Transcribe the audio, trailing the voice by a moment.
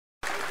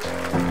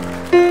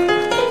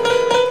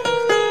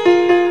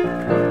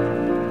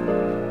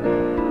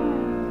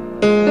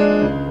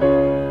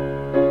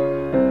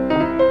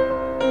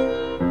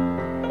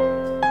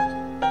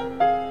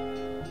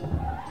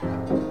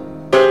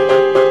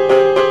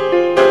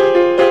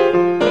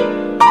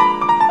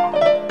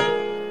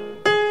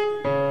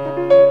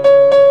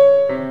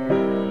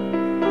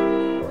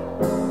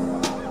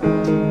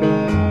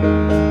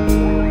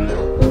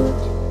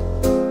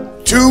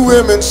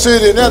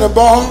sitting at a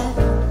bar.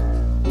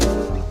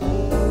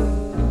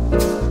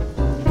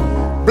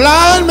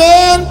 Blind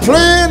man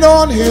playing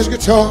on his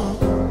guitar.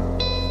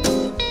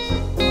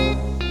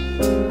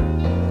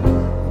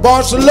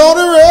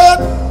 Barcelona red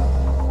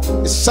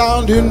is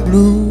sounding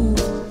blue.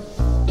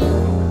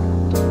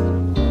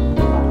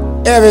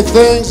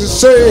 Everything's the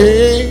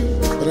same,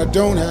 but I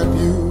don't have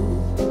you.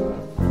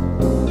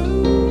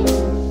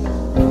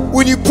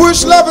 When you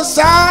push love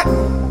aside,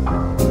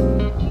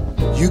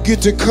 you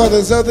get the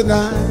colors of the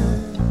night.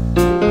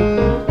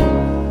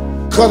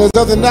 Colors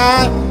of the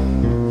night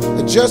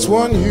are just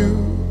one hue.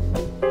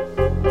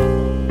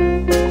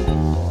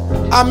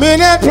 I'm in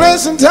that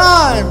place and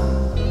time.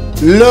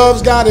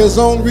 Love's got its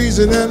own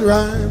reason and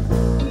rhyme.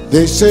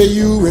 They say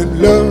you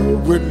in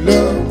love with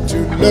love,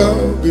 to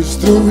love is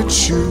through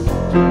with you.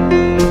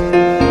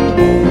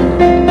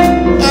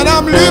 And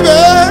I'm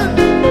living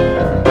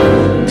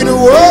in a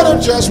world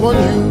of just one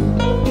hue.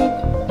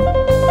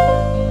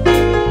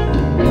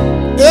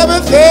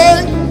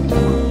 Everything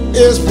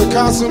is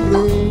Picasso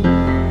blue.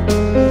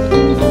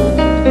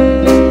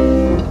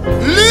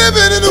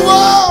 Living in the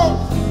world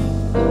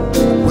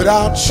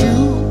without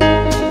you.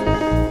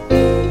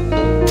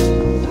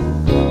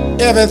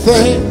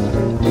 Everything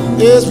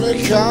is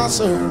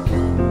Picasso.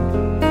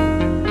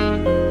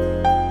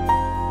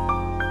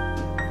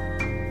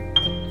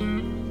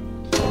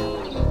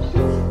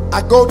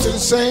 I go to the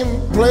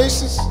same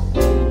places,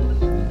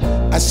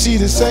 I see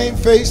the same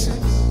faces.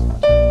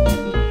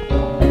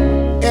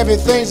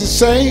 Everything's the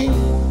same,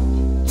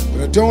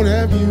 but I don't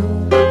have you.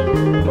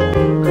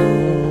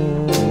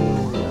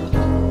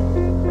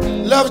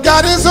 Love's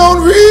got its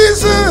own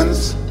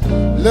reasons,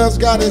 love's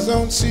got its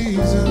own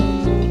seasons.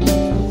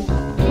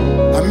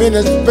 I'm in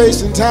a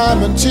space and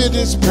time until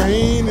this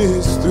pain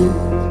is through.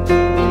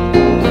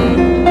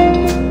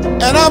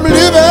 And I'm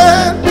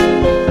living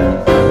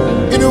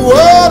in a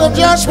world of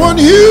just one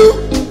hue.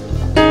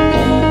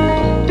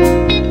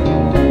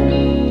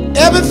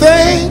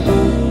 Everything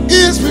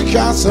is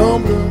Picasso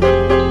blue.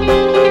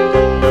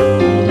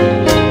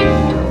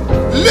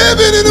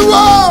 Living in a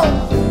world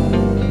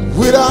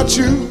without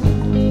you.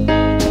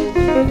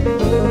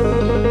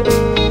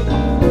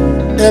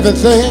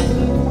 Everything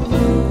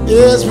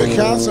is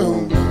Picasso.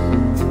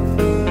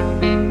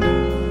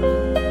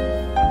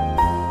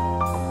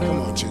 Come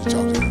on, Chief, talk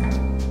to me.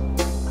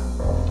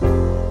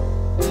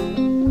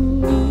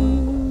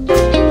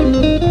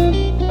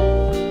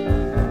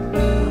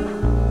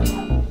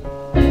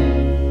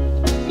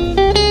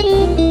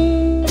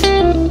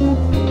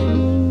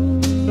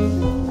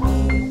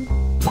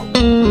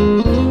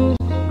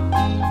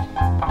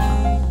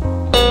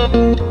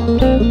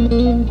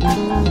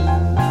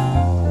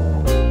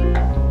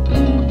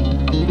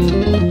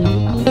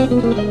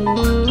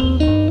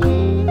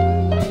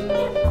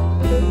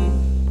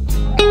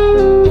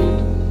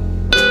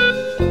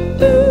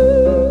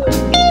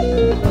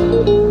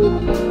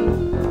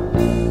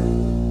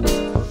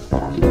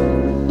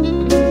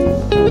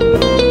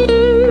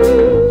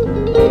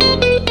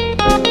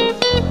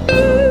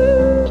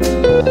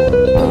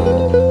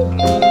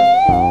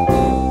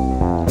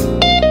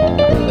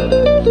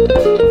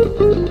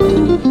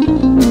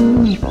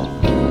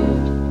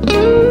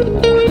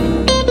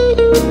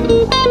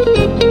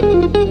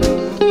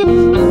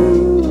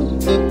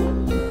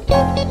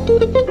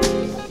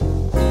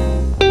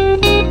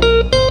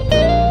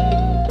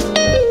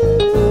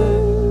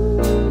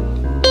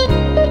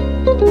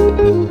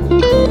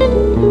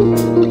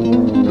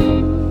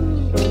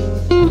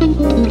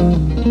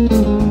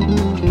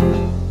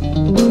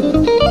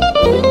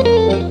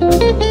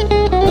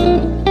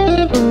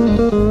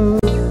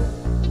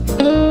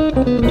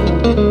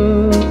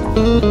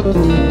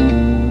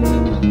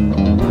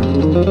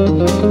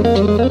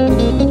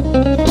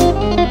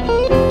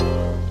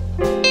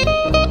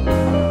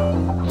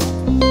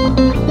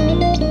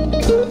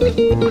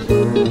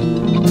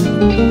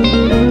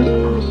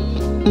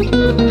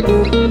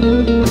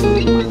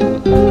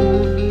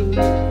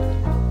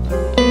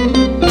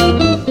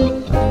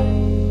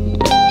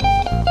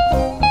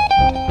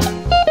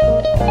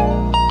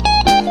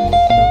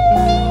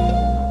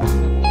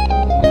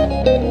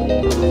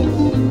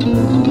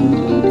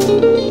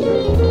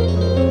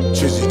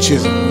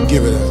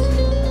 Give it up.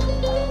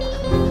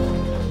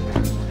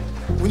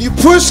 When you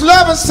push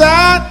love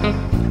aside,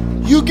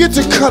 you get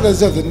the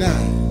colors of the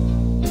night.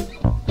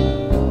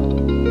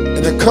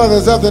 And the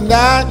colors of the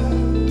night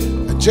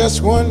are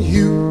just one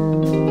hue.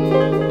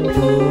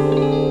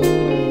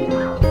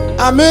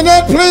 I'm in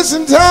that place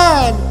and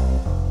time.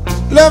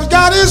 Love's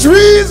got its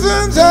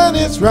reasons and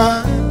its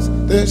rhymes.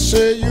 They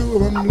say you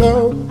are in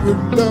love with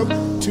love,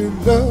 to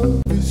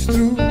love is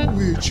through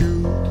with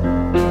you.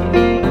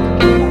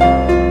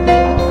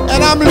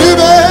 And I'm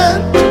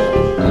living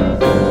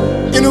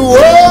in a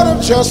world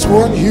of just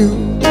one hue.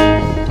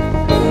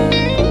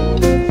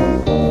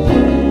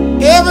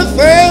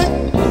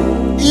 Everything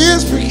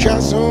is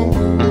Picasso.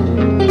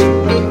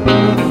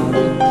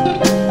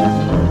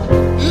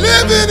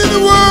 Living in a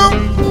world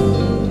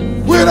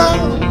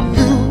without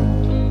you.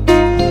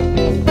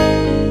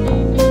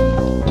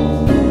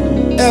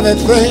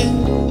 Everything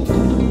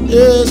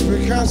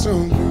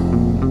Picasso.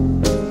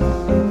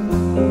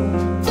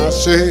 I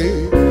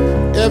say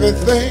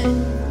everything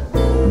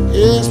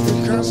is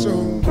Picasso.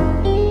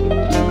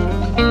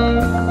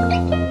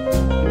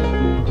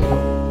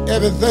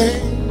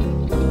 Everything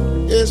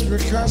is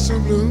Picasso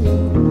blue.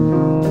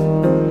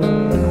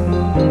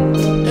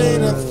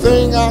 Ain't a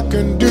thing I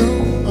can do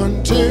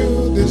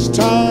until this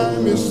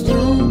time is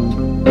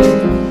through.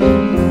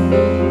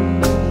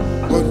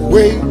 But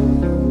wait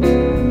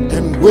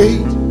and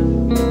wait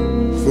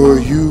for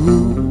you.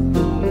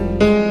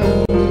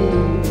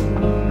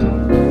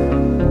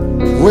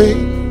 Wait,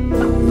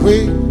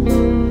 wait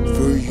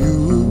for you.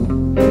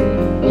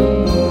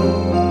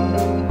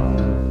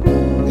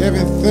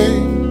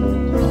 Everything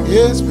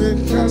is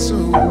Picasso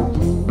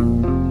blue.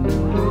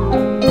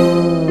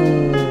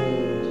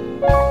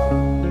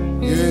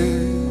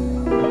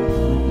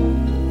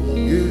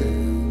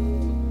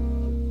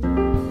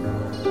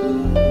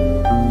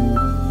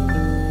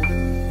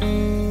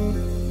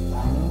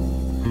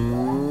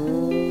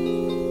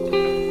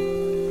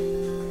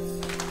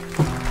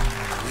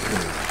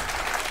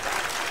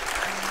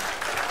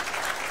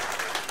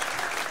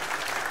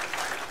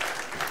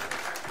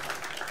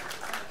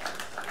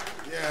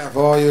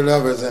 For all you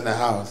lovers in the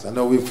house, I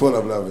know we're full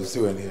of lovers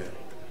too in here.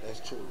 That's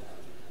true.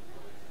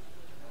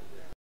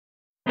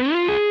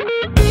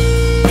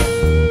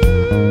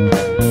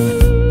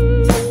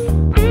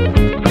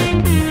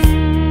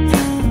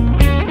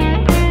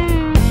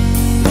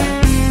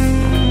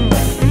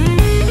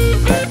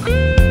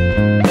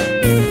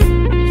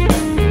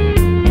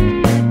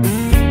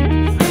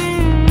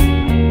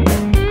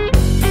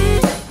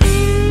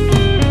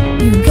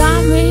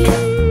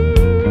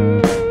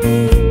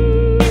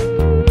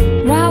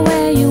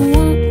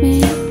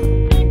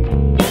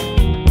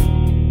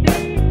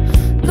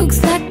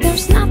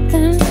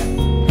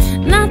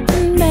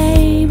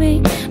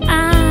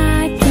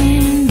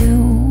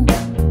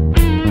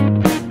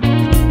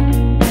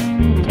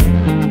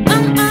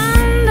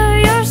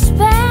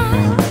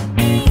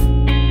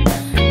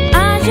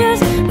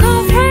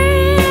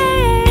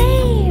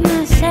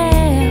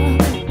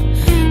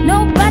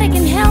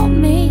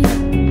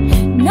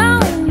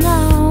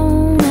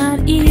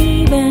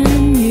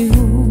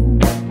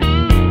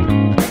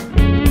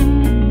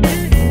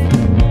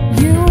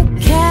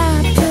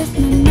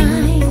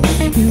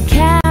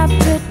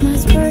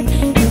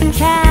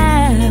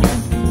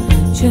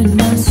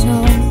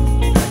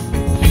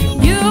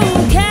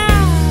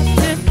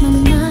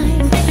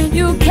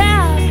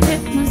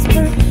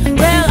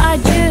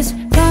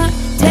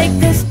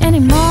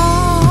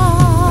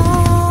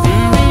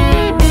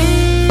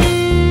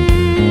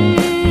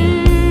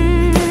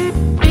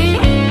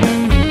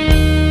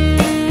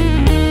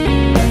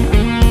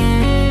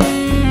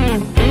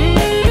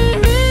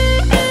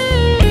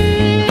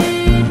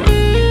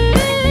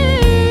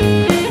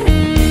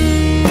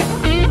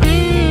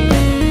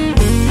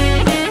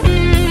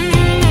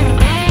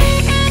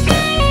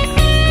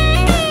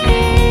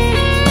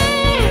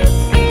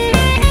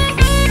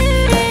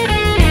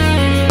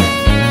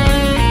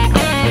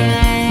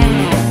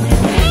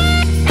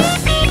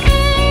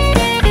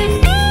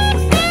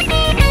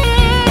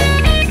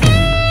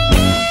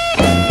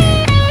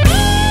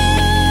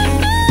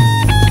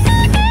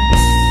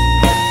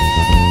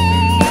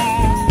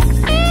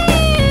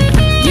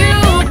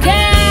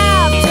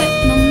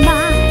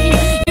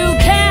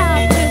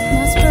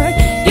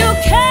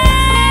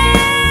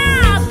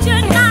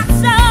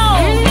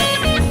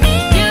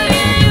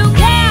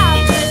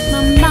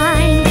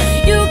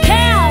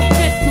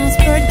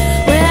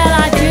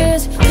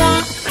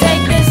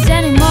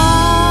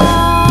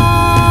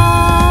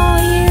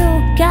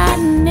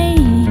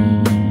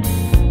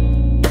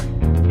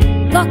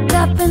 Locked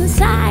up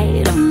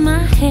inside of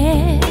my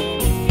head,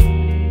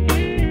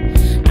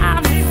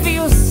 I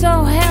feel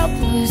so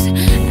helpless.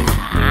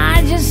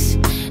 I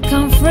just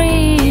can't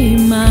free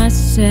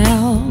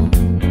myself.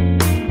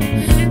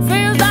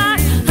 Feels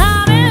like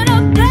I'm in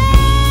a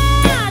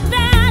bad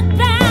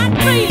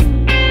dream.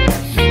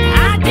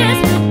 I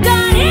just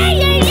can't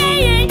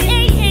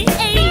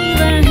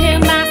even hear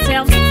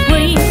myself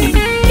scream.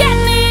 Get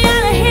me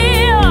out of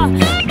here,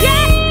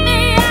 get me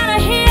out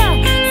of here.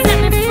 Set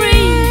me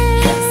free,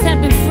 set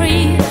me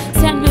free,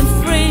 set me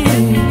free.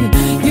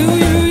 You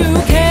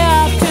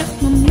captured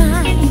my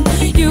mind,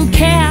 you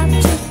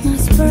captured my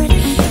spirit,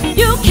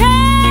 you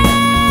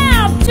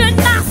captured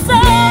my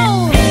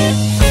soul.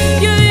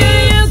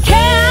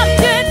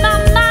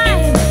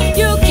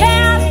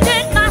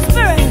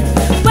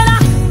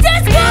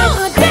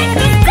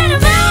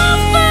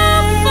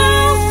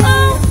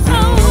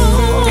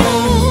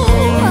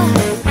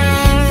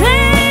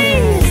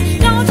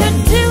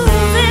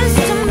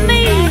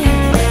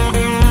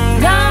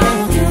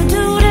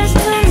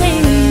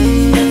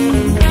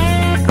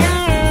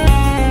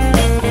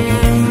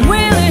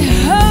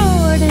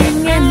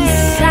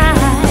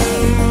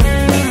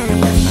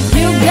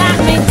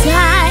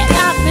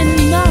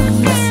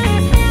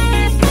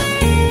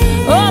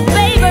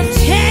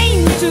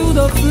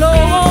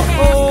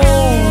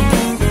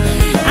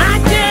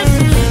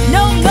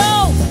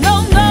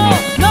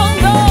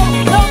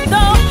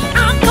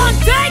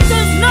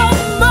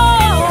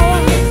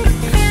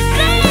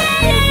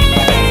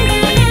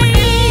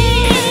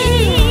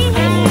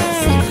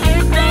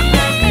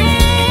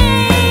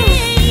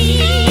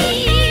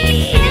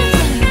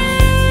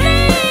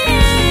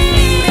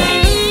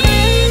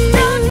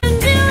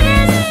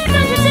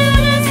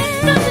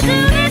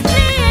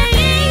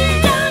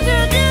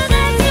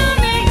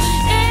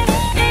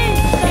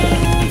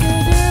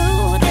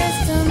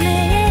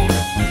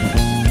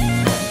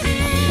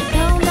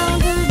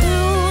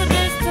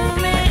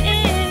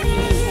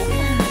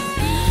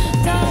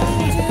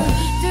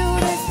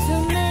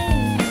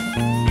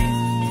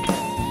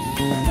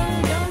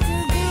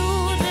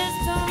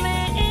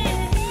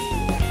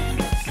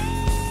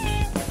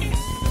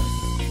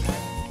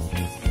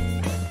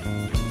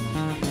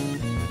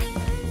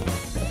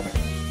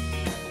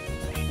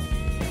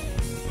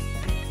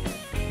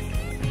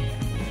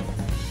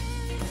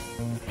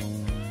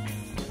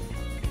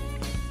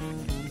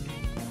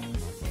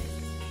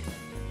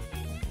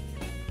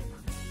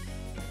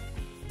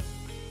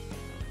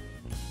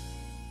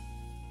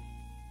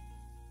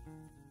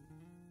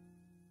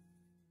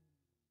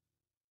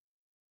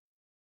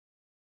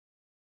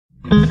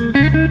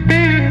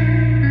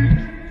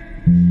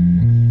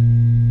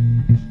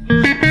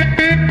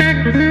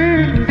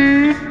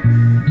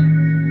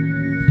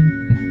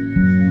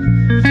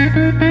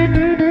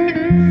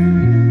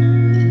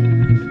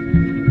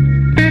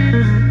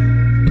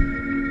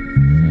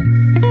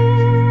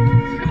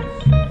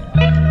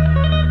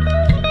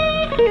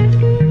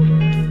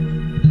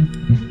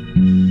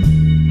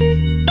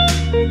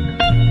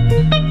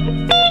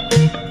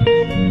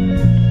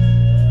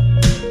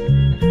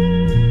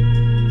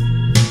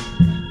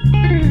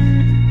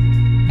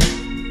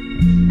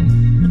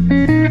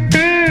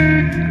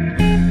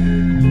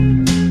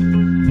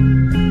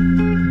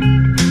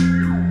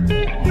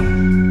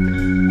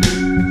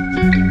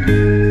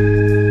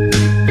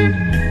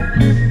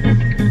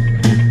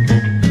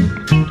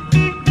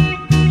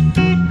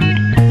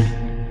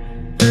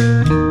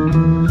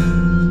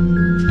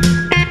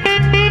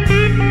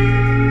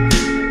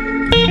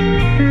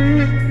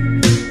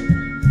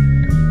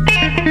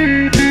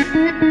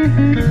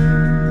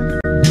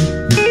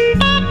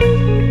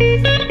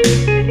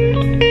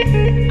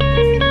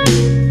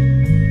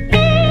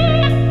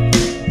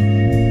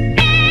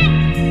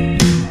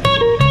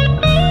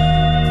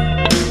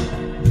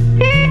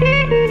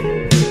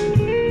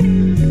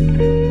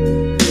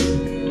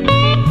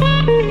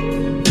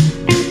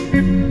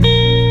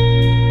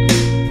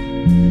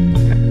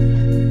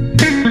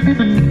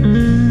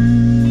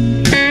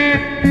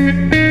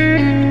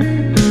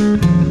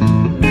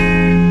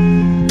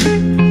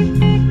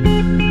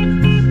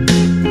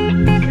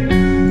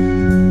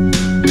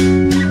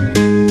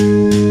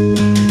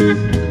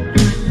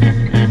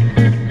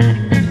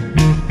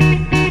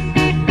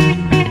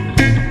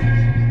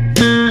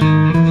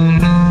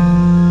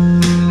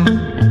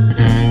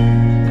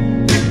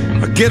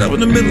 get up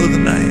in the middle of the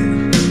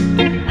night,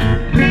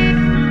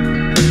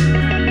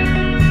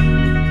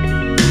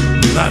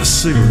 light a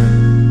cigarette.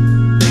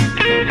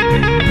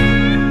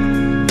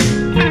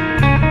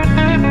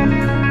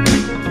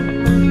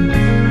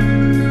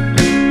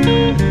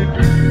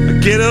 I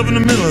get up in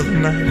the middle of the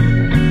night,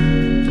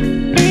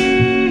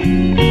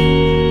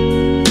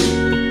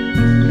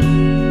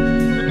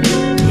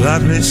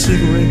 light me a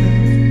cigarette.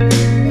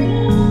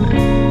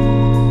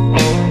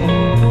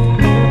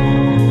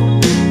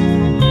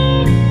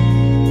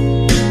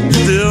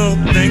 Still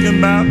thinking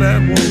about that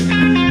woman,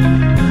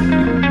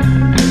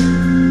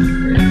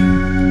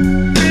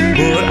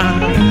 but I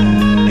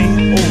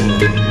ain't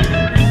over.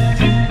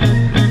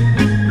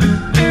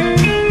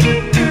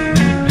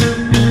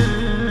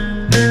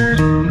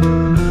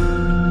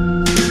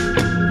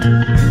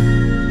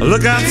 I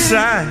look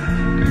outside,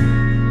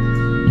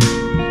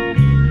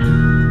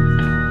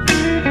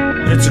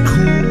 it's a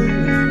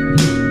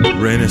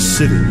cool, rainy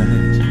city night.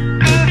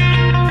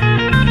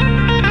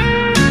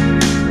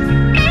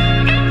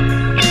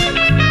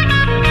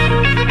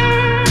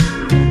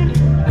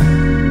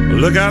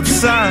 Look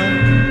outside,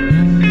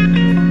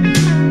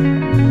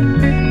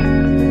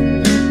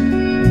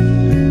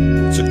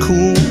 it's a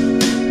cool,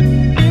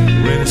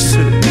 rainy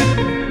city.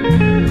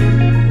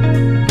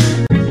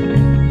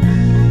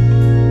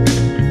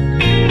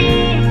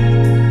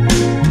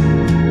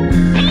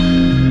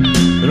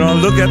 And I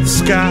look at the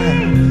sky,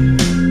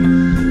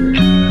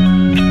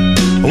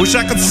 I wish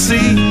I could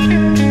see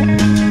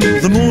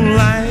the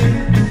moonlight.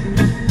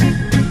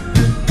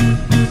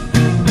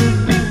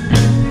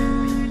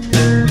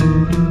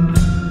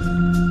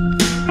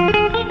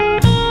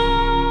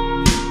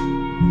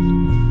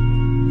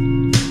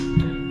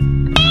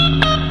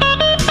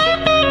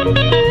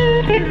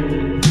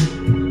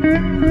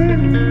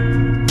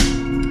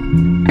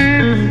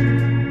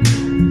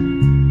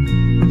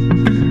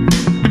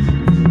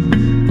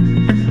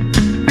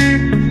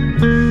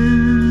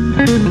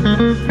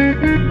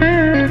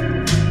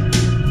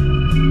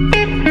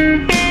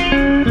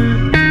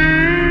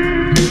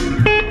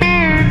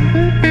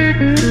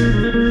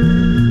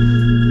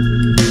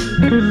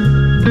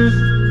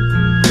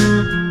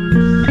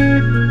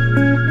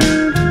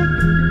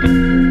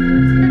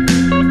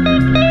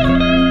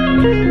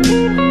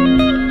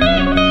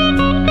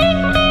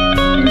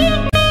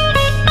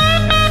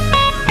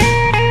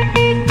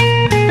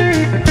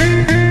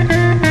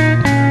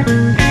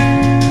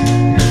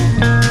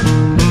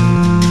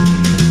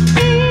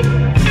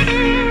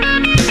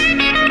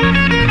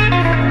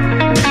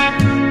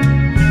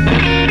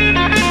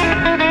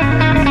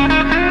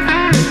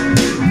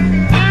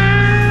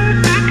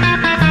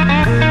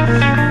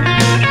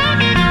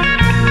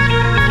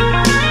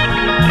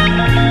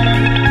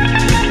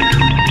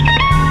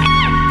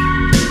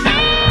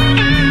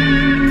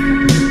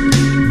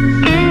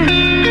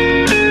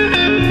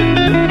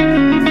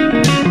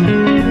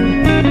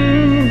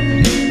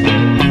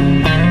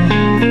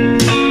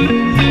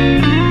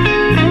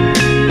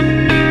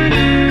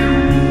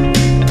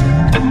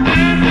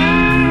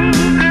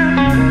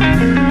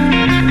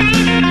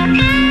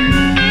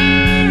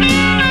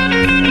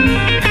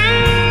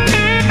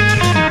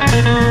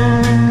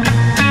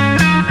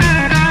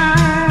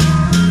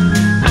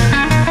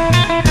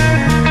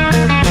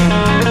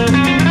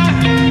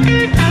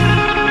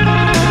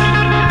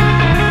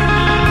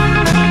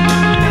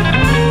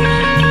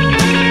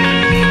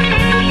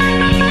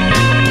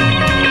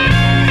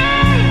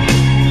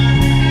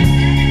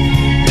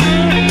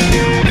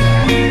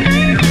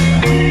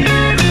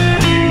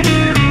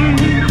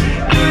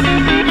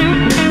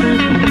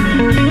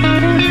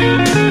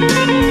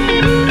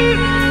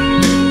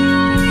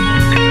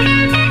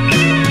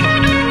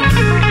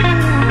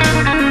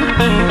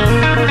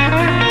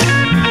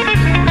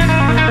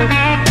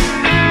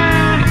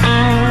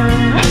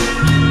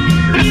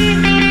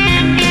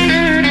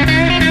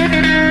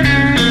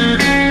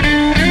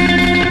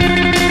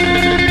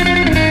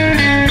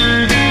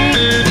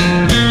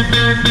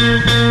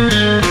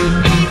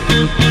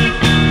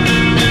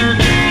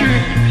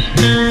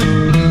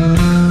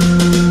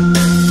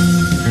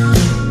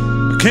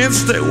 Can't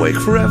stay awake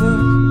forever,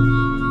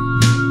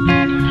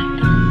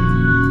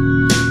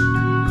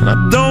 and I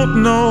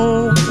don't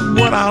know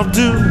what I'll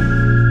do.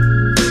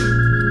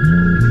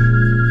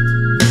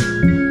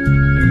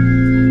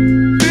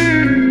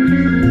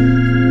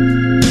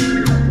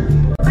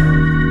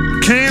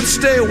 Can't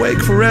stay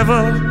awake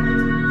forever,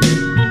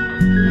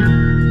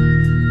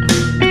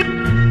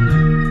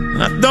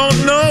 and I don't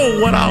know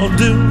what I'll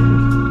do.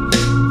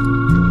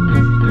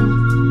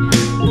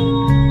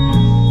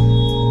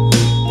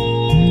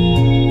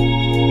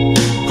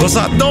 'Cause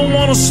I don't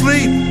wanna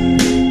sleep,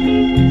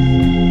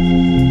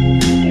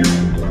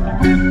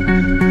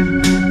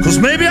 'cause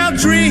maybe I'll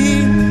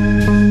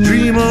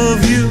dream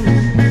of you.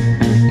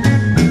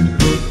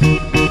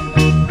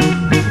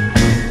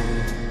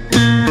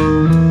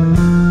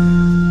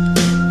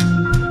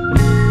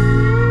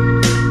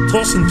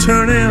 Toss and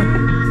turning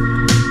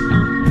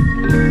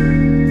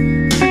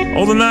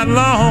all the night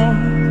long.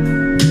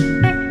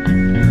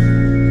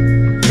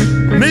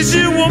 Miss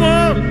you,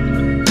 woman,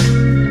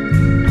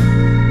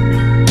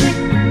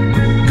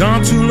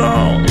 out too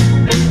long.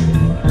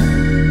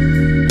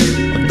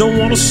 I don't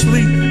want to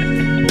sleep.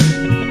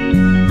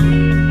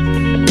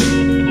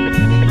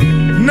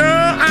 No,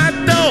 I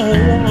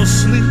don't want to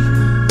sleep.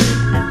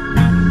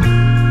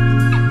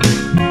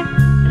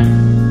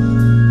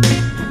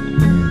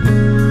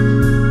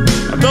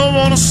 I don't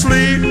want to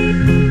sleep,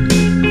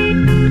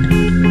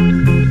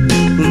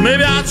 'cause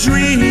maybe I'll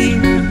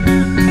dream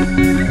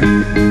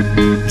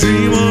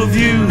of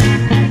you.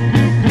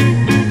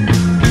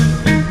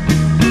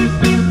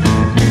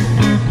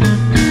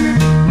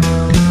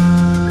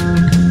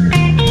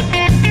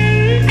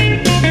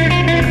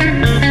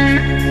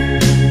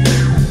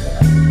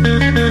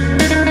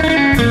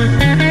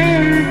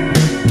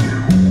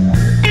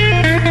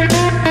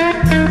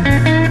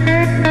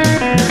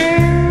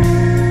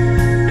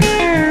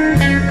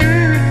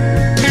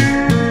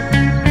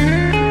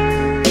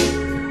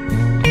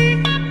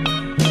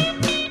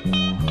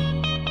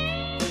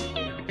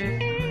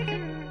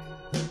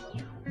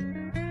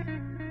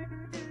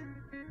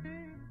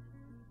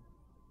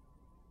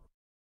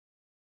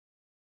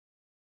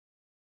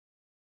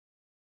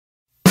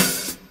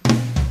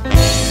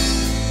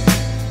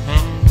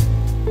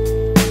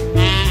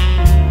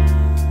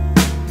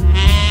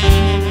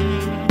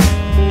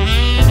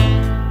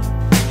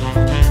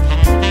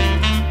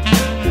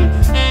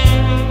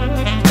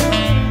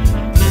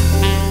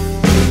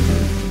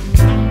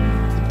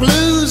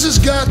 Has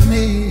got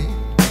me,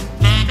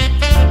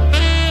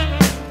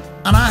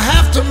 and I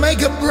have to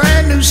make a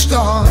brand new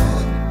start.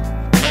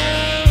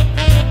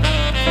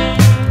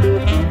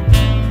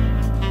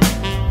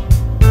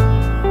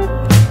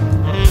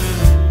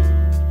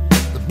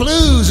 The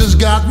blues has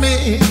got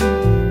me,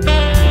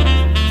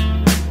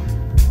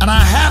 and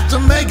I have to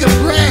make a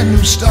brand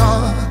new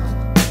start.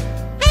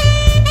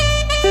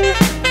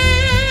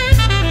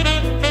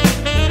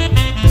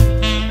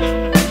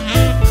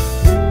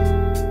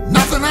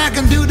 Nothing I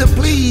can do to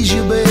please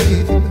you,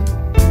 babe,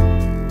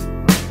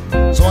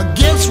 so I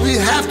guess we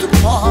have to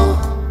part.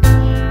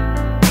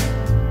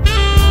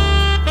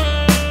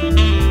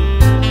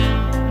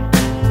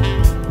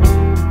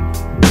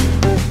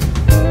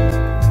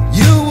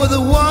 You were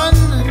the one,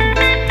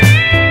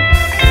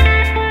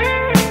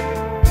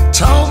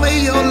 told me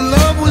your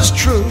love was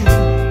true.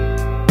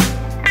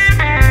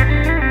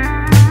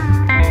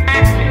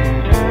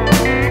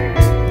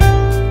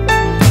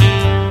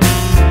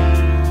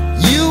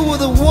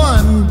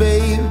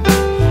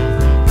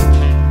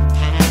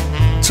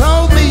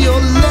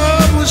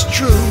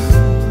 True.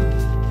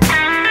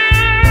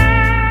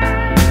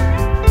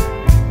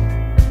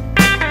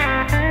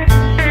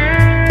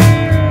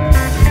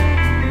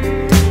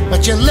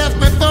 But you left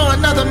me for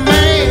another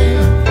man,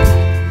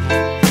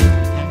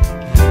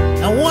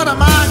 and what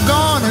am I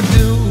gonna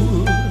do?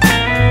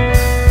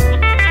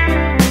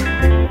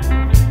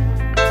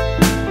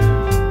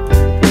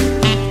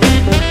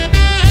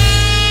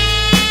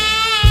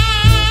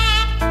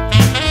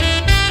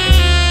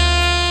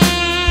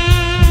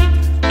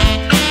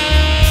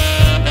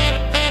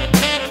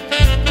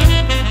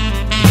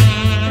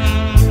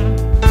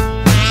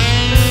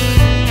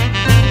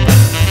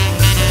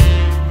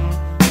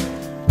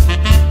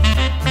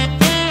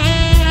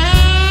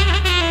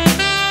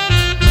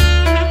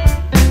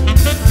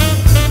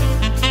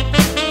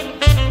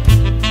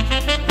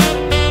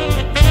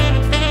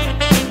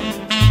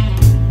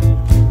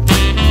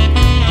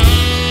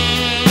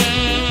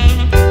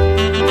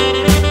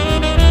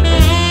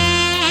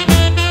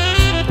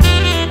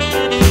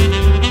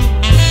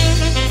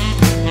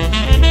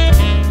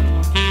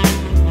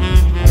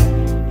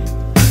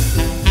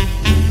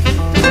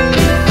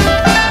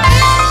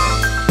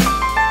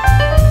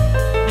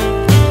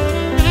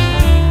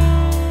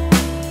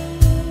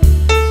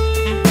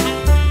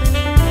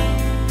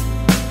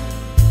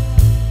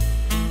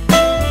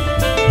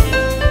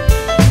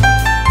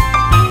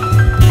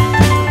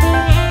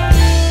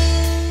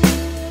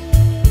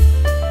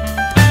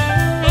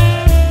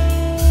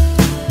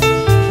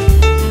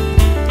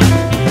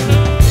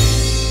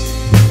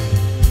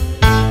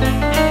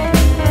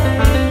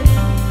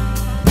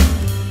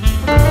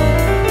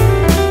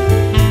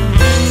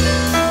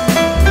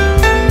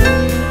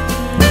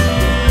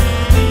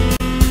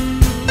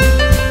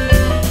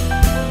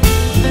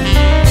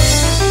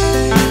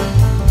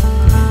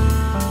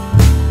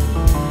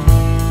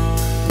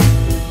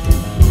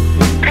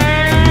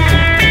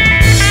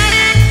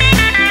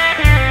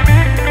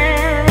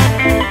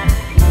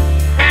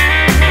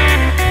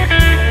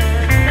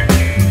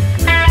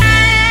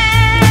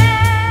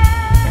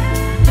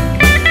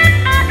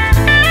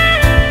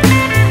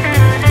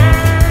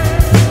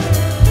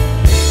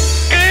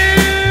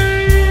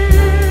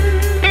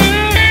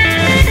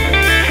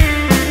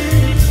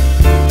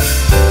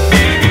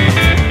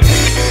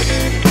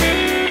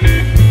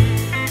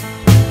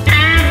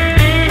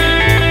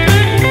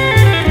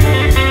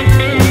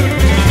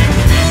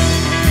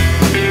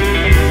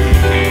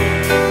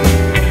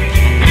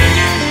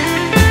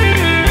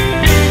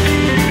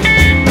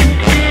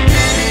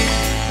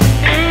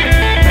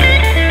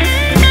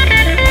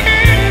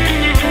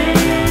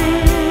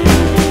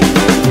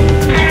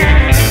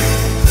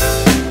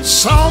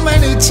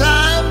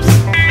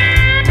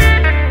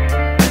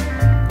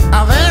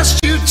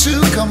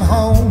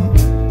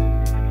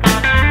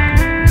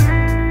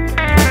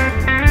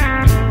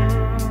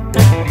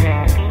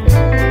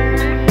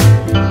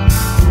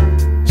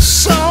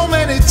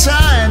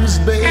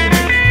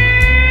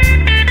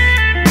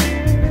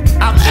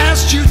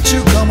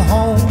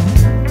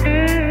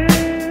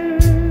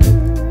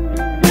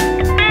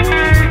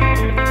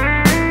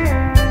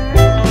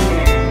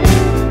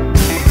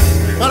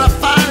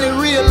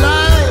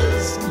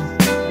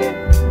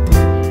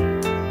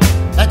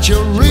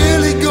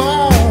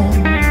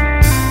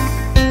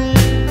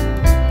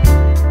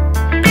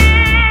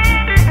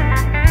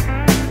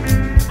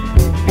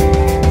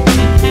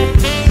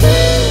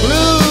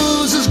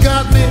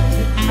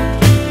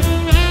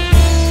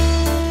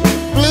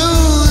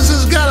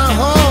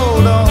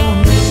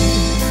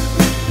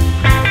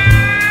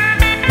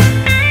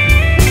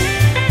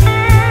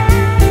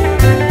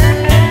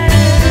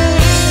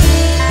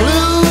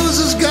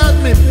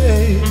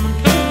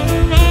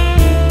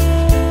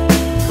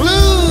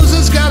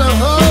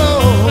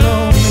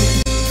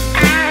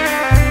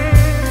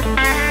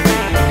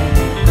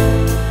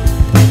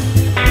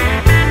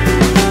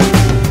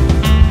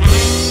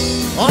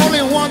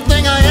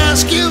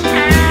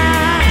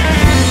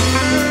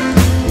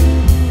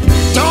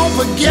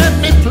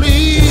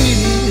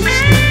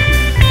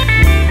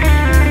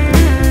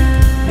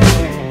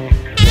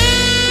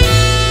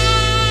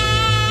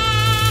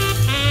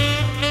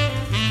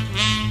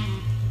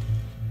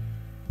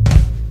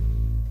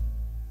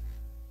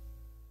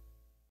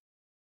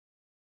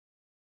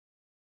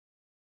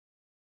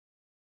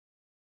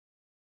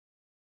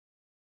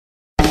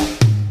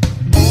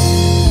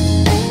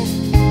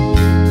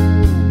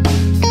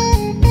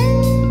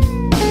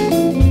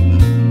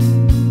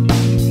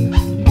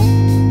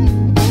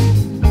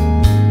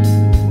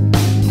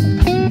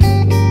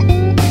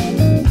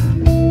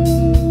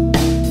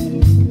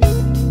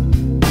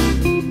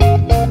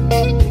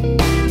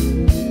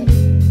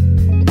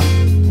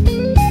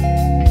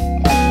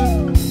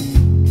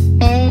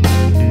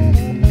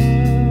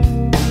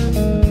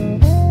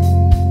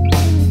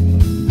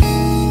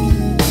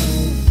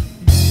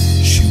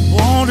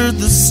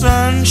 wanted the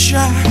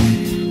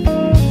sunshine,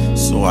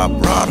 so I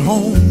brought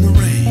home the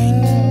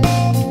rain.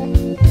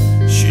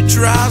 She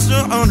tries to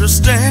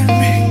understand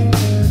me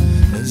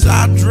as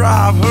I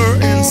drive her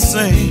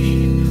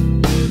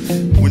insane.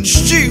 When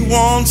she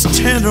wants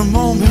tender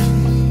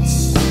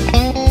moments,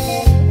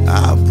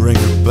 I bring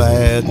her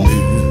bad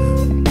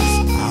news.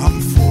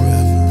 I'm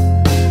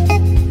forever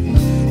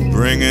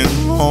bringing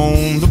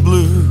home the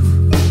blues.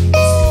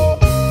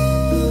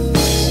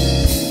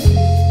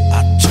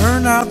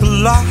 Turn out the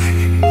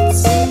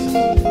lights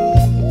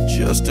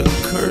just to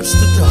curse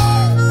the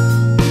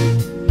dark.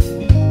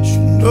 She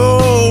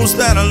knows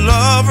that I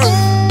love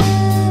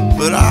her,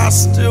 but I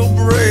still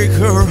break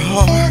her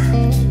heart.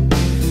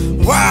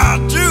 Why I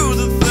do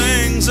the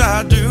things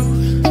I do?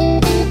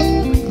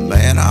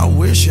 Man, I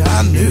wish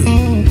I knew.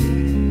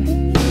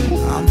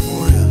 I'm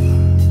forever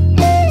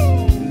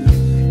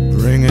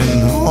bringing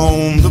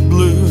home the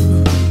blues.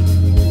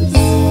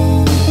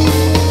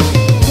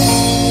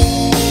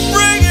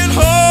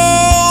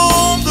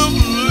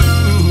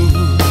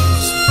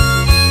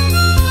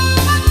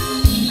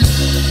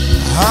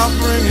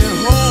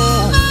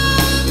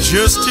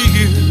 Just to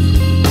you.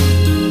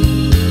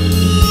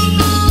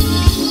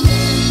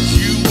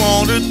 You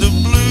wanted the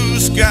blue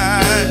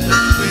sky to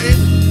fit.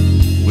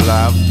 Well,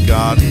 I've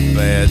got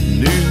bad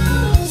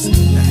news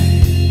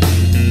tonight.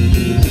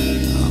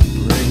 I'm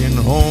bringing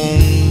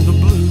home the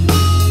blues.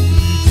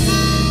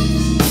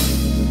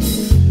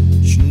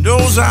 She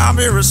knows I'm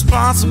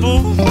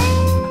irresponsible,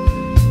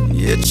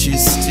 yet she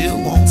still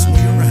wants me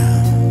around.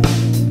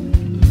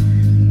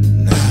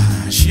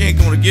 She ain't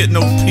gonna get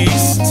no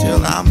peace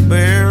till I'm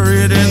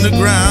buried in the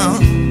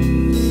ground.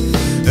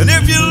 And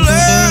if you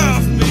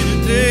left me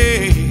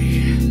today,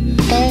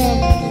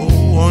 no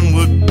one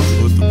would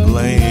put the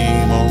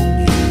blame on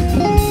you.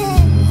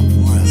 I'm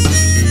forever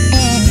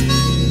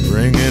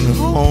bringing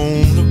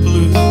home the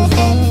blues.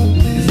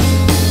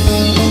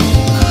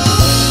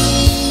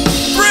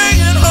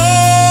 Bringing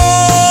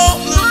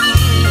home the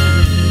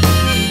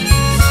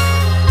blues.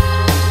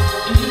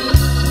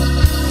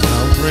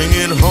 I'll bring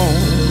it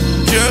home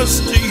just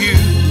to you.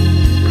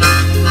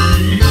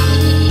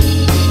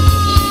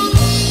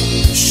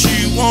 She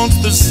wants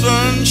the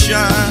sunshine,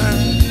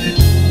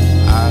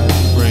 I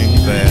bring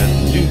bad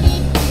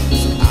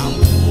news. I'm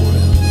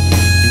forever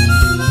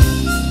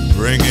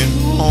bringing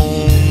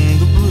home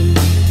the blues.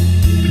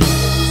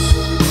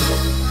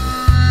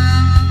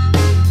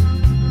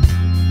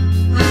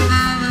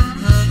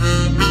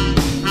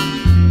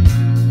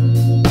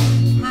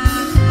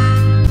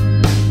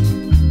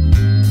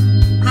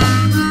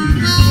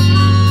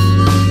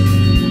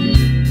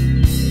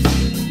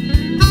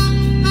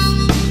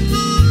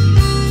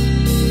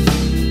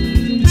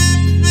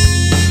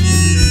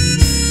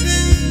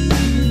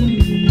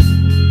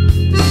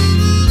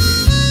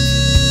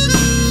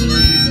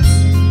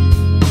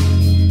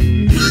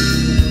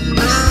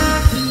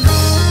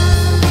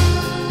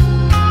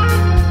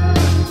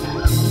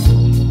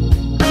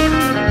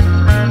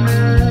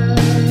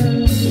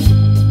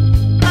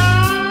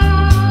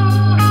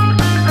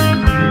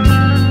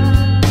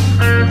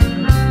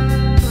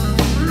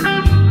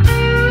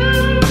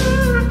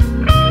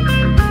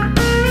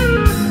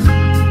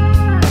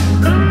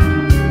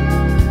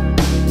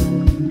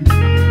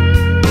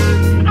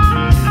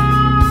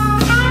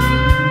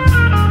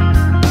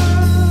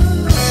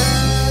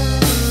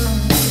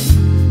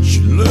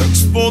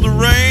 For the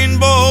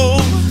rainbow,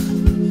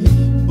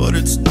 but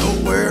it's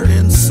nowhere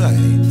in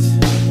sight.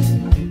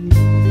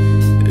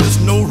 There's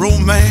no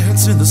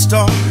romance in the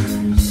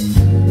stars,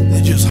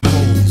 they're just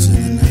holes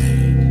in the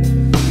night.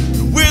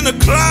 And when the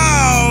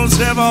clouds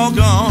have all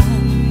gone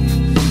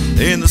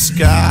and the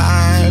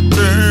sky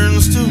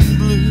turns to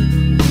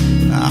blue,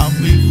 I'll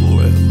be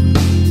forever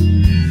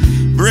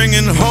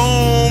bringing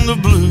home the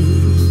blues.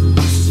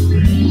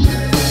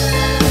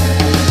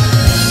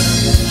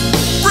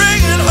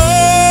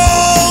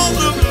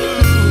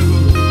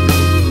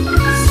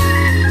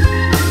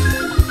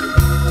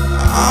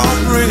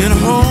 Bringing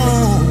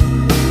home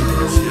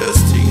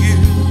just to you.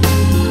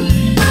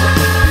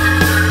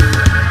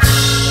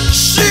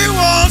 She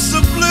wants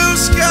the blue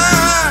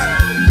sky,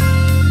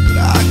 but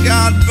I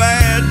got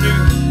bad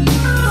news.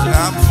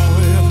 I'm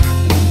forever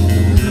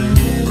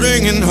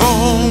bringing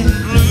home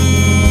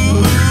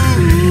blue.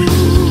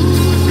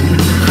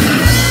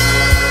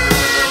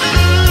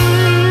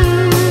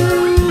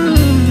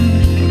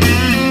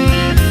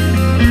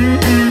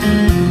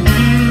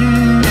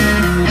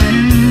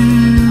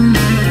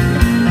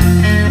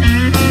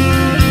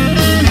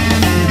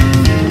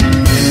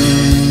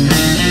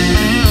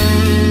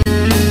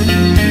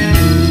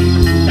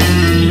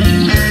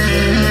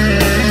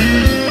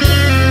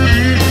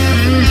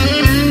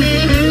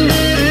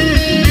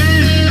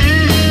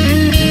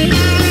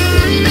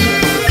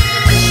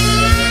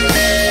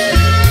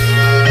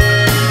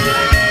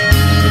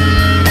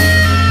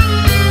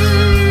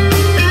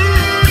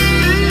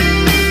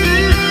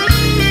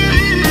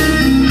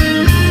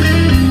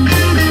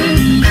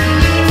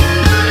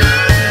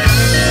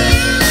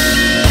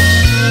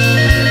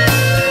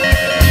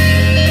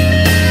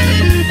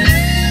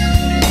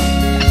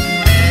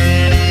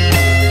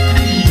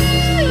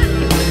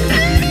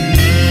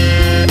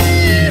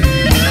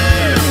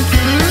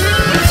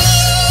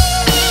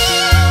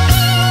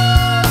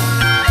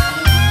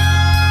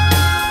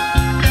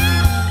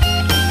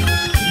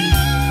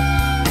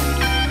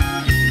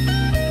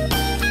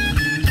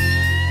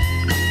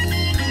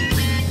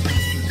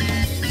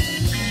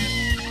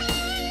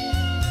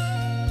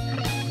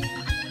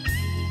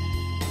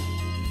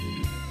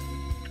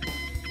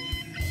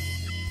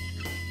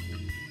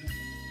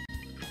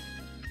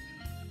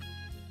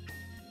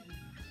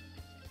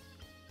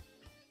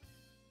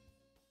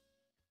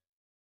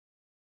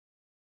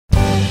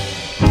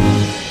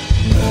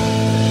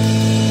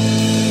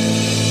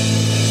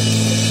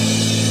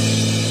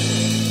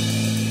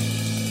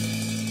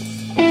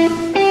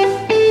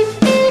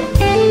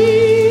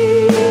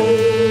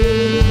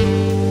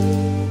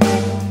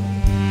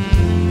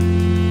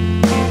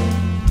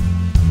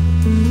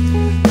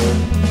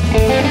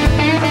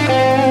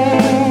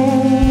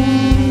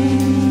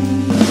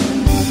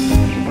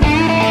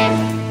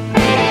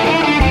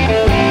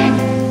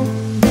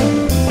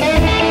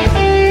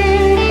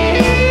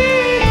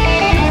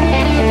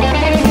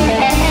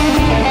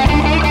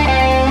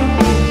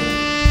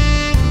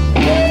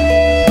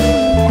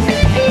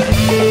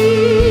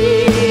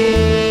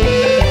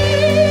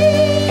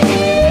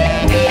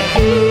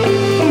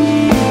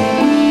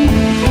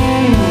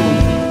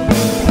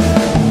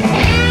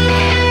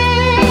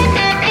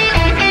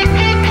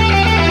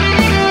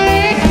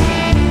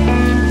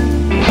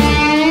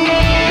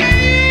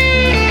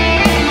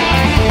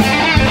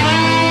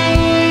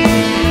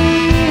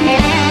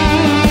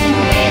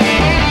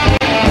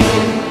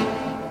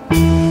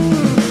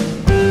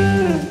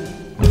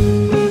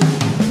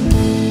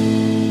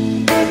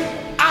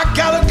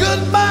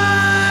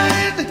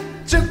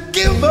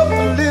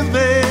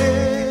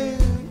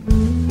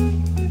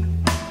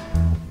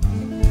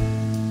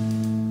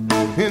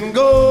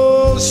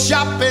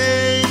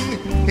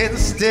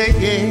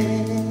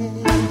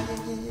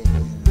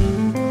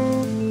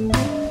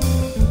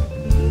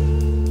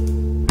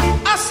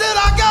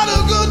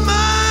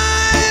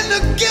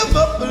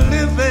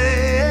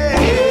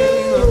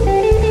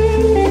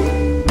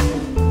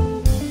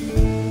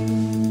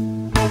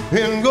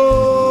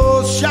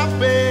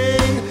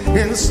 shopping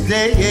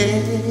instead.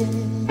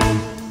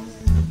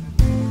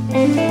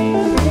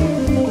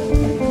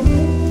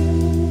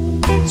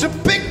 To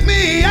pick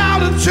me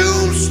out a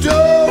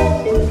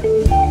tombstone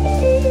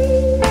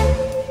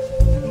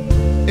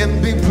and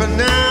be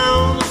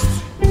pronounced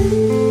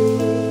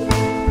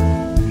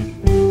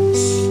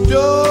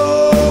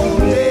stone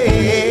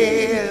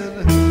dead.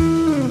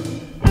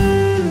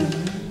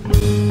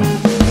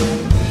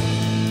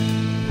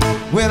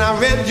 When I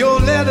read your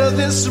letter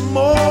this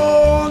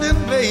morning,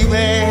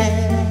 baby,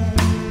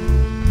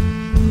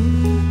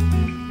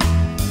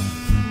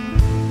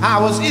 I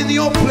was in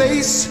your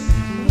place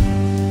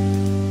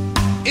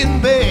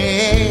in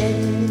bed.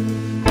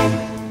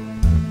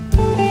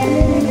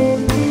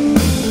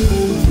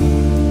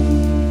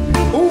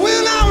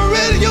 When I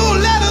read your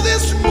letter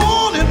this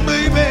morning,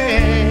 baby,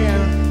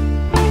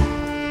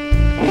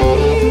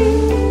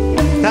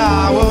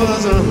 I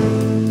was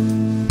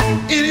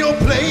in your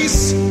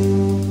place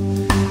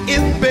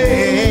in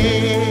bed.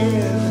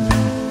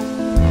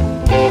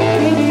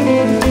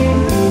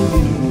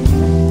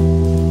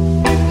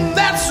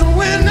 That's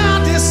when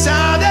I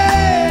decided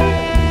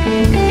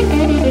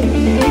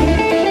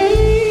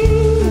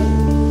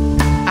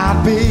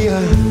I'd be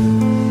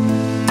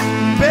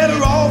better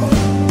off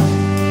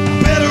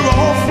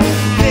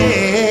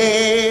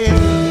dead.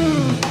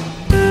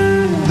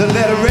 The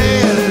letter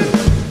read,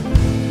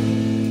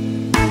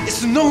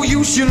 it's no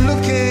use you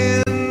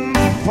looking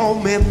for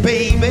me,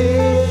 baby,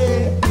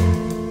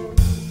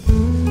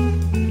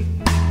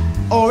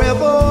 or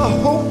ever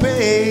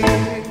hoping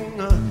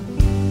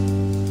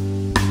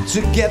to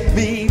get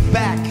me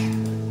back.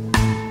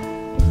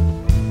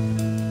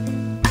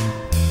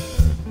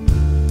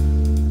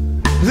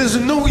 There's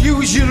no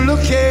use you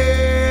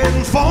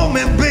looking for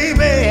me,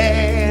 baby,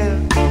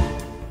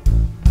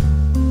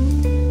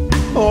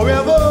 or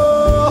ever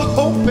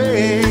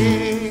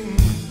hoping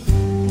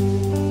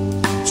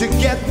to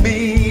get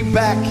me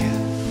back.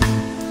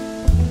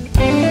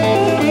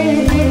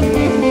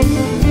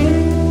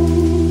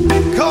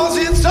 Cause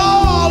it's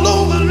all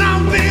over now,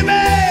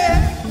 baby.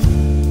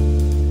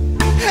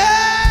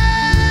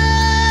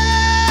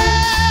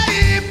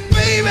 Hey,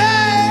 baby,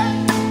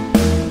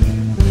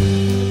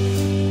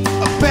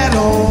 bet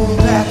on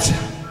that.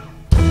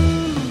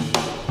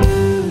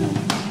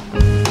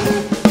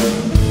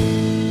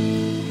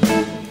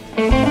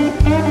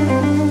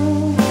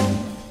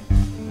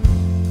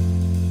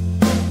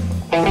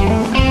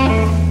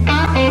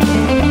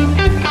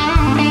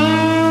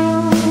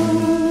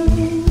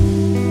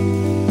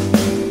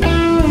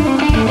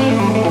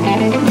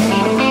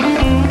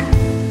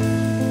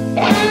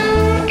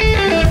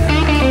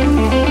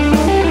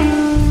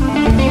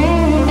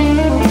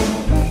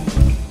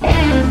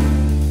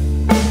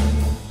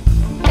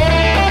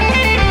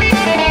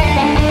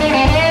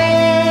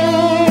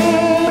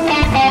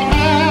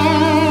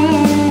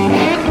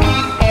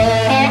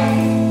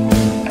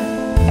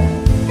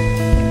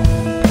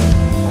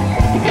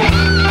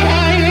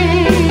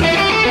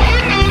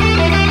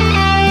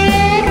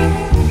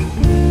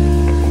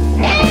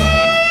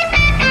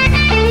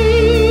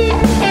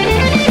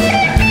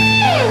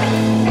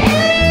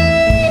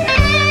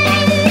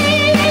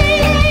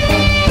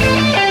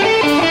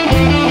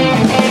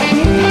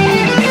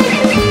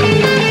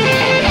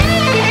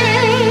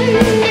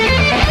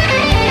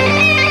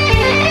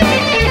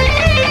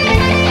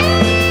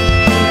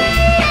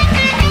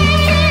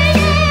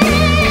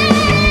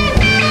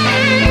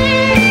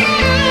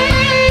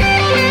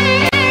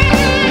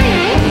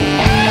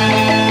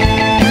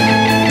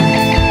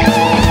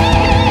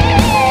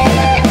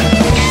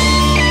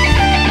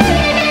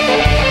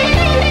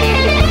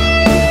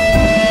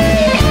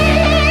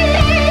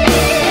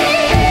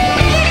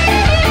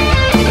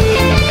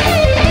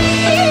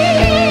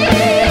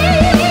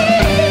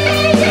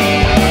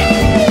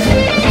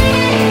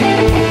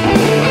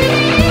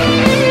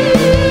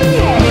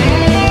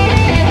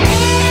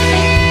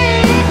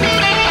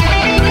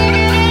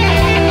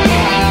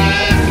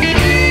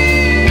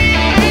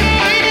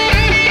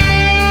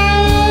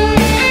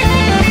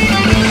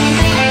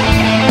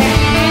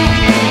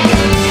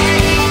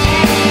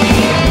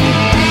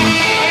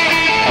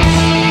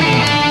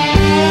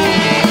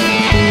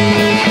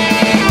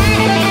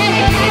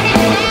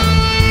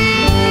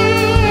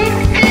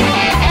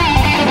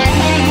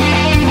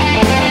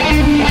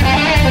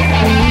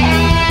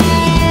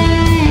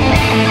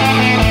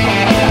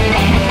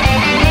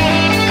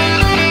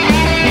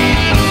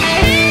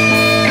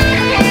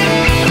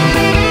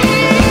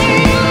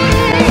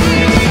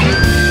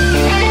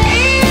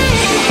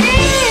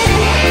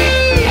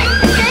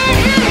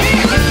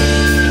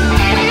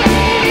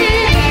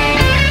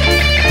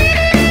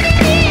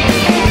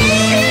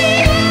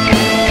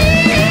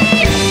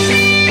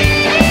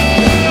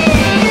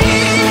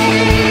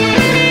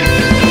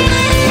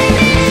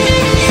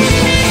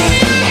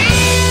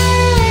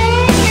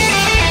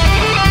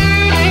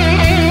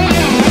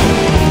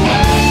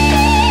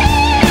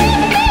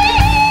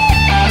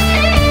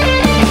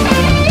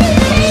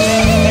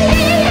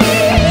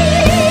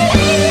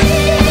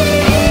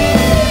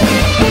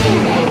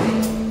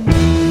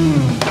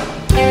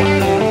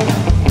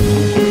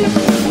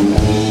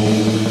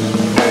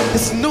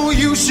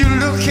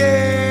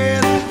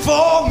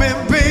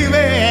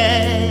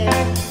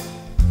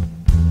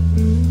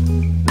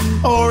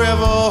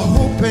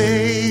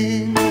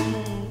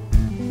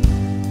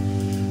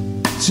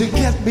 to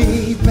get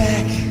me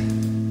back.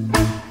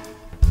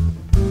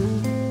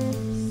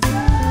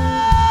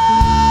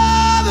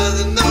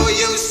 There's no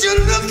use you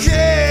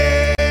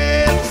looking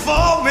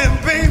for me,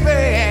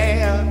 baby.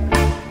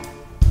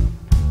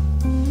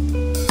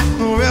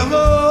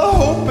 Forever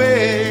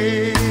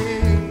hoping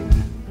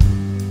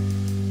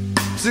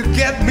to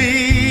get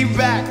me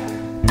back.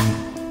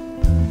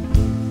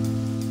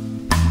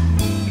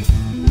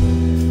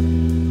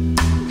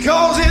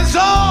 Cause it's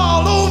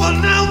all over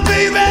now,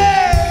 baby.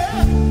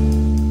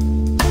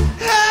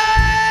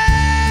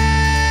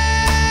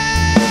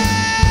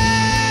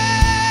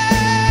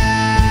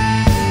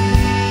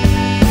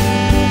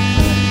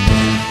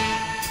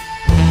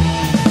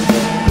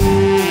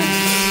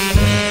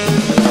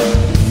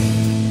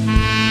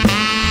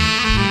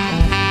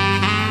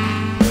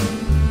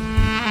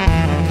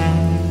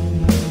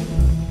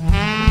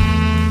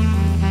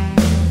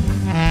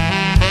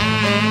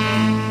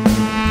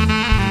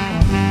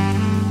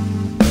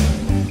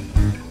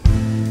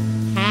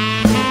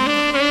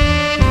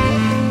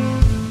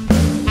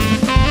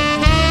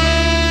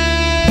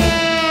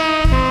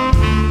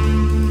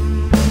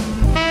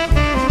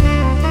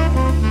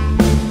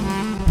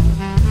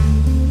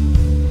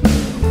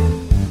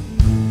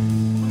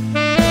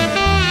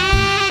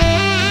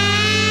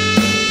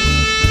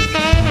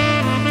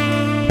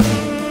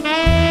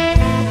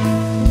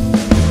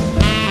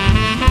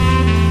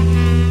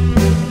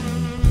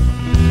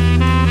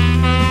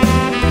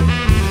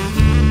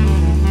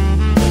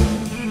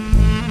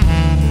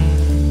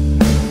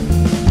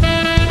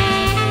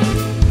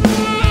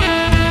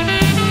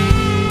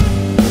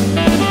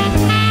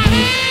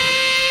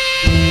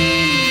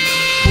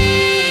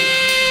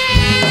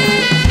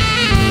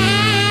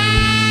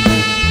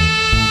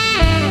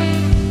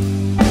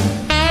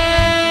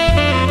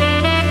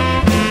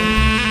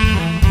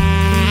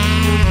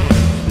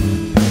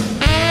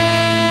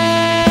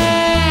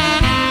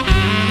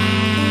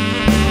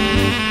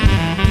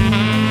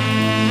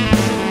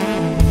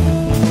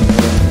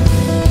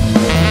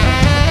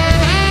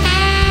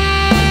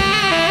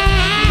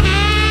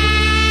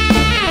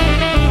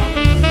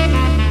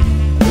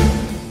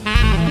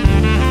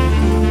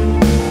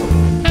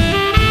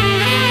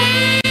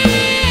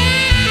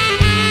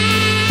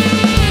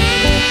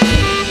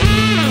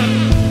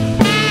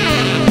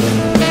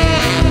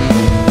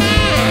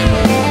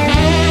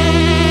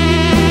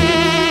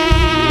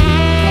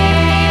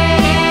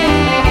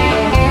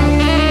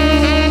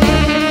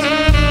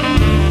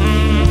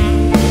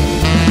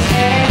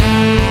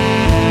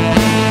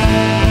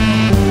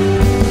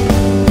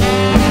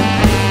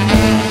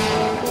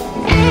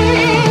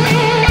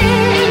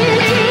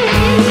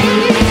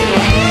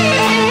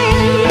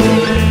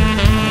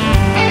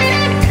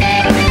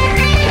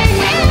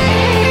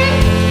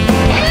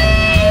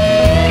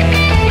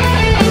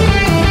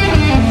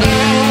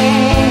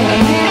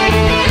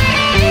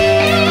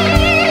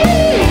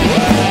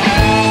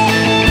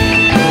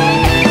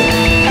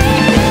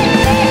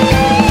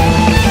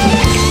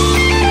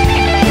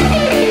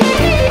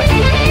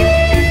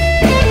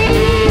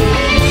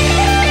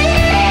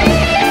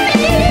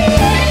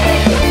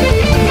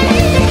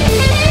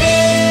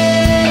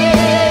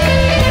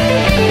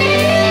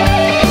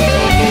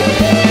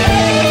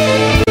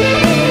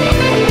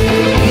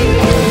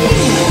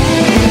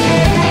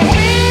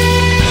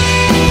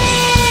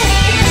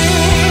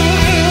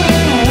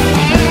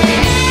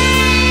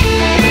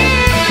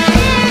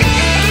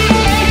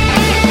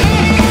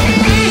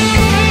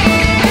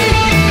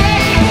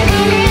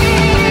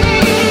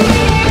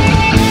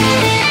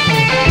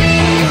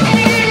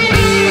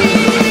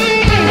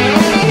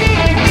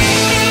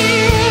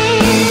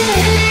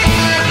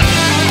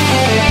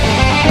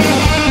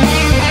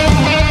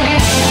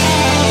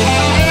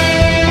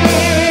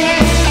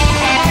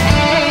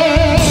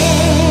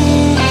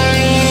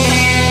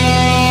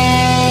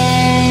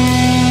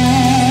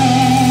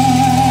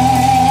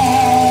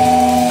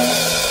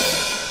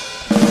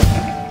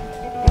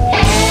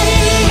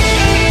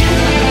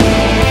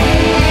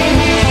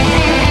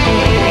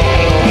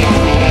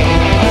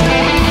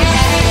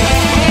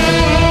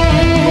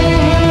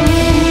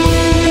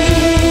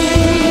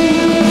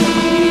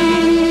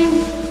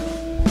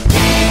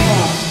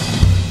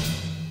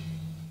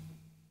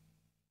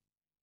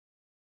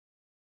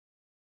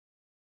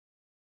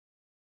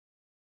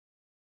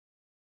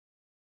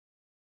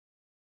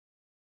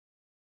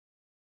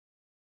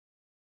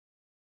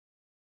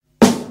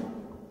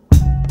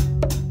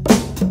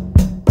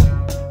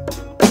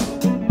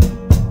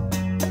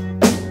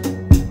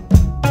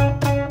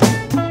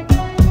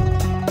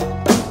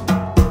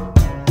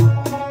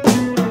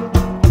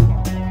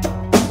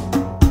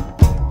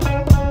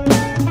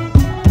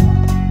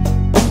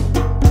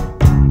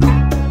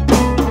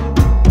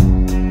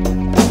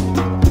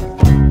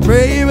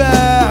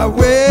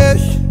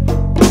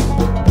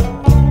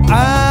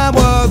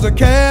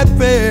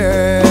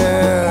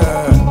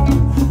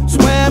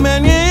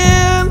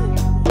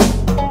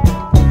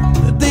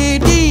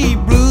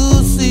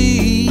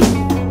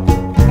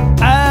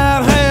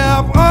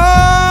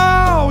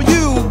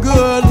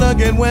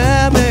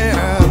 women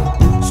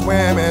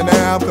swimming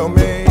after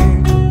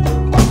me.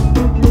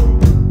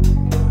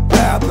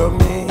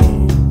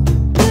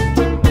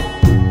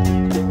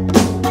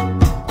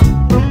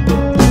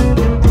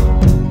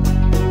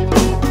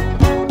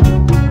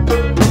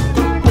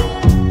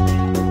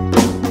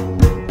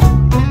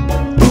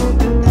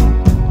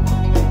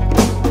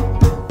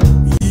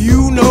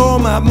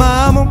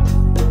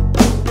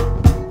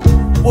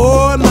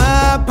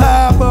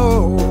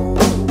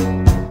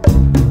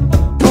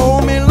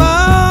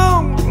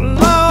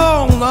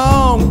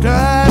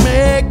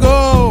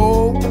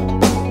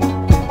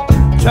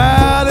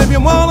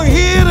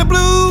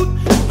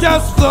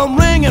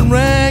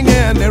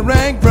 it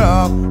rang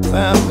from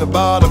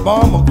Zanzibar to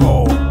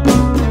Bamako,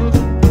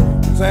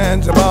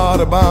 Zanzibar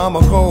to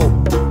Bamako,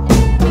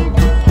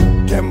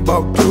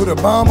 Timbuktu to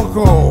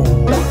Bamako,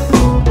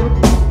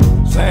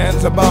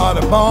 Zanzibar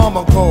to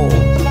Bamako.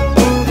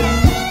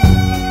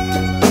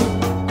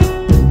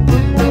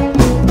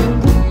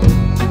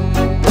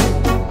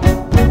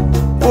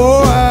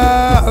 Oh,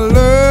 I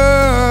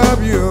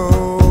love you,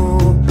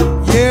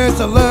 yes,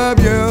 I love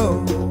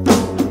you,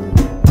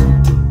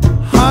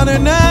 honey,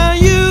 now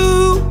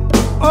you,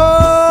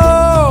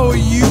 oh,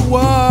 you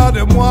are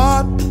the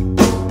one.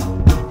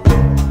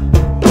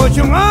 Put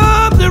your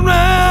arms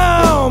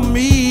around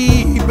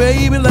me,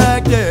 baby,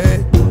 like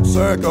that,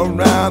 circle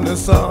around the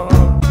sun,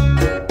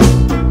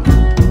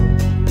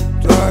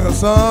 circle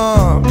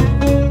sun.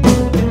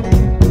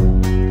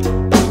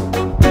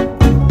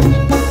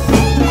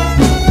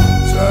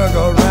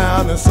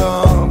 The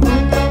sun.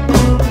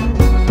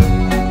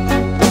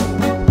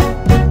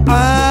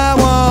 I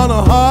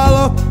wanna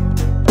holler,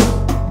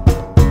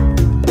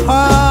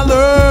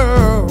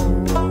 holler,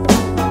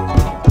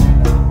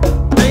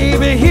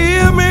 baby,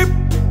 hear me,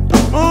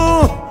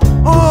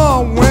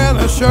 when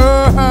I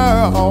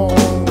shout.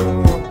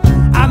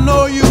 I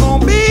know you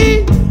gon'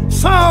 be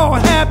so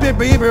happy,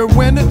 baby,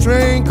 when the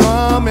train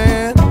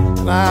coming.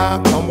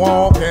 Now I'm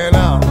walking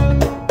out,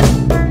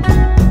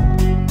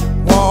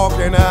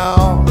 walking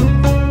out,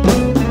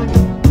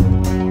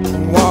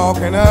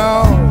 walking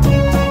out.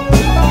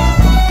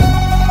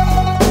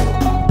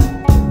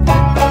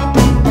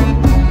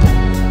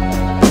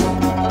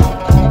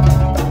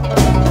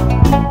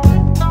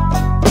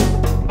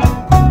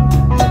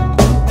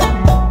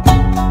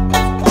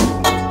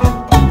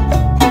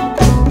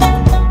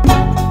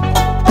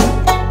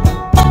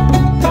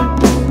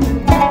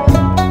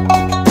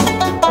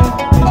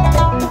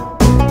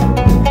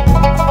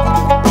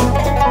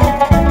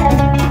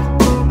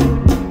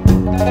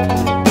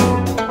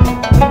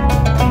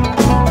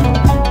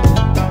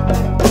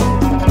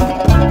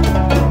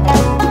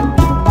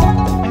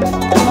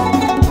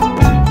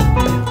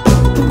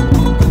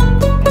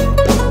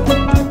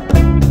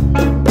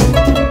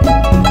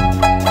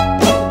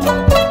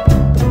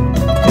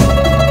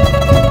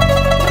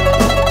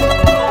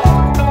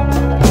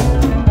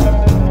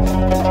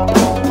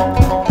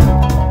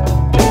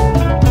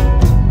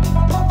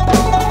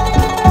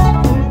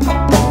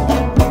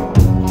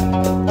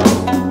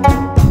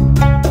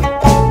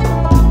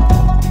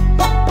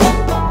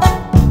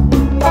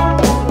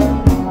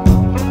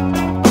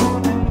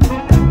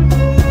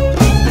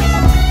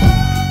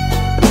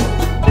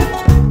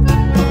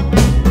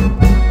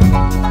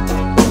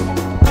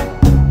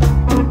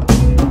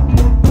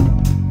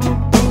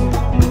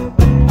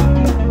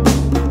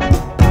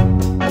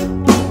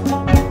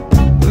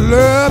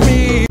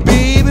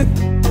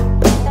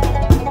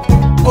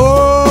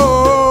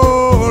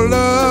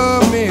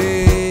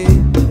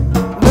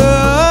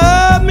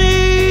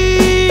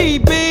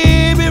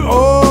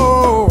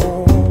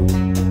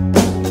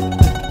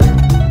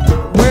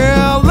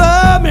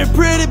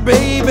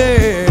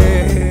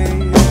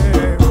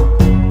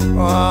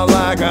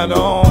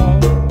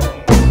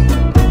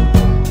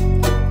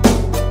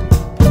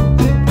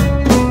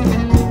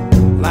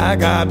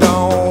 Like I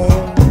don't,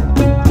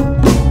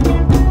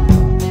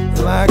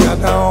 like I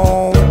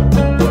don't.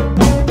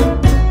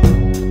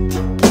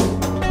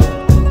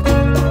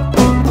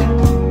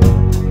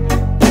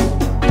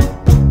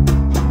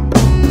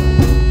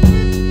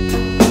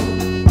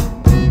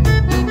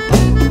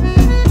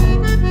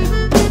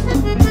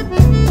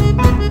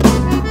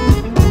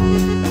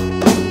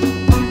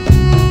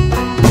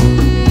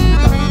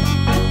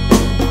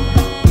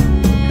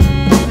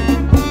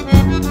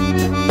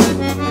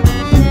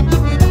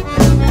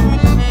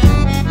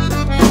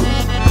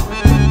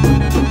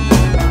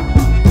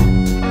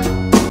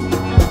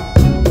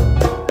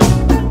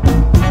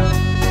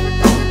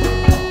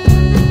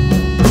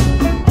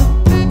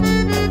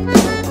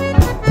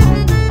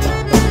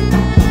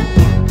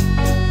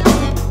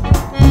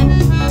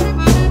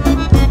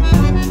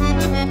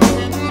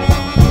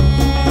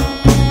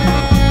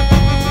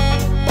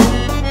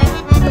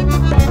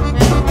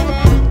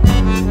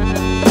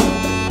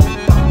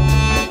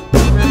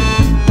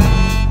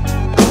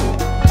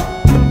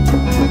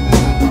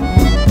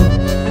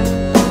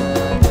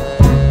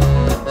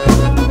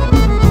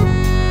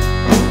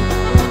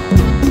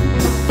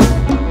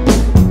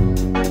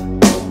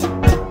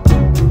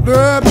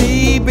 Love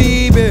me,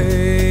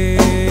 baby,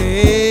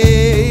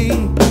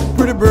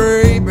 pretty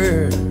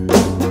baby.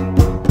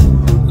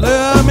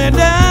 Love me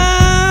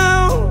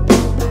down,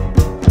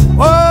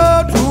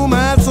 oh, to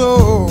my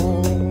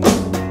soul.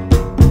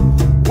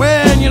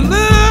 When you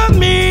love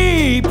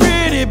me,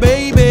 pretty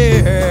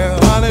baby,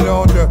 honey,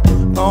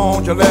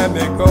 don't you let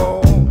me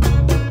go.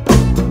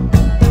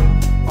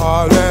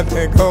 Oh, let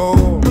me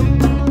go.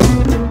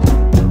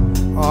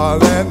 Oh,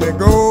 let me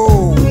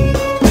go.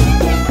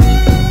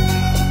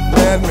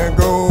 Let me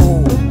go.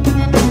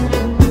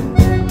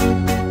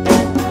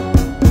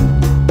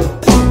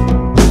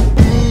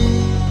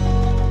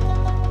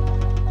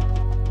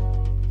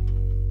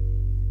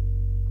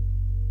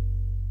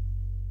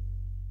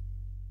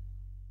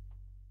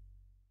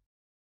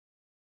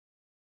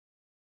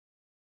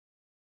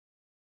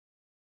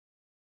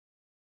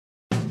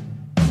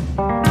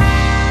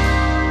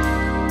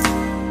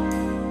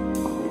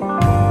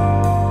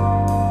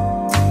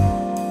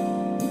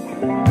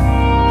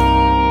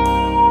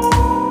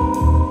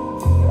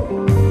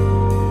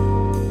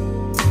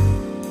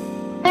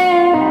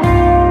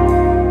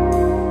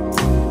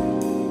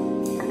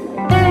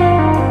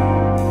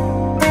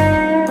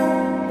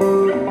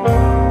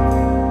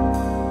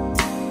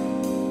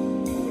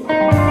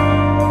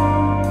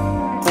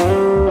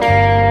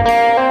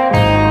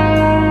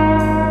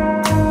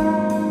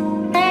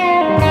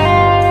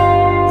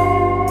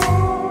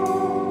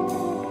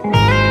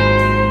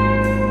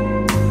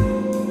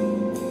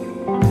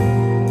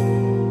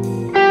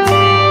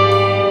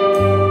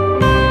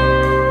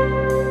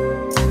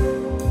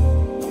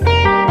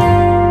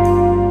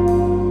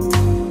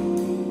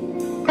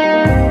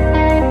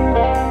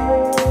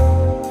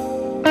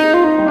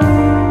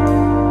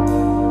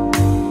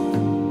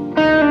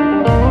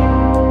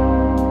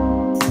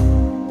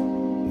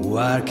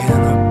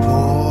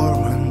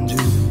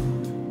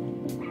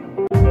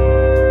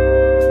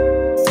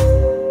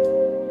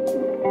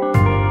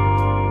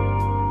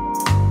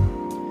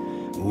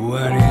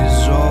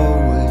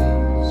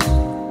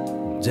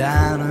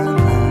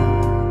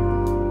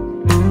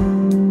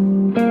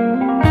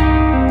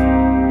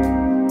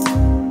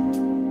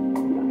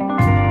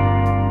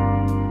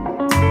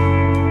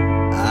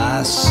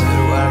 I said,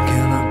 what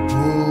can a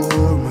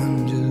poor man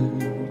do?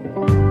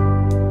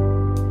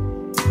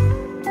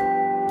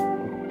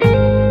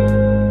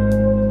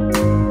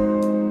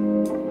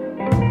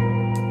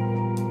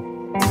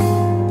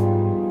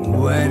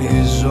 When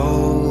his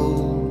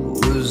all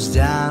was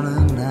down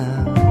and out.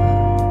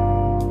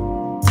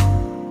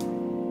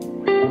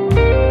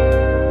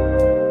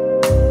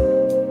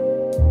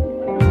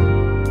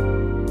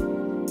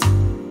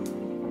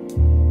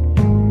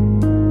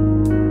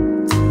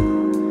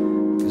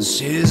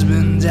 She's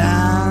been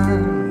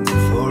down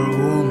for a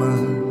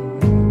woman,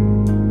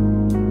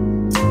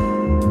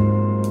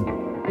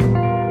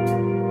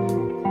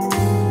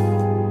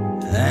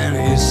 and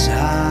his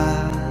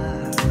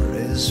heart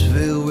is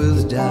filled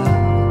with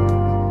doubt.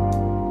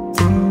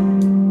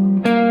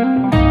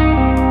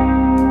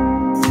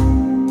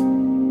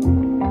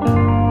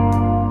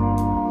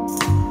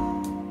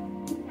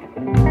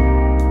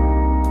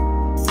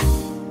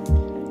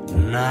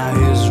 Now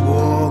he's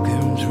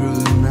walking through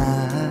the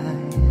night,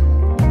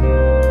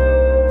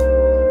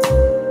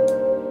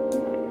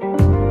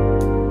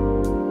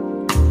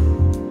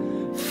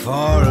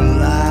 for a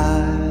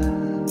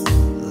life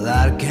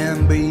that can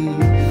be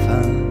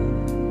found.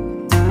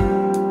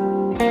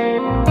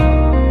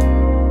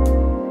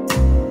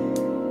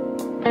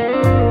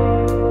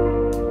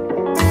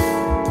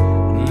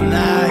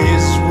 Now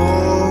he's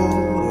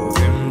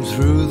walking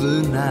through the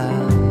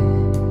night,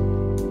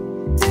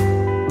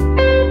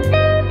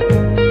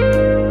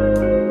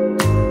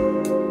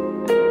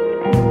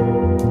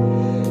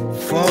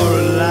 for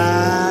a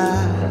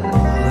life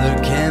that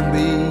can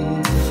be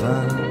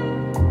found.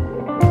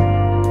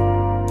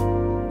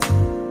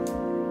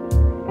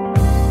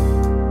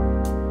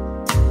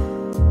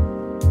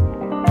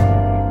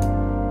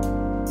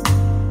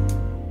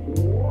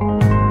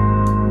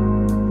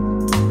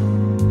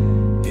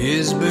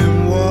 He's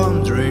been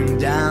wandering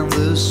down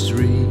the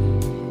street,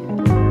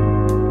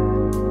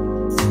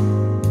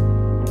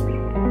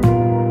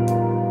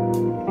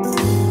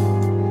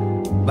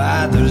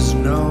 but there's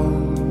no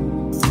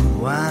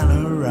one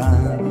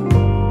around.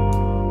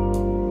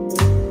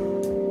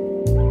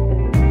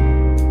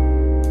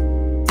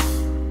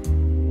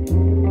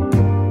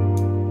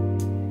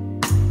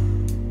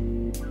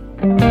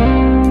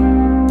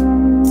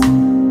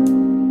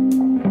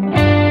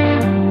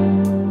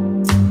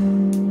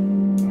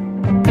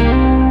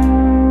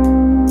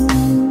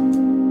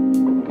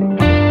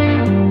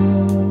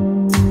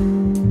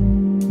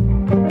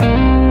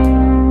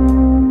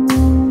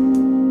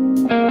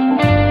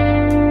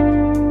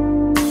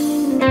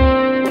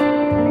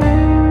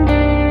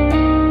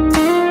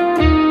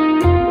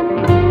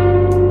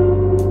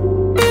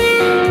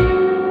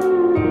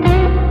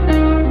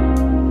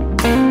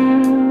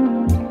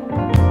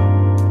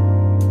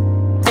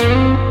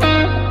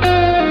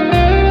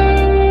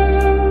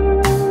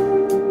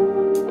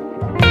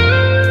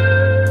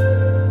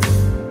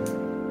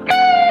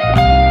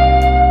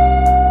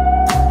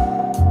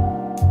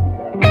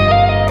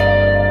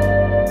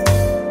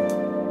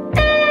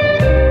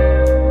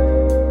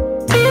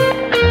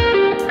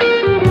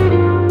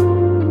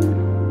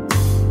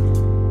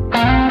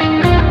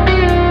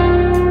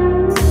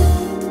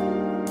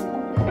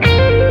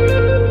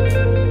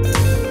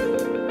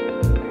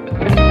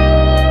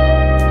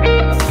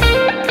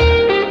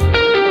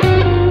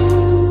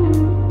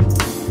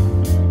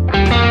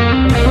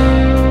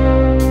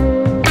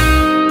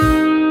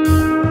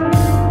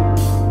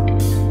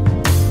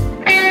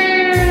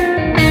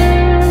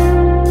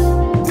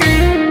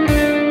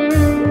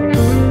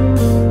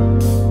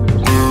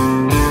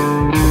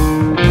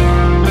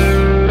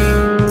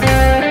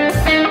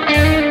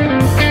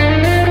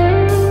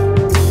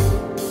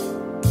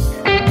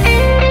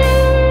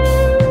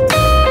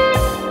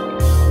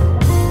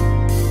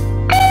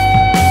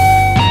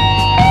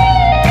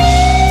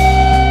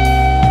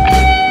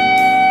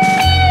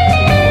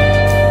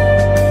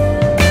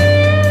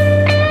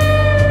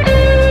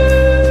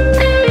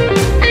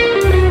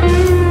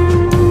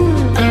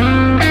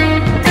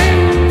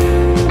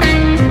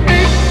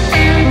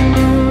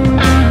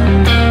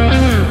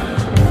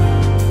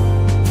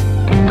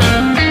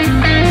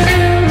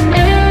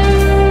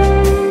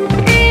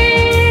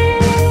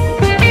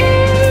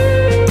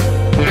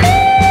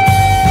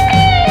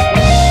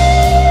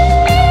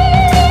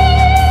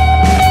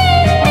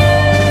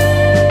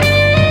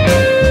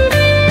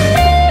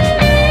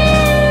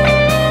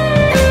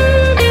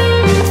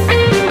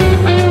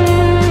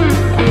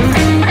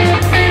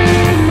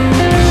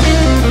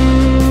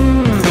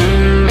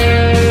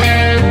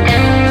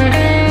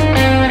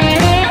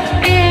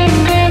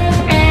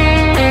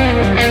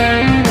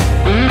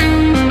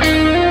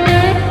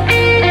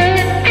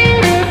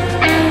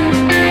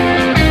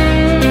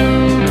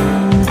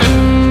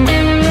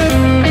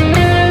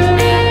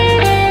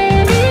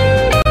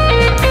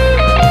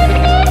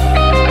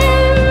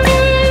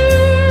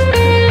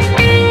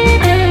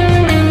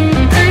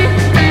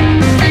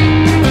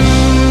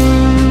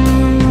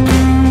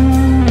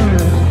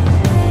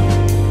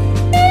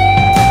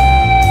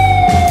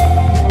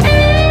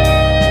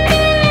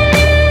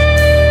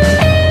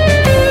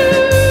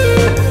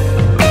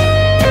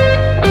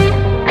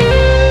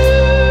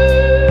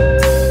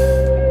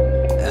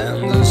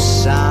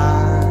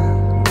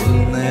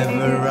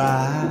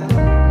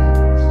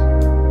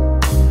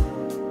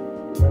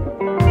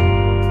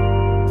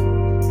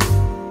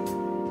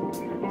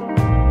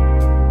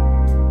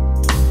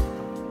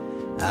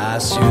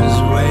 she's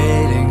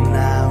waiting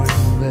now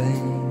in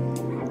vain.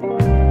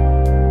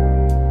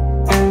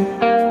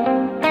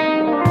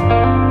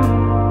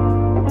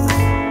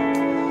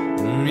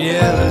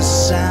 Yeah, the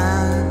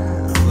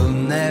sun will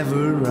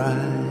never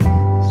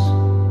rise.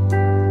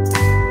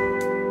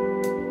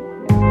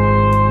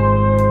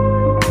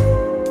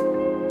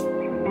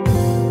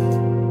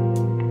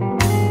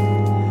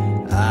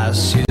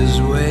 As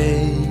she's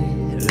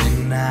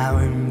waiting now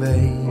in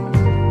vain.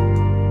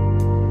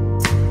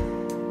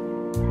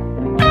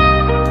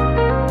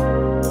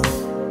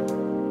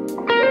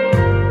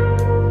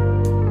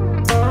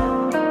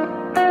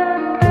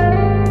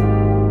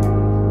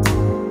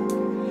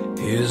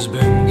 He's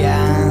been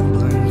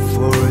gambling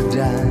for a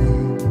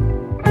dime,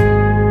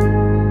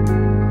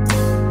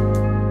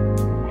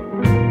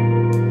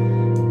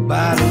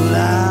 but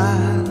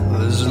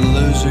love is a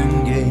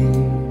losing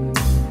game.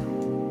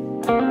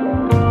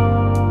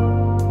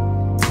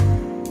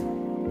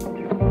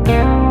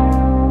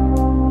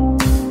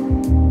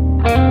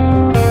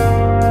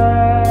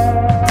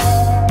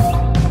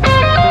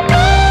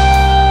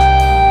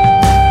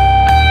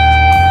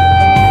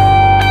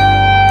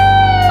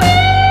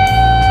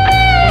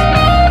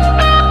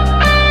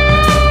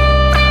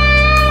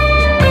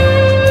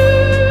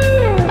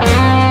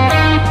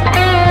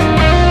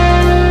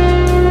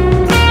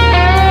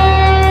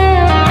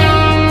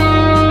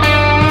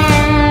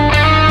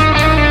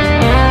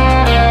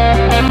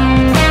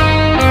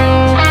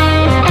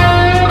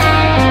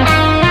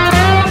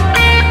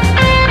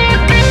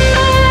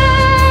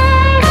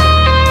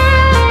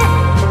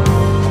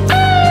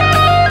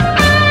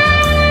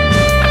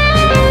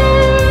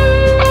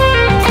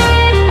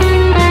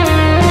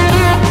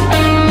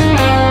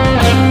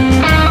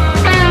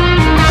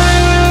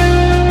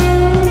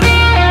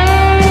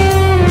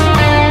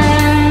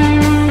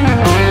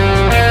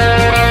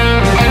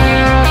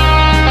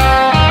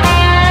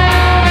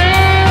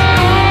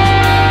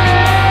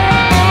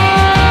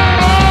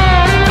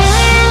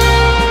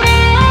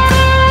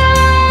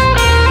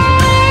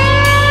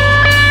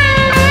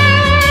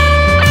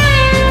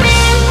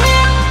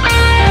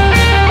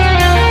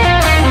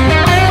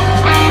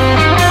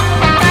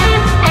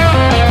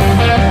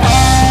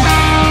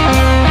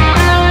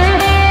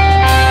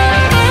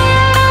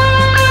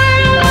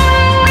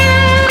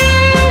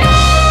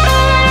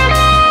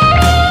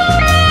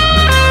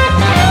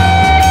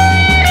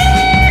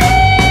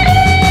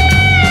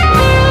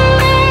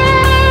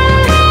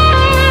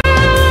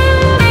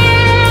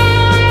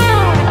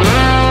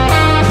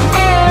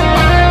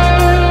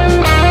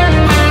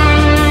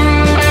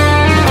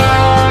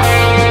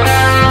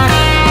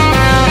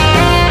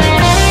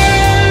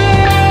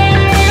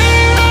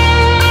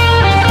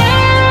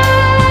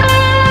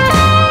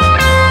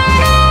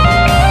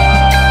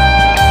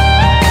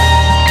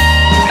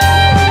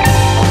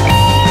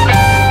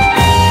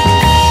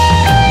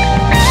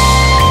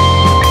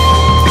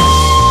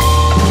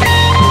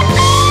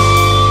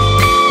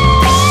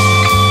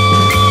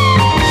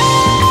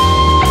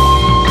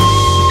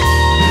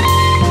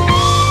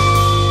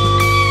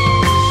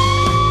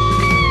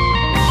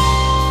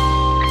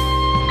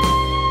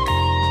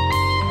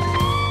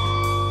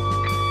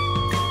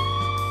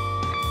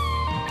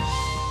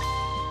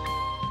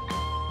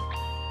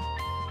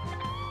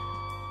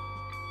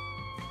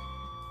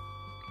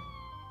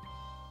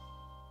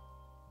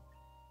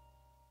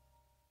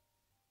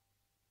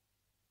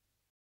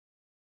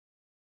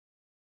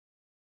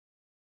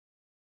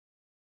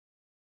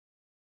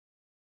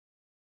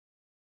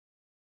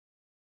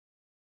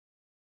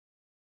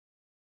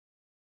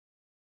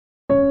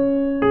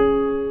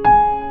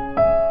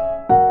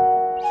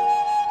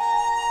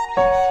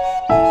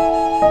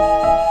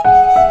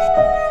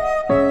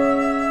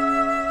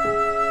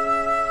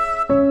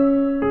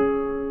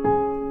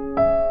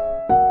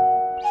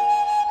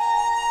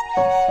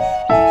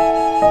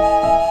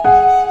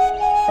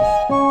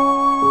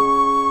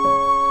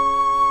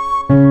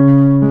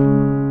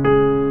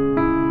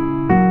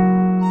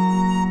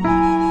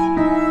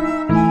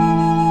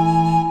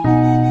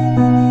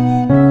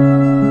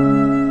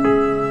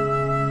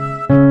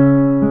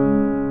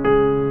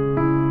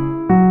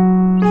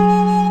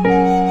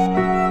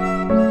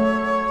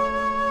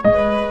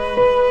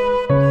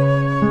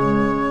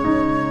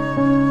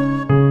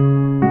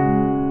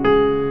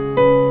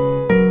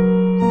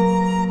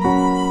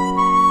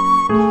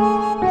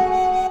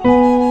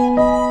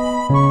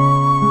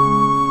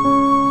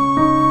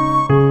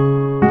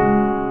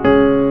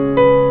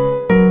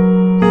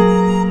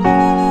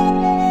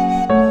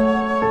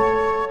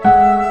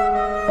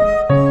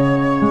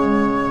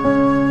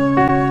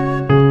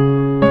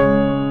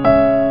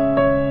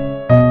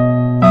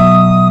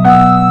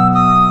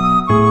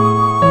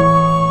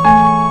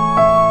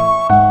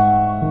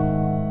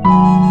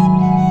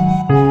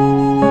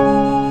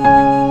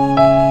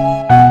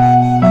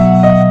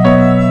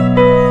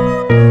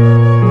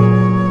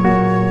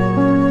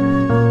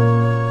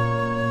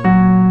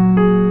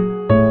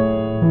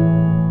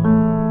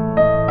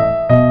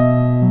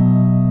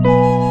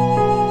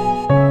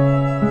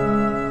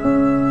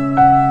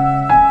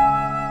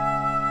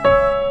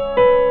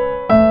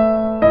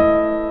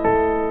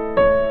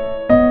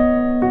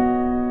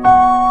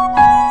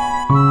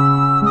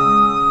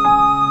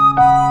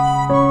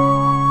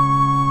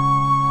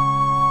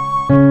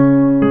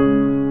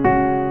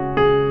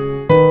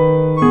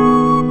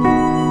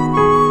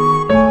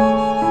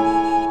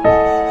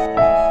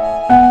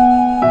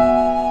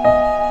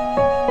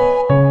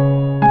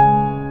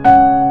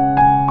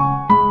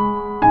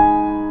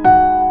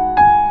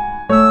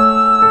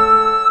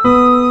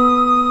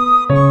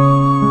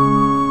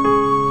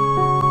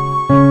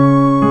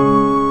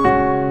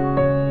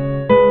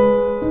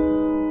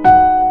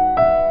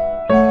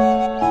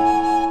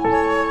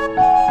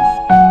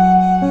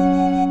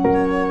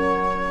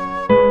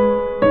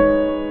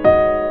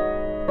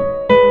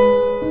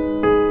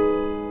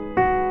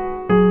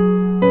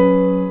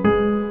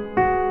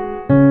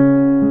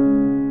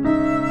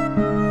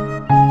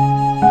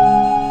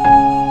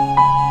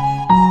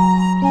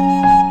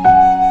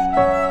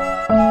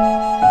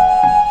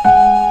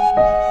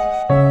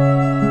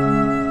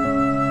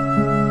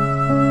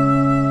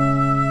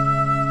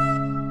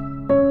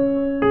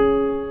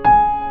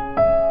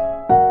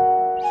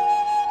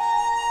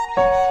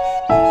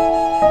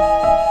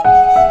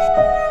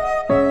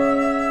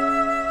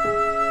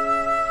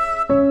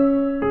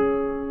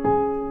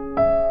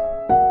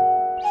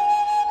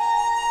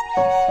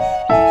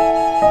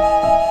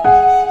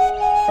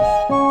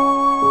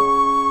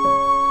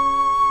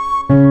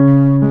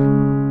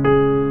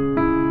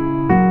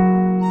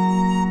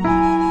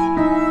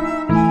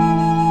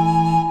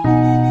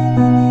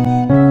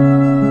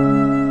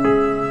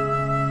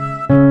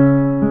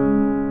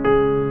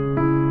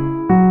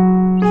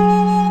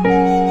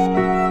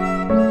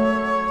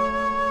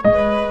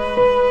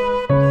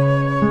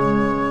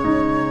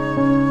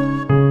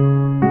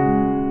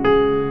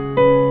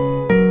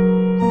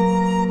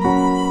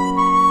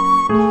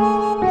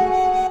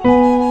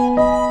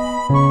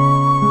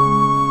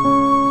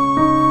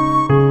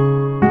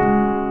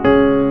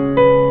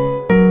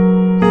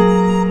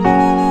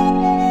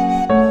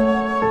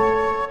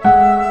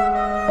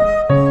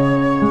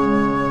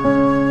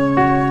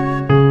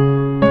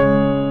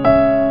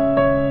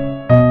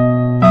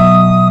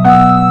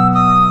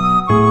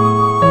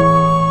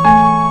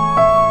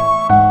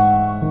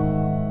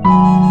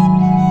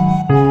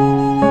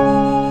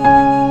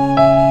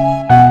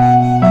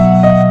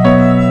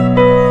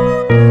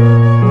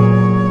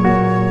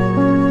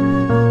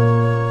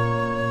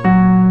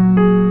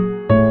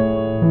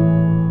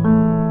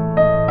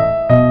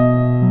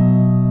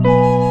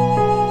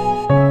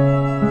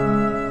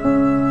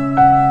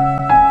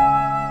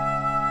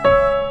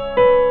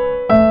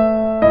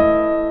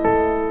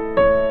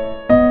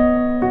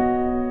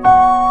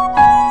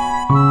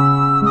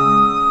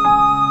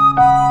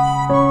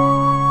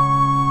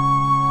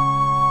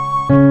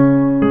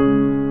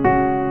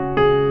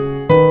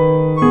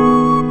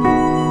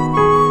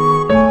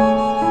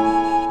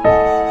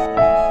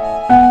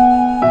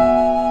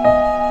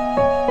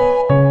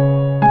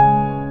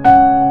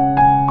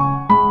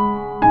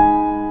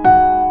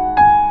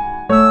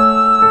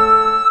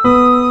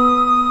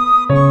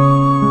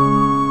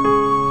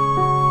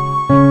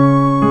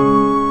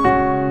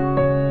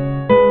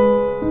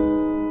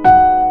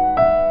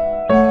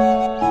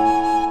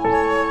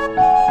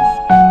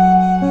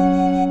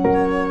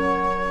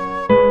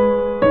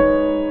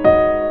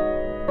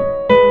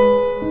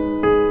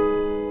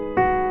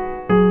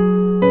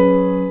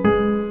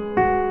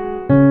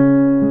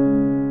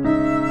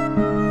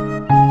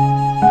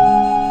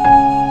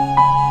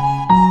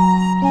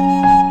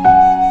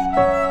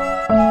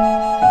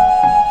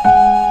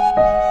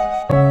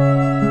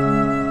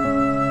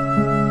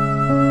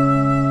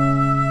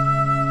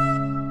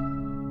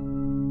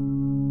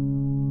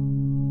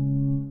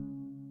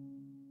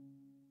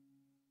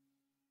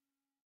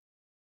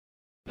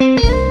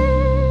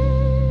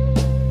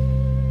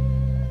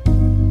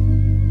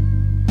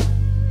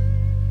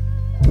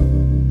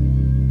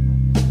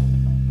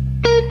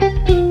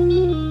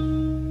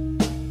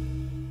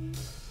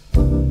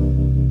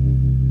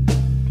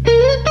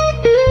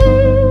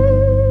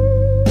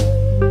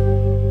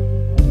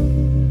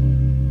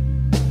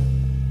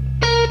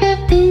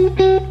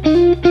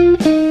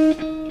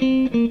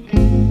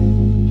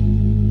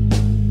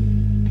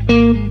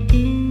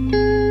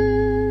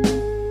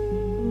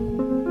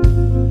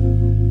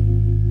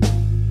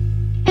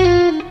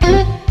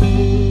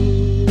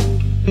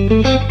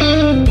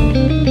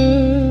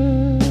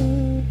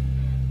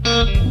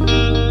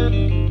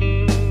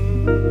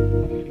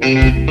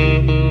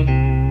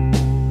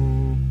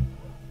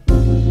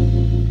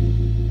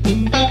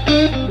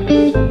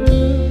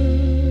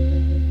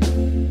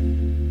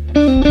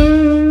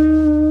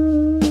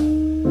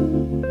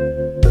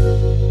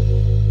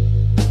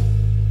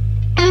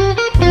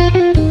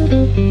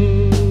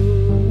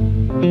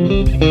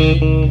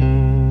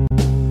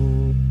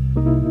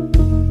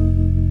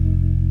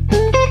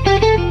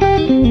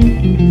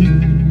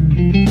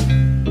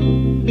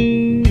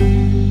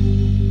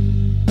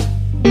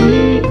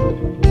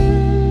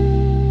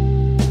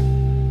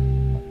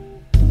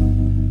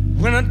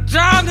 When the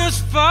darkness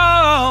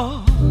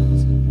falls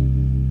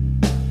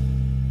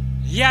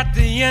at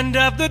the end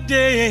of the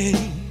day,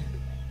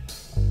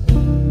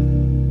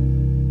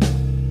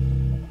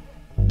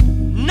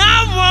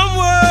 not one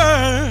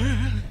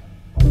word,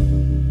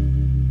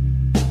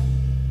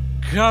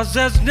 'cause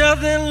there's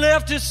nothing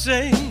left to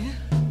say.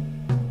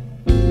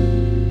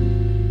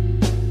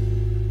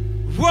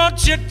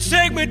 Won't you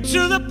take me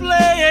to the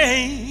place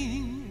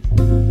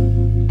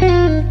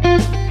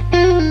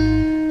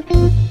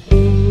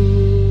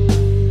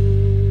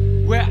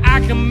where I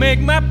can make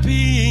my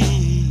peace?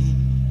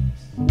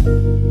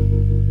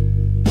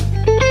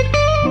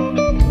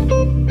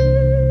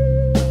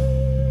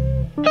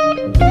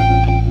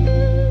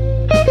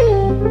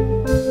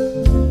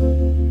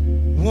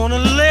 Wanna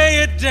lay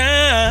it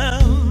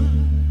down,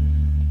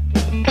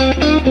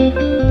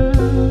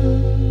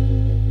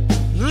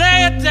 lay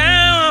it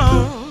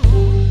down.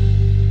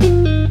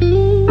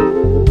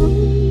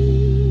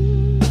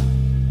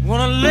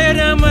 Wanna lay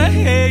down my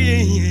head,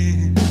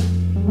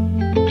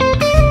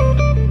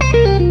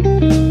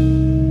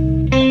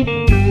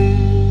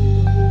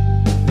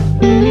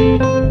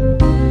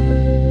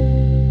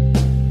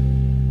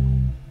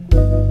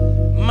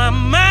 my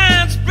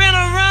mind's been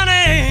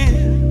a-running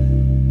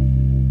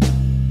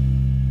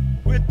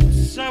with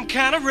some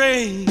kind of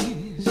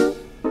race,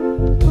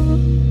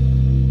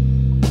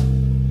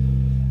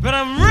 but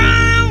I'm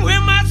running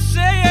with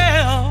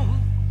myself.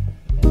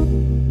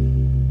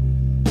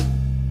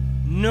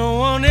 No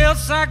one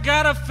else I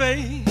gotta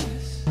face.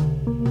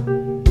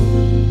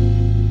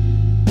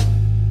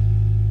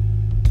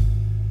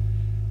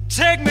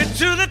 Take me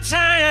to the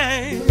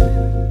time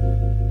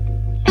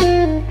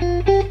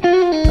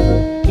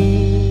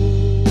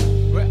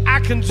where I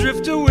can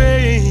drift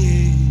away.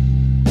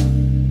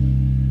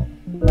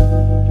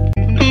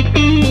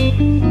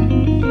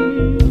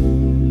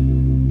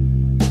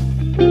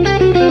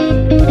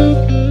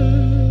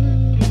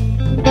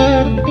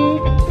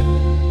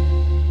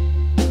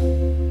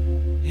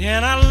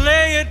 And I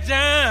lay it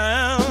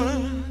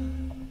down,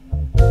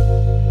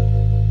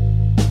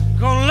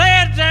 gonna lay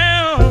it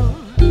down,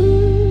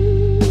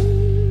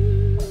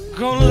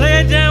 gonna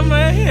lay down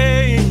my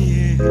head.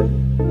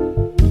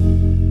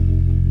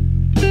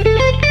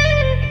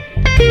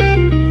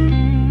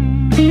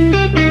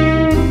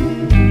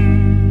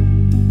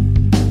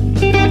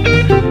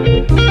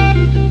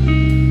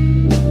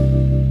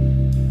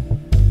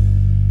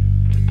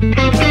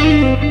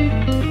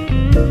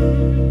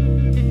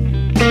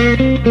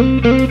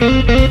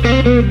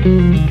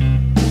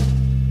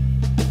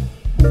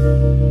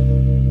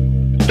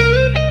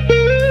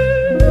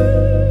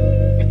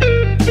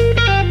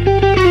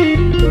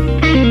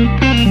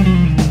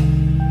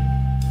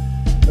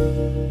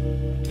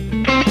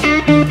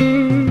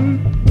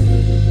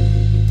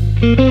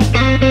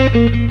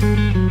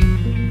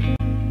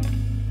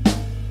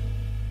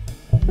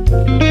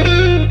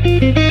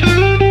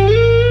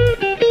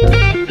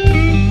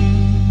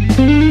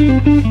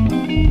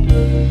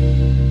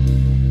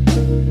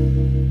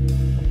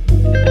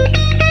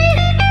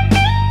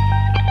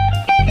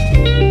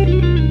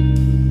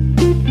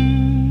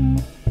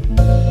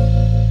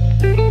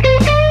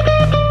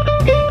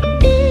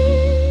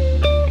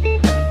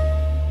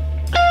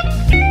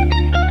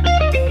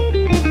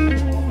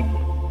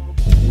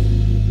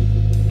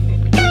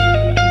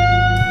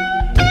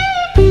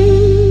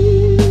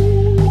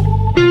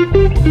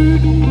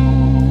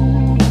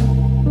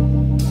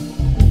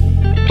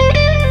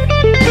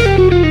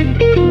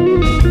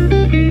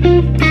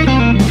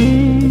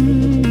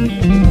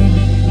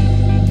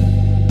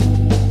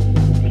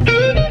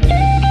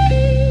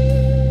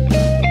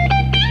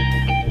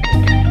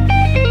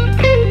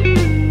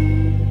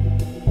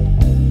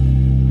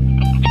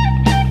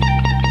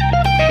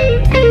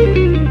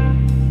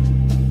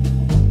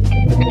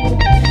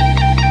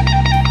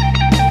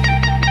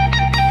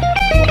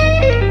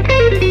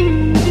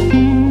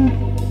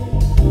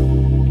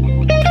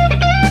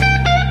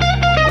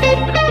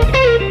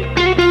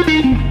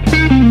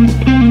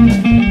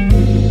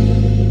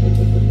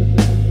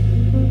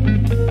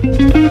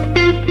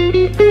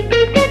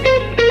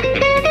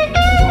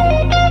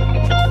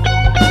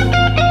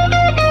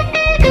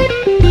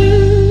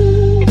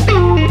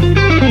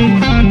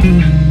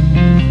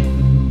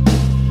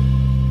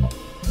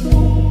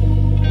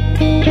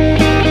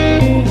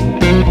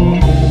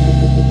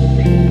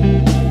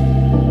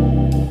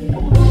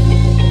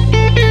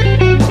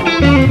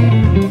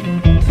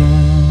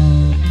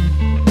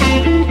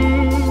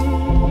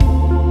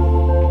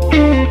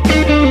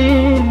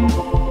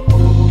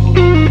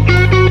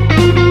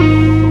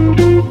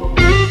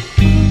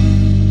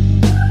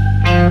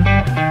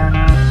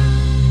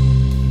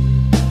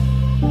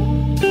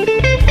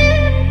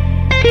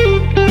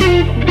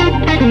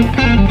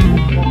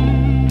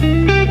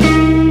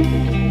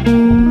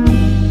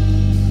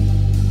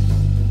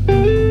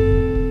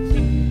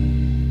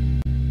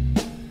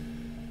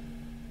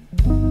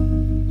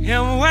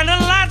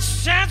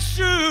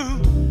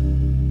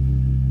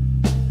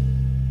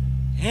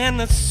 and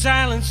the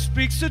silence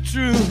speaks the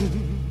truth.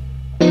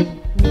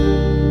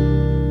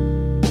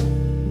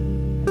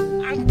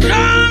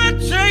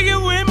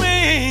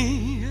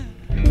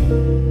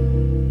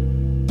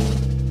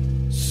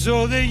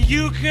 know that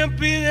you can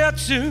be there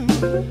too.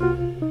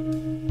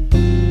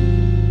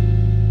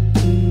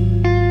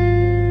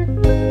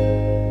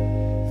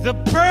 The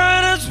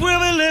burdens will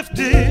be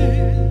lifted,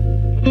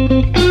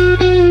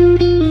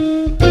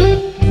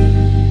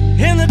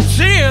 and the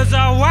tears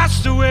are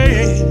washed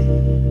away.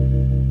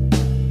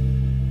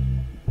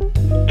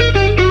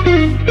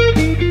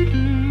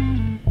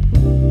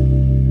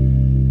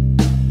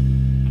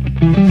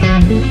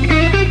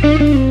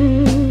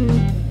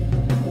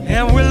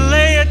 And we'll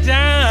lay it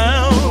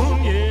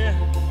down, yeah.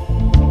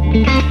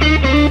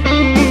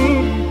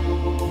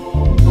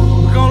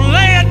 We're gonna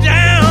lay it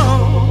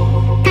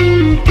down.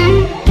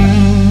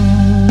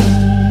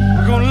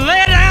 We're gonna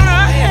lay down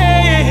our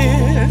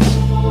heads.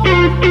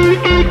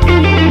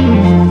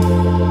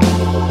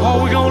 Oh,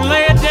 we're gonna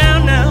lay it down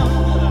now.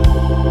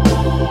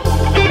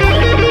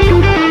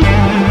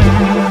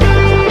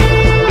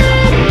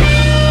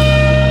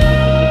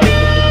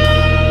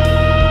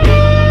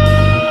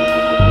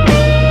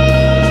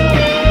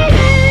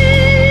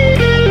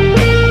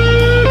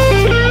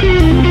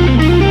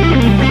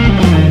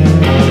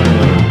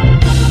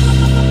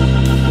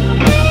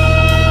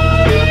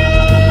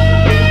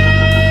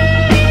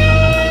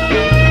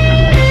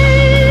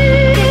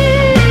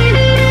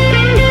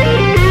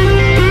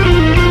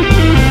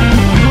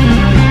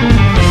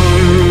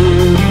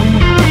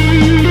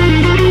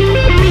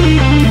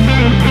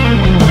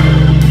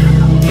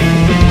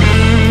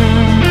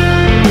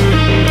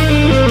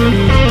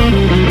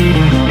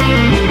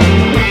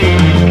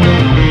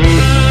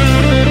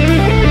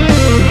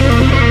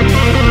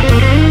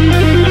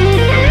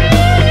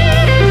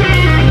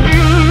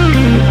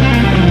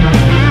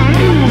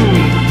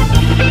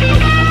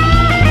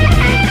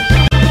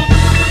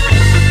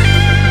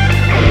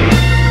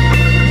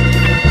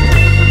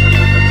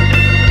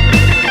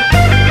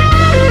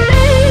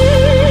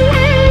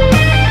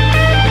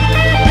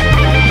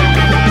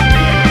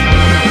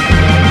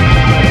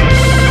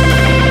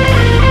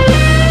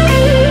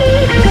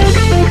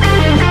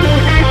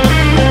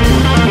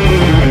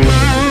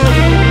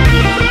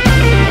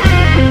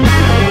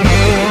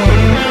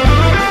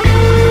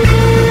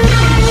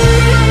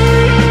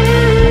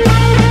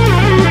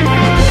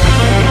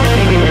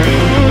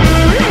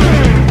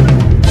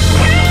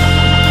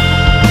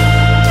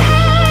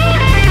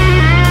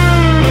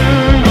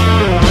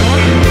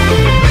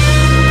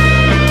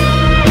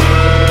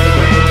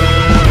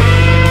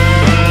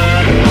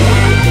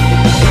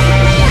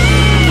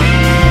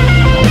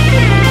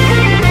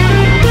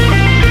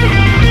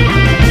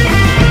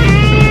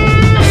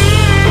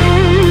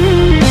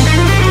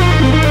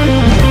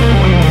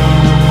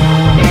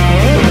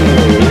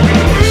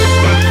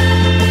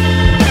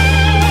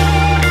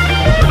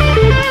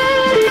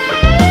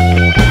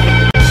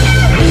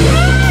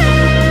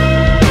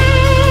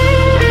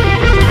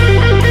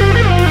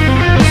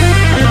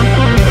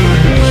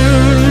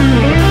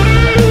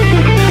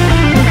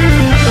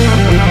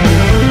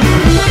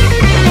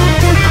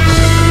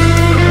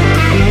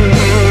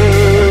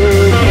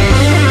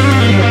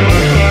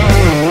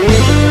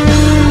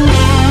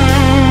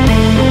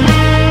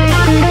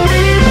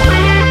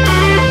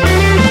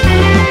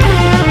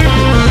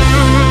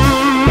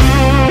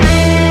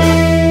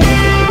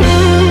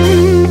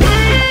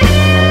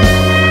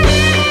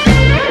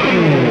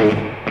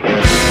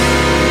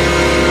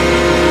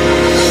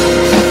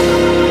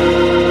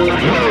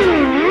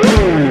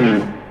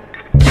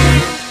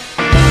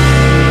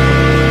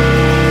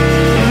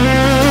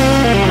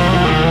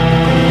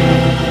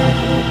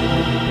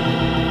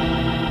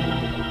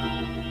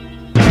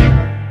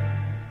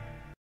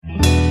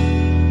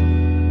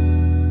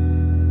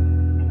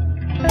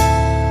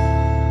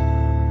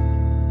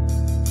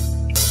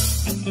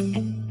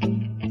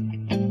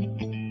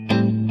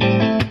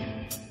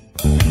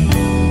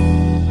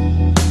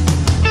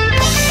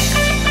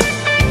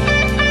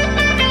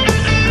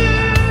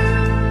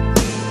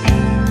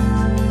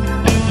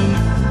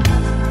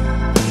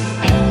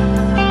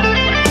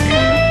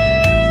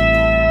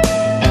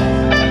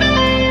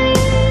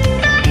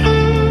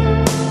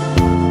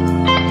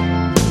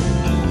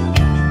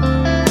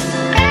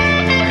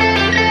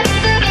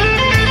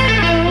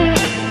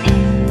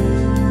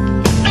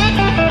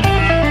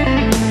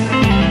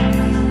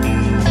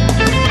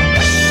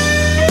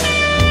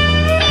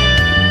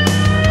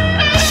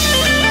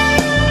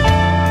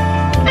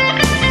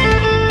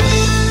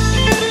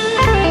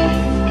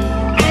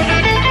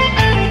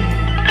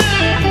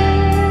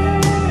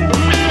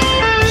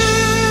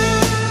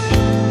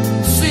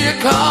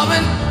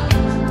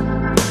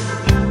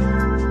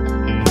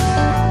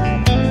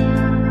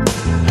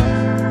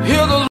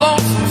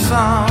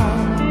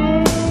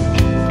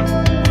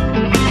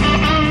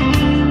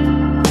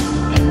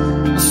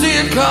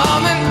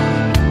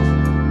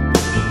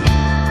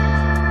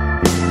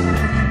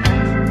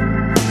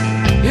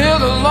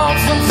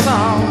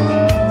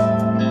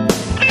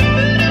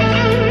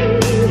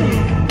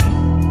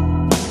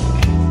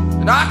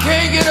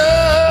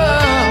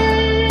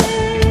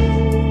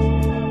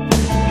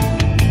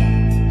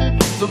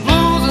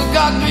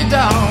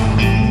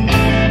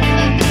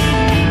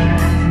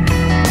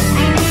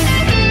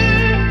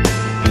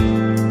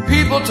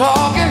 People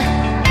talking,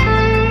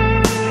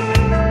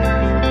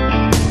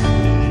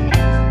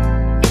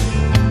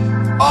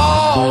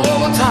 all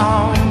over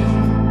town.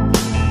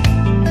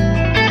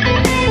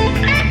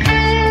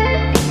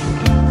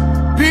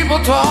 People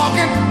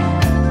talking,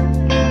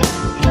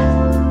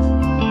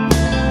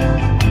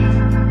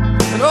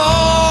 and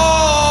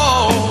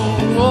all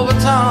over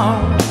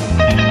town.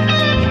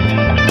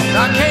 And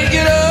I can't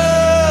get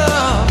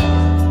up.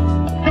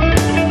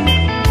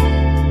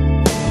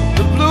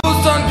 The blues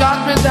done got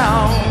me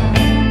down.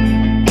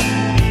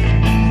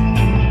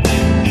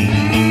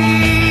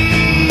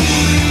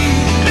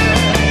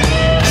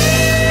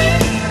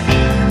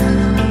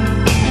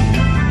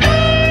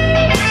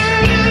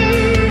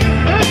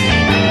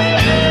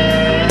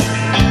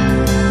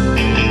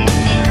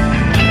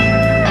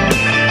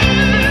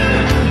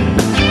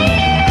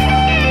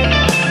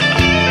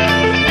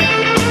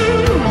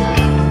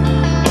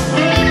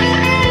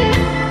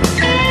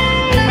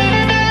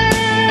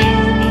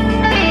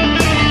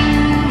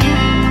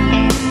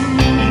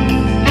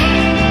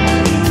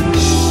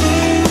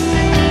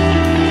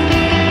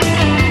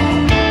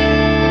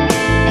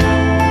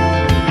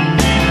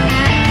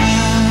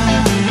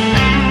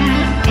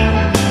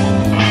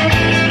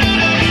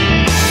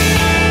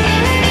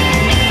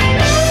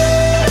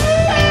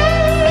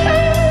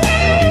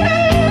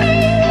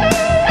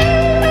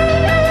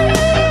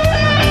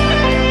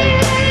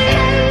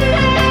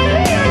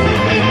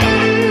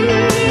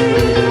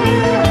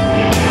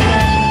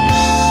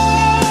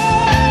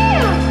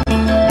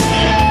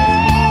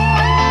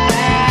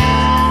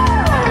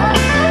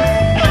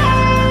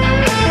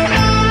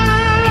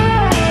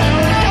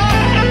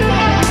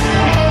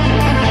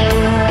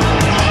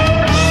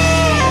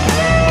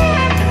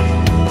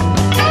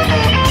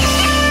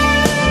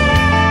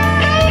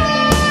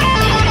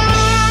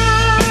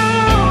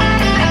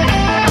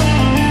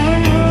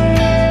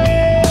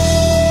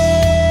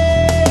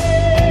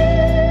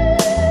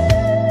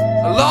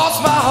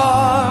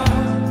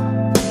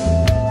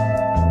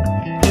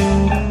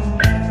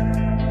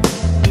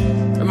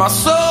 My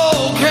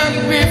soul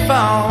can't be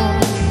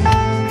found.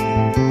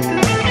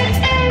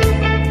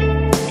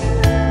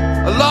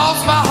 I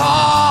lost my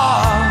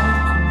heart.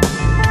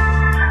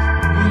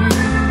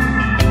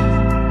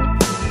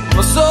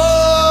 My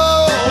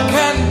soul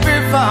can't be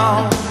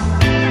found,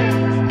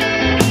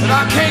 and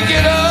I can't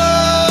get up,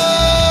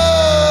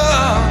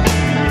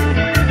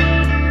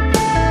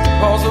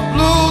 'cause the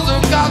blues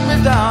have got me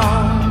down.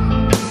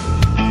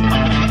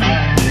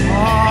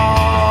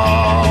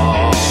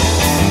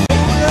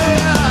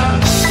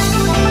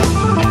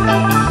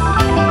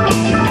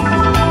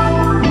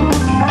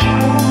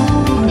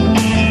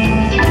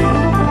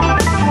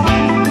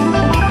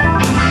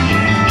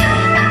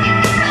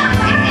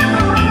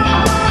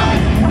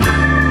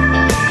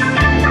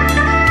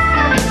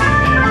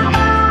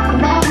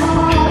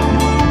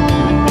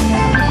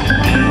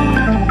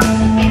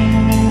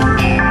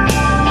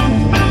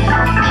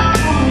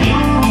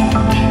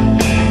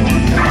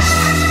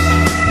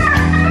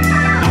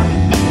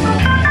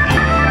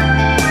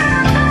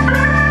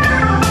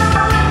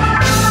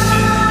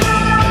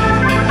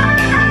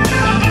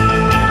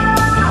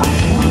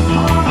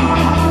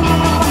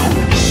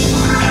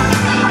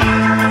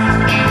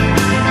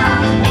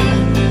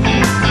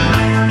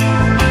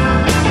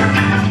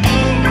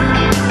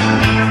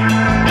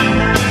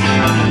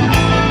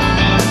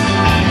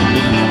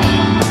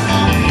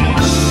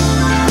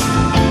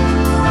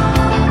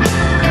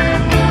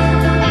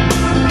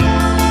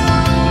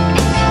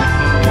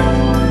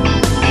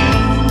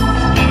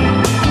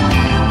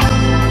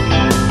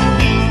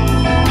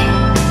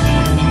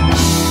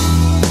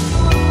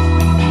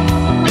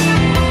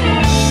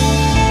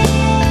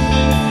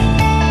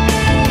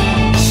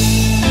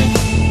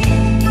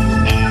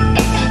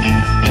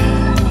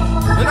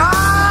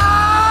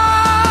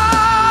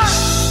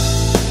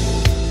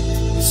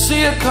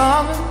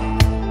 Coming,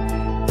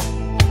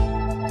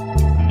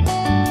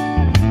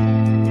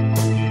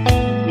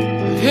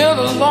 hear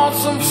the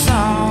lonesome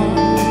sound.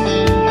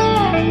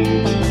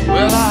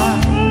 Well, I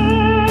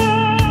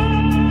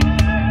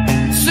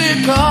see it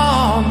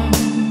coming,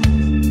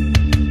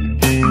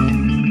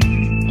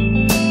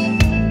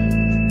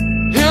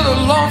 hear the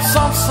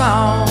lonesome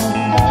sound.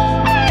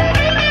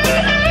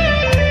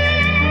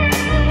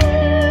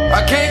 I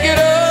can't get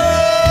up.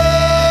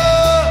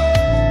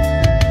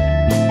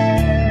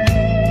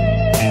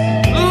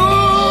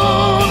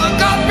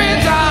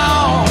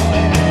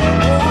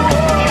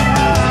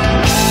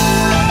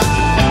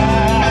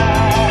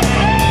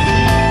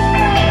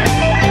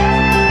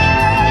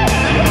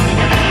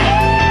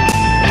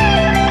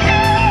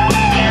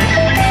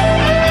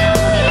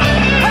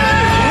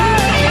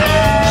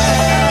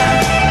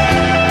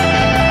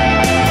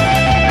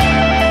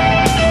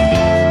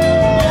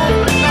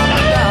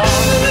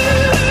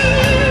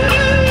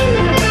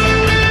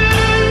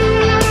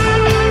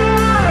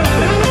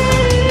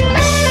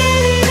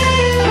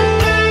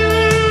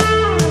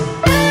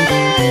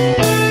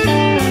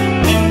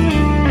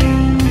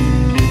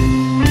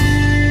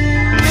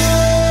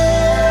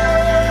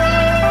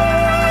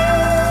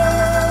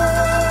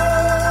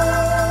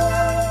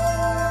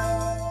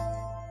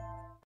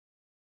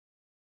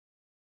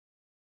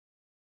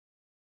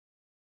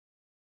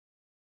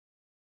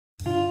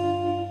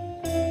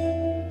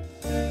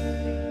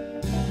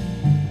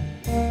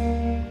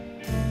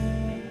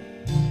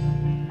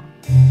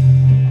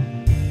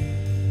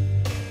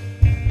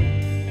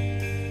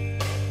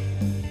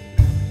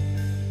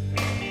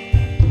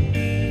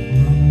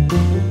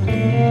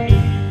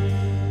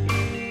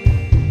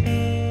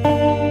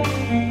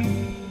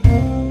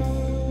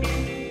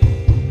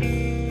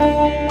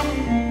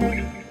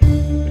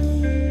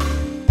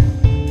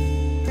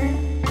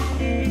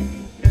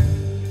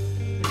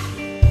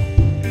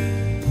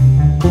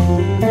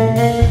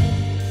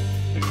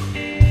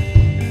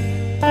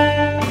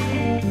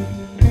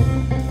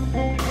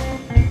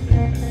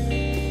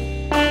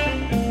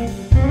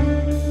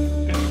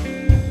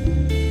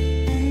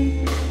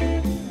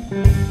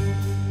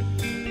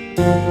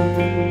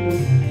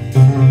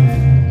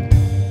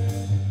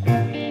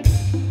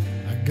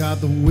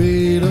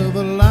 weight of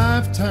a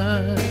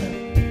lifetime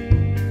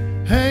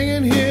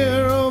hanging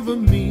here over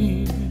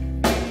me.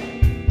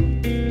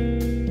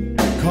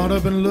 Caught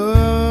up in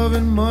love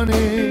and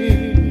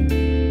money,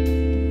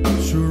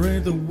 sure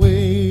ain't the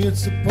way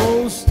it's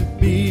supposed to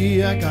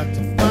be. I got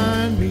to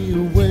find me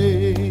a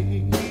way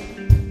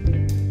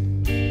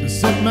to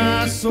set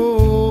my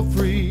soul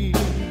free.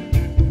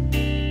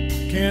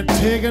 Can't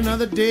take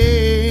another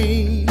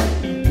day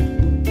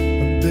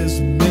of this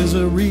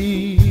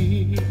misery.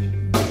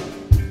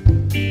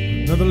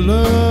 Another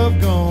love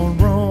gone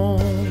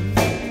wrong,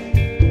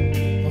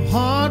 a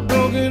heart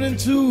broken in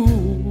two,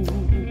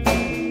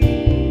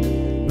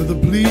 with a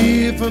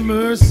plea for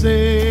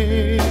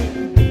mercy,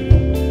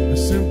 a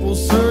simple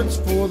search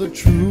for the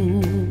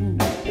truth.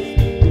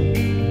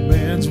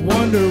 Man's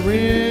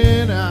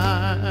wondering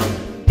eye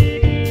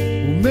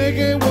will make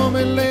a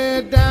woman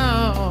lay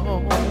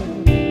down,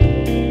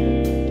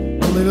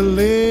 only to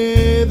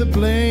lay the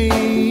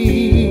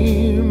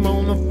blame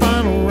on the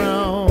final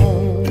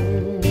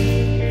round.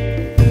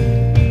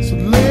 So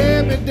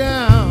lay me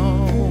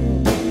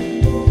down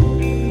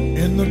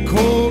in the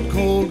cold,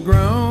 cold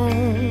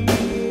ground.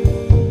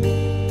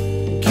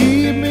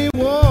 Keep me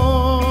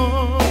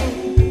warm,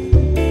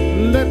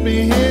 let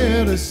me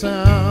hear the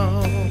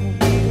sound.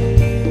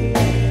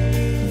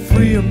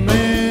 Free a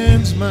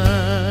man's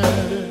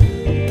mind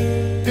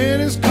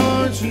and his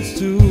conscience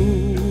too.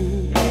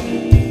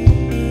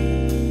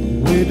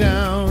 Way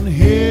down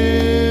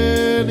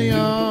here in the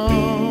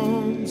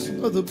arms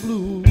of the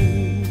blue.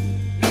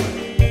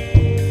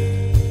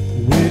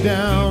 Way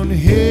down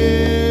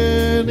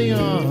here in the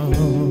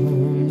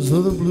arms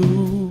of the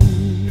blue.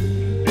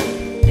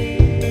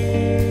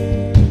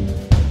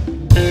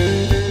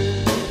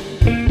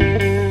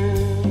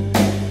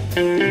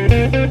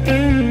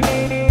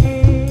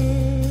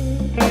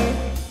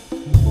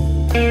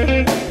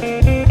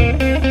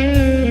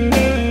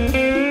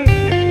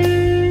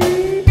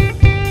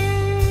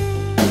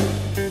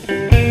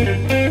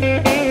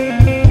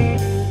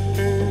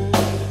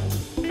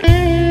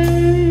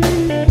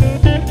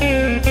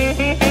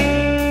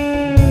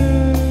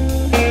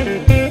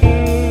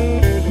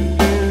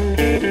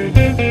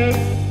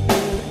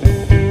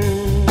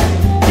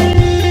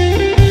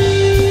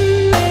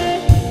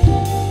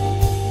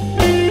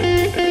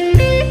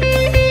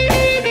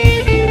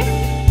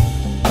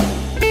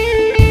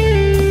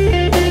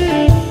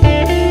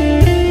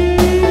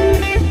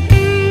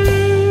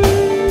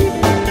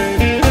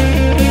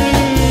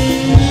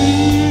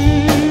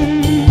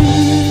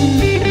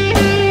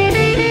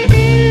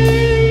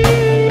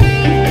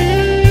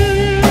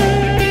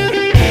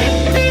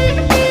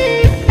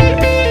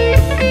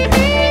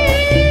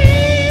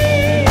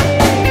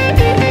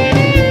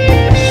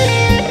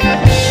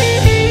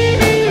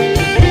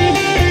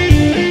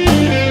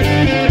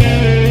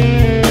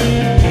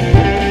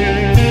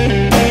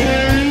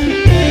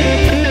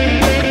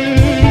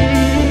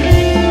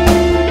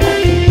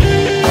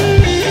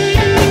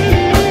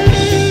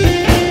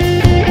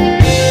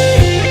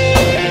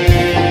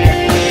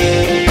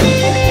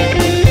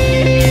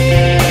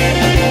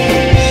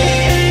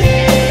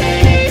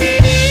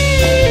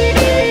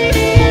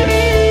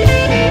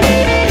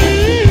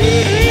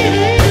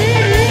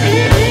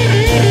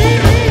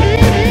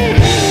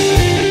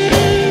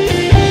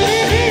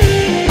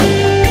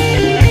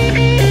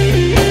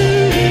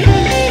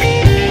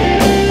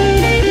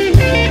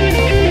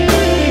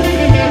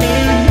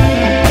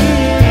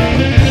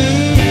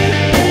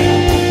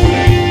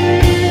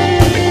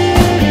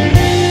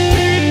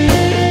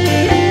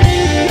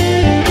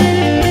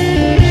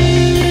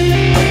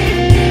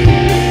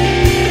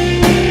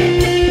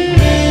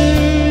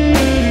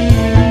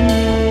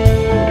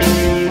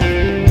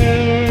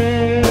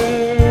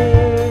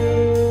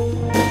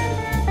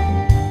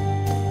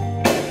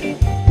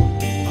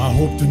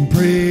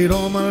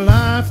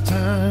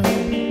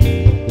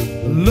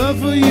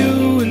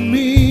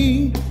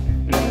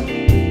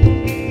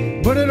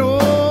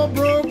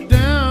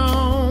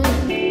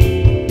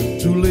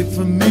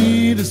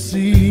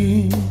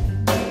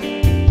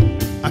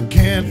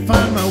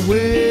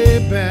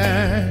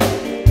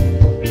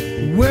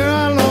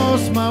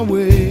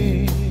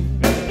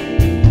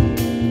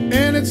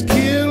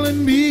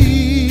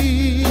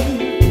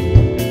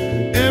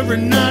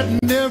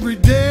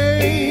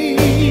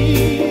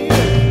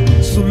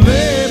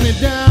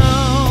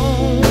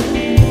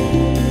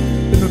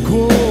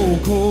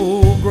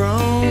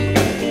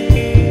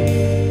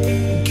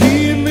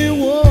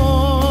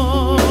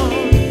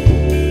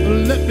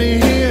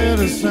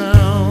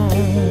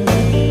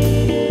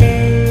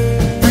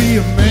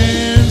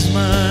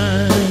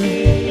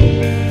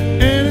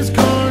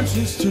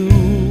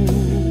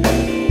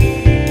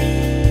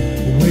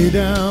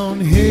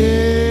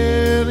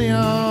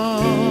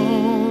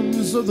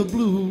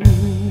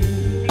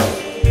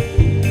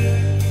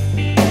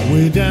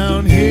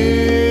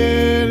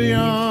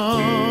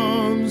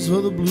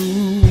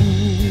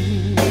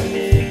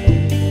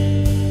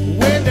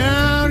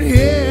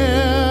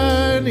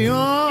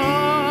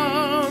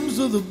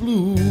 of the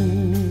blues.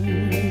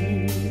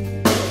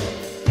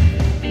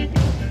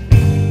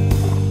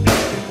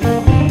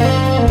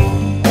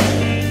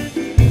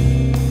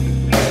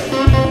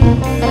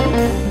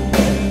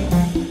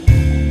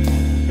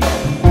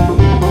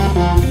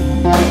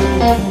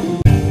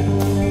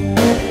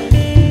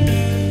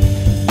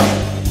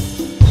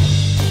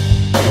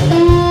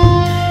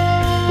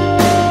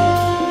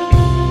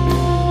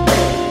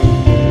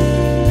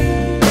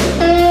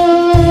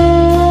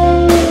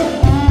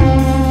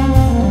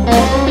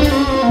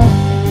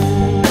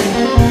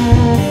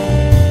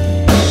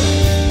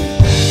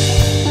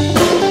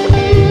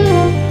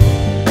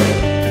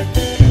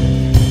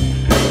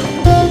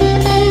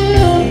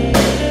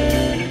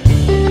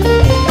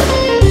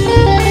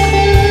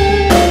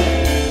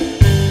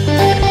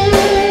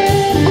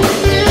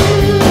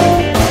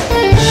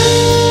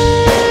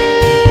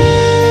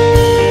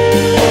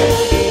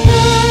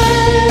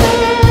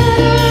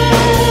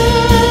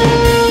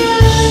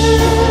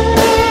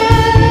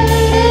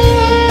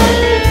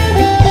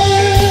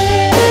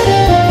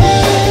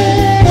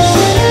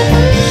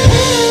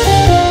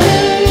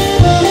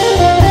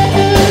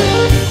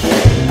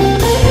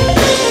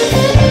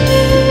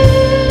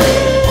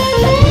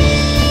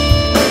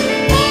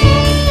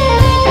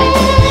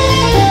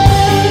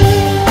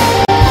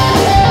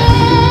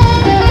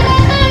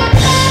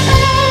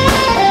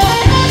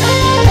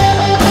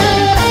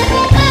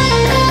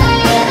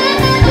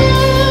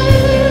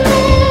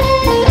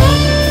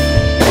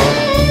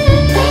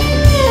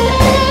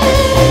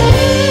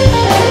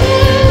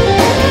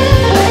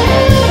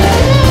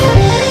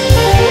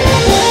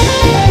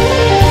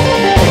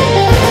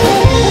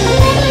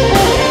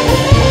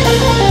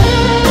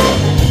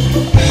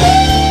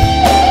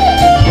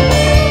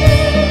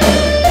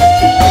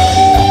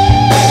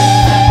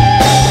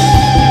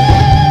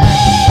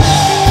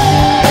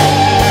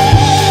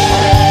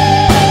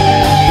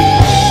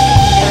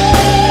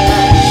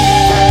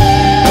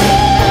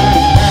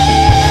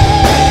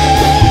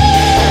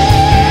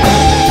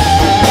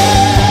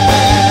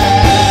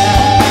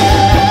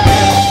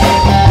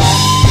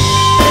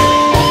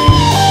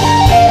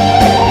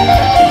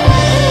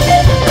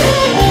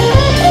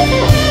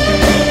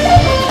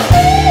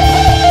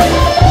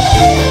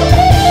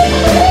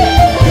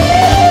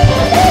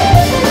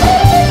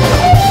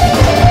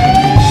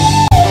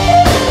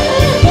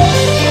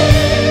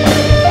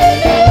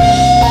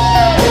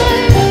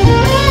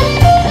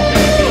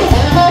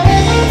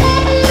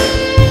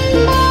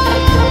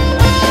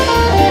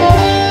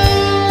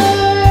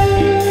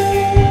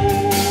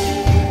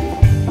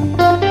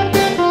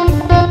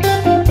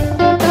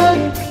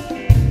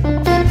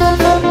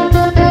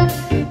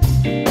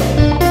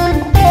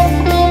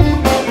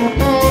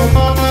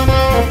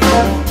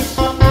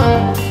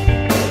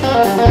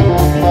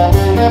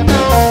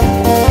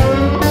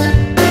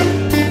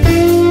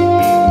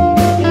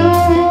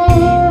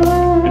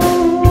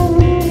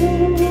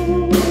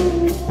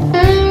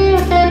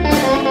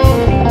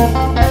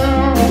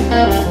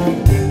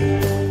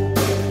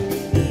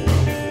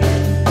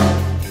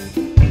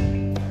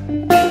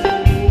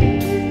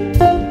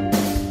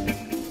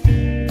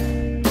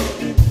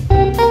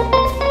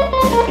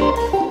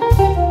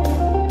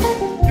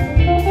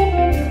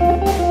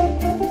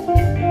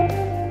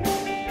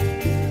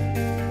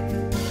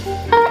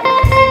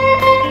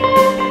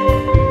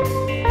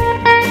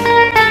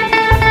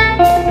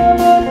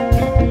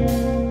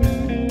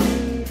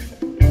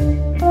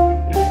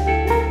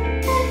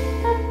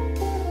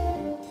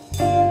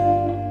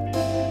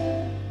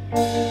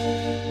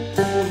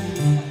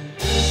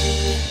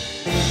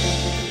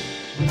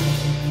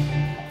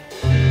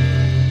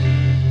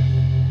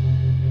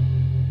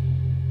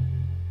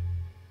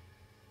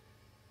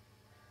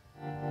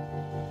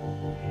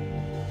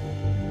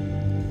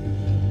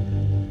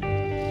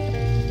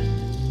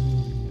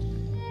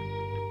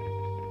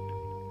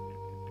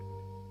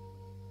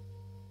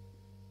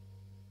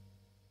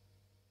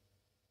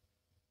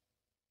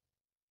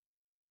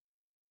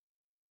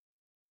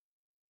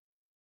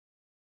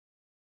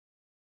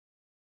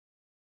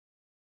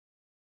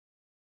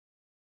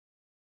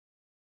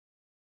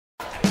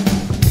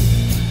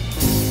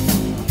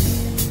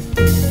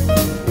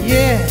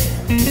 yeah.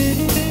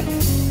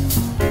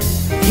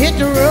 Hit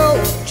the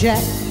road,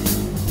 Jack.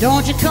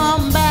 Don't you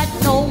come back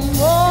no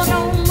more,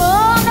 no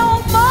more,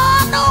 no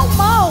more, no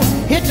more.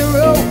 Hit the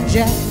road,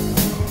 Jack.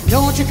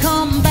 Don't you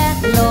come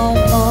back no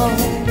more.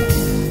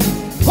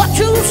 What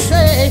you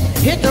say?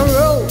 Hit the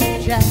road,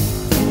 Jack.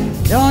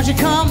 Don't you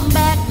come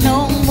back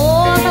no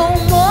more, no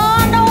more,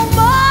 no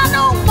more,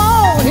 no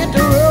more. Hit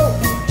the road,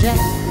 Jack.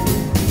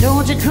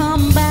 Don't you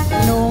come back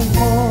no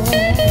more.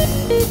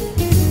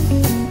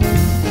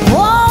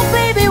 Oh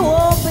baby,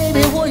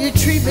 will you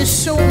treat me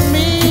so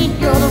mean?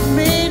 You're the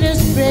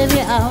meanest baby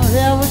I've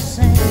ever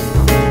seen.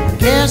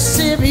 Guess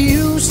if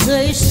you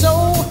say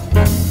so,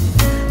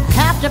 I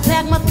have to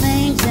pack my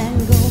things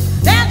and go.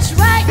 That's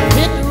right,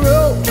 hit the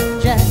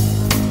road, Jack.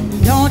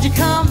 Don't you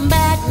come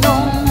back no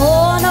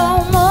more,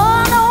 no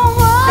more, no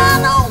more,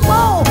 no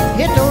more.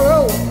 Hit the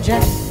road,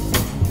 Jack.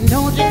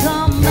 Don't you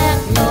come back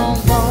no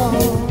more.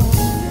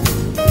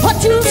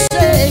 What you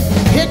say?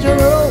 Hit the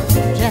road,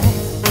 Jack.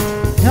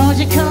 Don't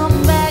you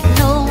come back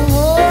no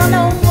more,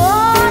 no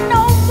more,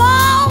 no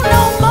more,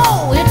 no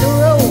more. Hit the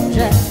road,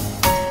 Jack.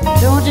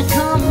 Don't you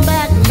come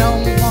back no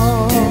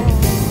more.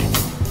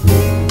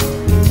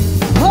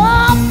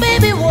 Oh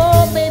baby,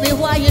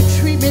 why you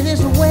treat me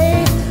this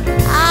way?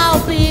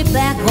 I'll be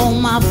back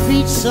on my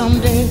feet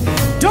someday.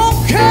 Don't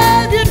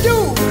care if you do,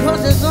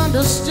 cause it's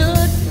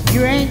understood.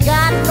 You ain't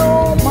got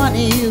no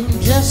money, you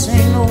just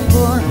ain't no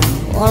good.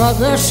 Well, I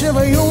guess if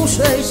you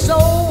say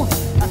so,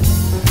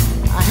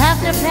 I have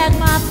to pack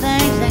my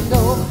things and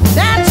go.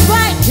 That's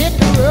right, hit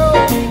the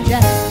road,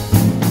 Jack.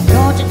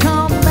 Don't you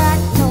come back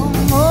no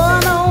more,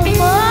 no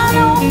more,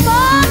 no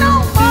more, no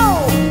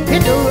more.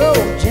 Hit the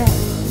road, Jack.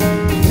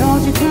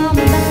 Don't you come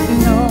back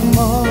no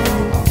more.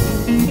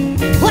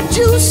 What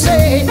you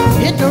say?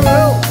 Hit the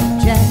road,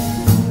 Jack.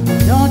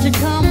 Don't you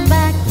come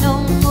back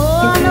no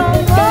more, no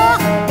more.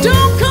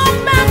 Don't come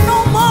back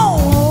no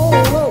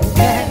more,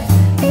 Jack.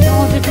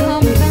 Don't you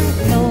come back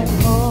no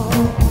more.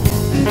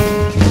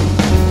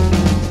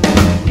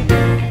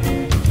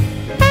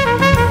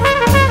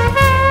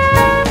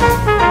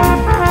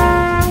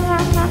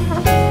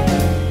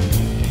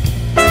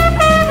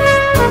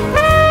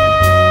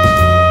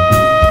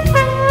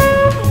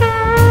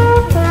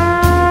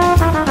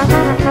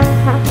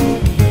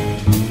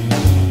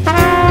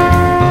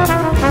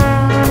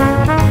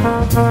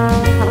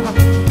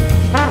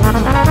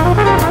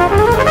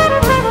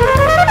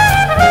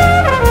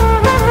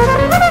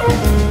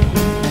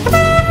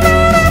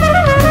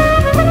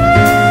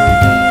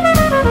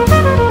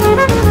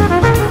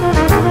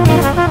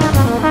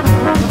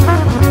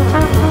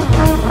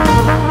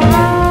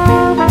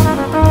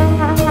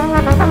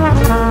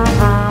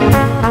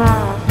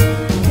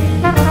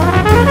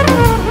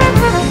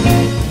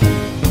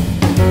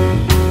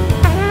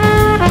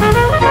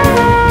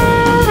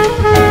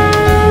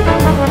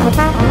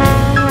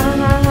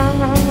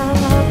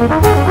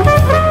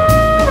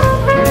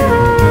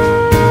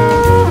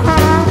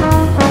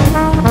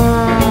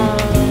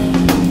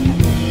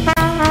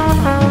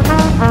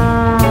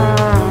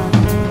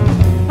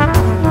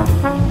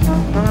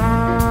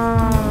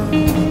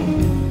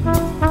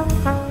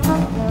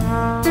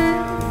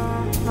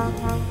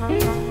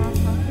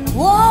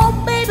 Whoa,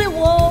 baby,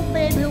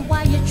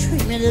 why you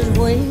treat me this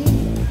way?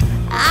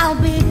 I'll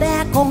be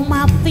back on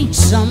my feet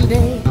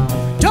someday.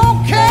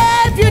 Don't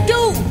care if you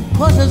do,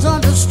 cause it's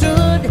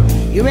understood.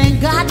 You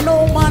ain't got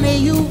no money,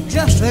 you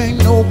just ain't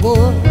no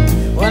good.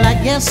 Well, I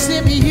guess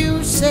if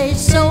you say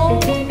so,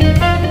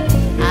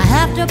 I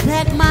have to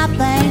pack my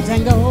things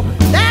and go.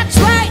 That's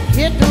right,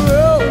 hit the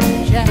road,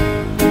 Jack.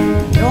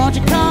 Don't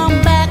you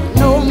come back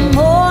no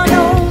more,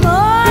 no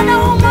more,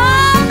 no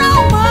more, no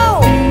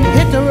more.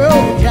 Hit the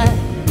road, Jack.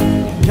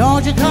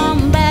 Don't you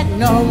come back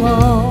no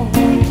more.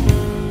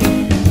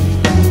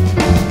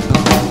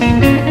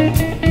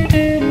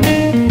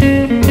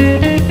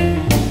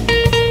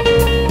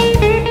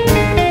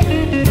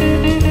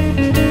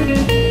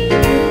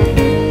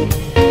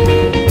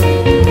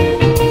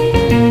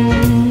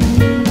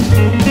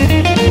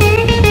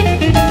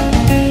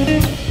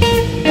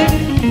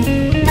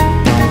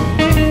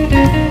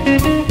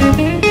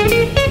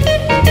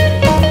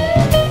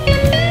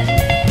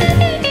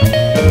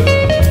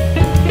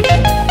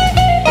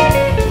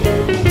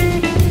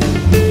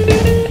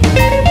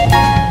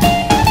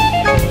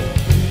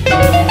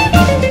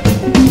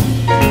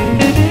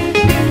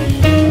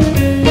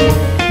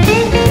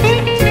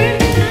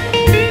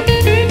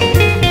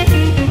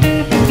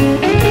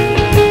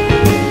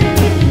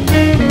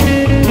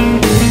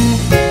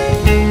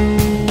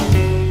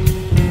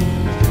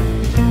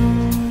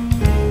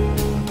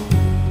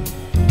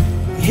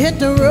 Hit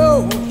the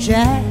road,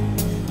 Jack.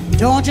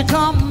 Don't you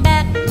come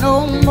back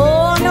no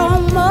more,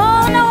 no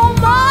more, no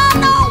more,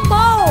 no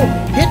more.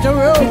 Hit the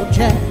road,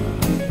 Jack.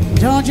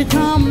 Don't you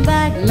come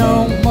back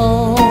no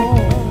more.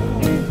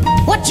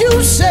 What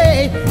you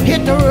say?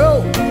 Hit the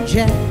road,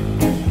 Jack.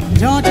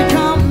 Don't you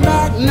come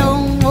back no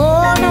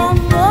more, no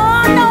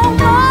more, no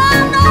more,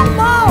 no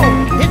more.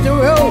 Hit the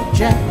road,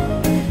 Jack.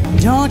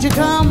 Don't you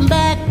come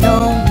back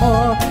no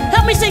more.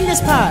 Help me sing that. this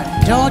part.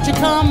 Don't you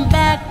come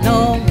back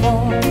no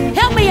more.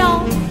 Help me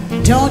on.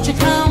 Don't you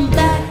come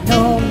back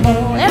no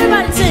more.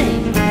 Everybody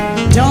sing.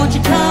 Don't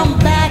you come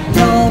back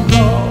no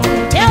more.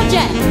 Tell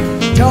Jack.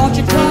 Don't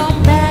you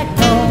come back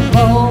no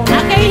more.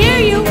 I can't hear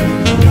you.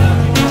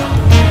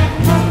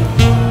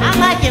 I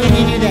like it when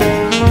you do that.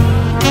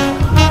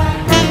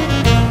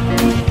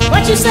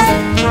 What you say?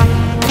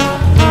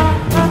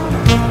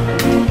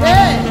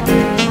 Hey,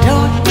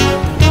 don't.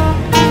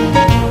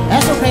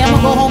 That's okay. I'm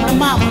gonna go home to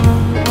mama.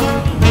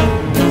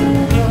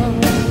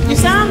 You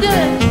sound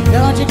good.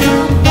 Don't you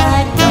come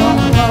back no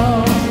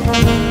more.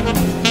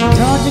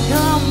 Don't you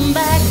come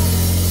back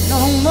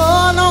no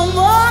more, no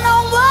more, no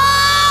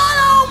more,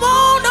 no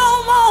more, no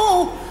more.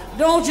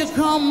 Don't you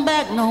come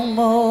back no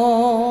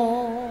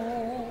more.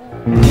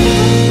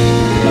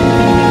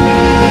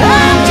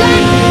 Oh,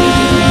 Jack,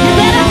 you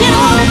better get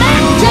on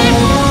back, Jack.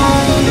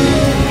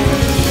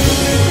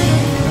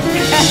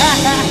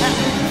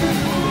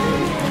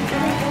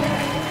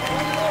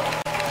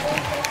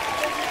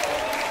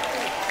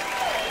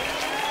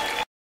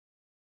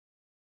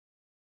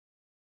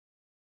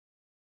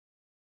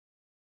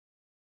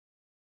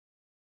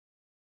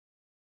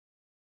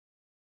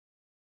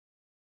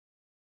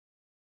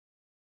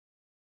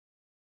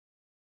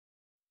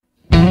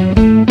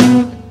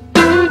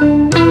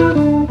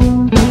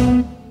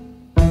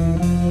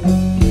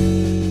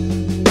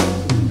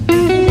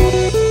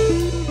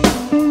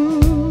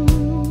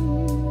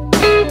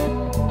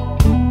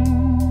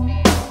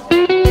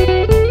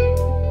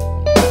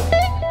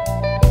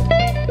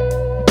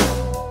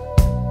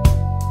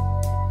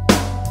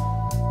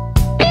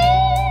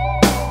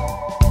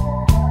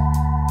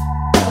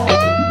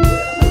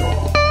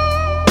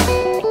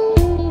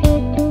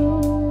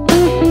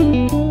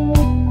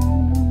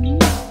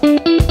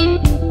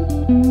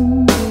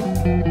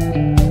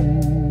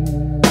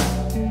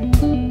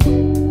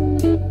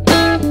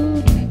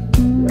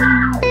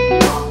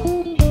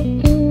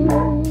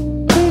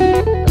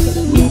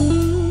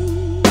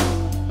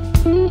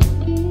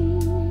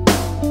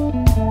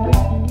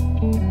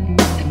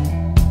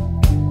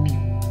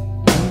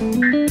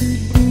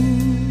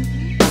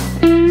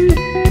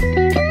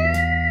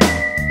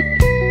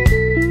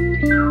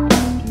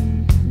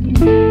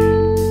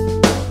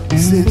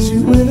 Since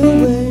you went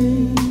away,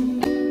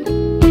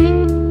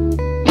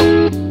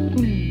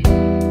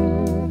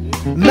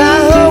 my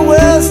whole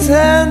world's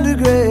turned to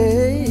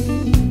gray.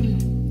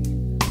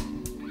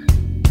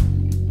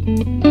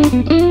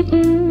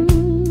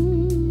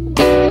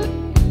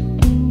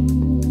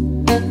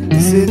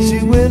 Since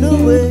you went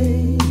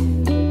away,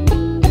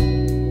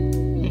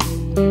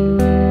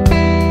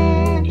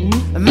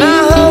 my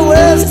whole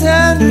world's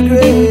turned to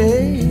gray.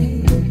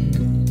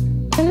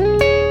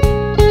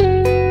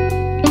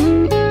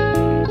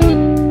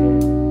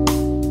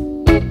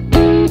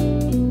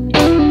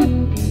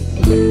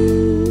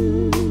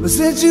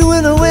 Since you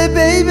went away,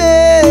 baby,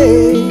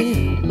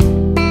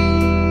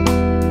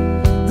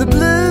 the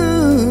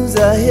blues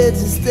are here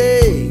to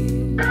stay.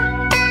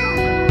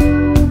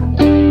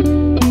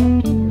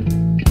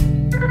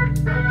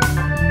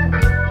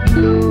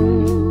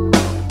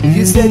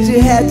 You said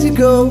you had to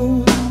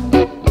go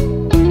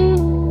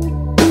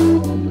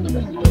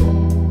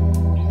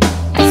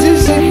to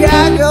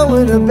Chicago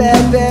in a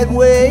bad, bad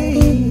way.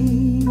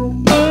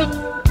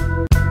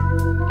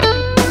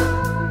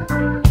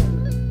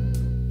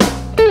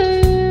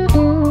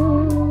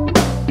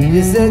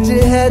 You said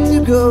you had to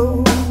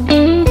go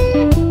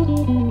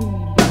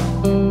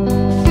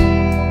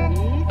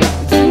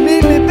to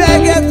meet me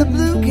back at the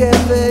Blue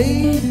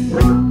Cafe.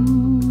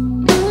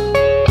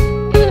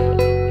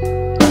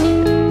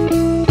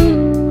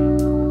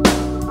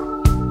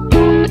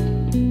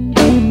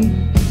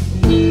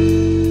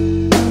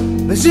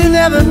 But you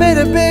never made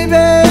it, baby,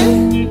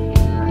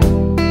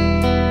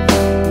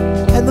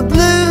 and the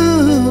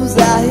blues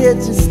are here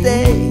to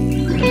stay.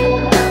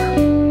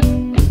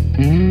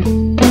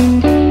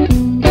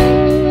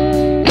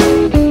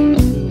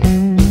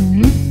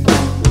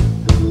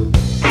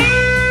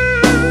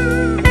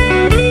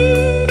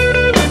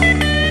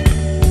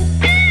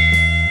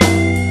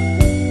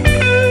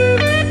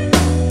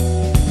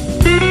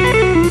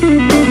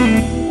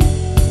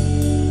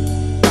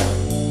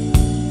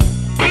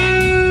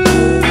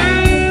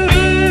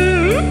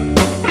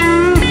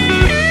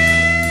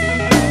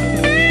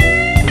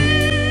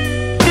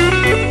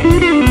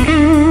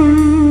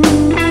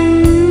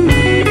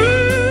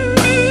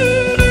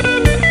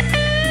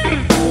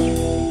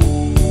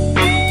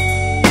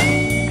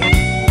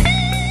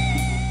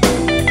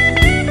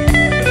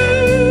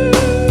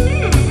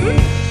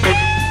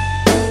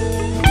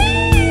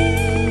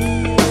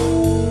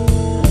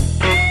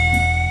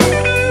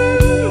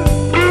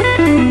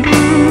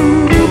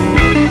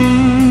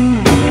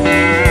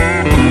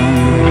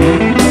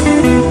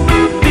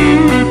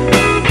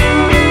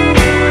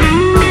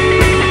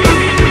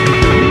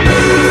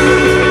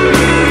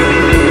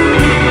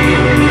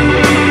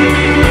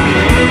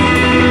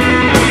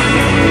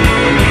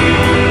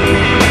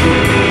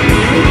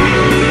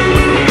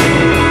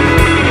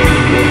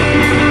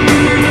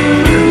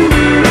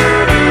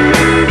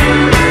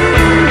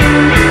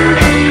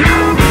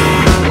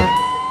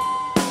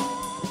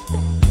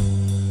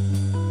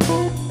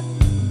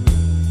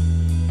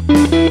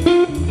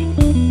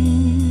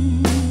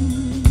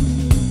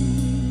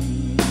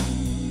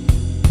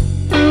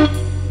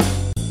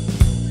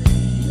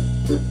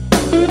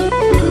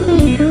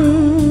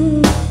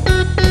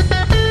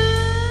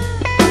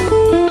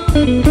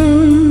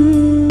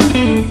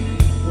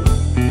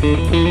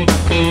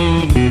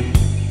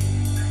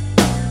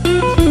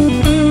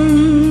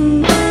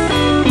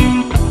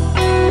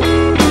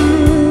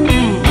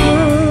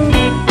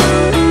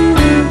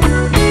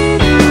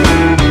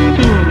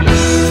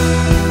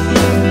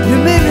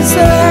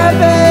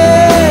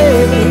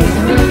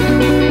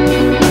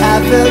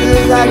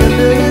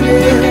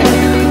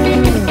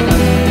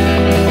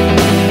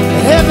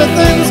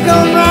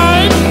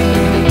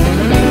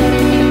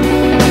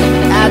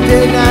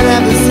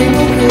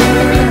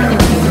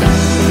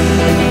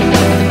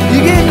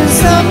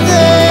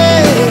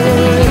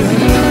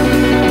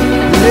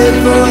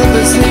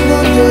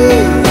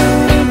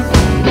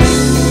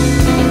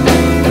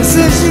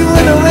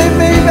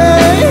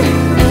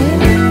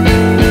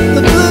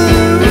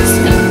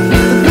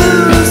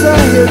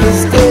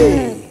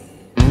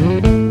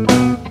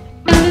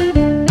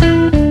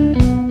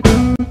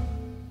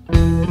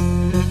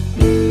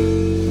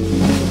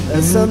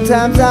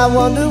 Sometimes I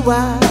wonder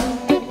why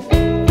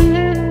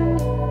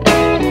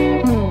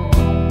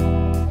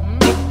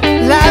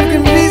life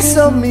can be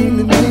so mean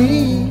to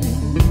me.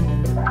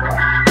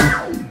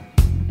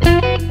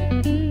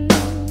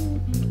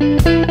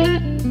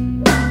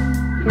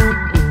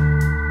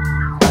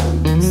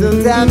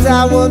 Sometimes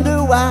I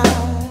wonder why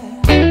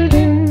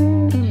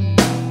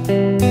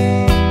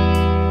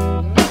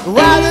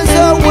this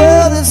whole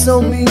world is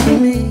so mean to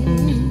me.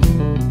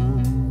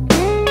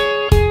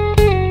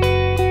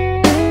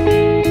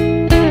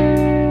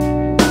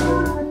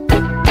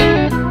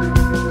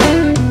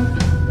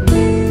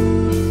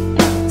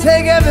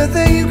 Take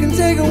everything you can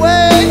take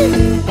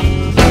away,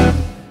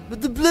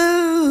 but the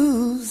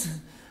blues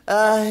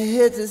are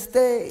here to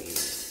stay.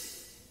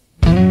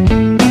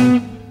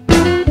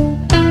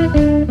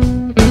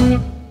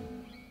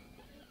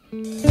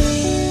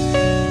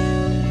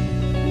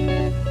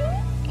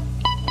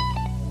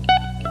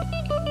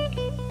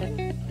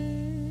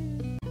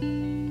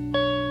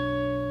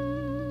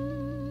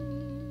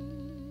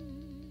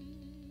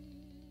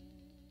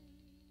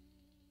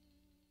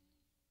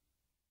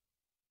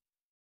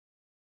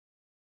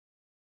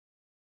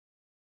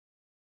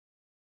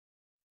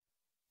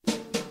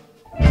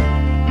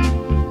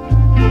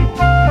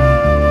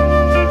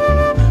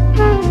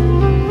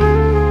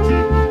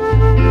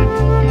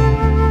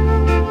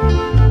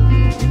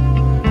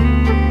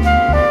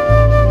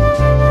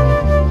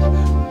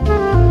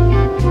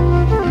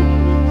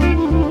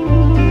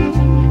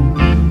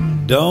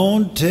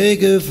 Don't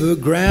take her for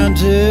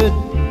granted.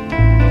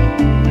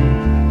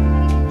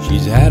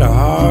 She's had a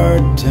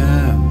hard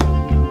time.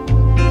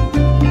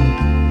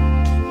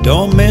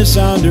 Don't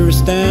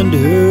misunderstand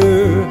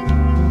her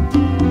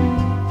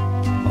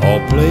or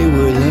play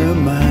with her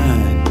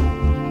mind.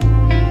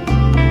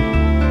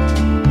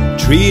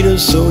 Treat her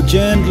so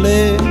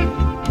gently,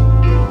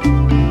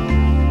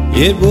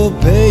 it will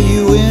pay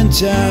you in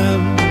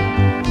time.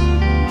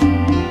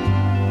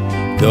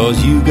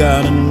 'Cause you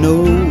gotta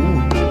know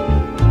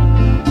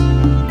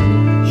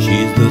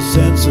she's the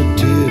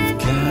sensitive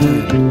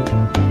kind.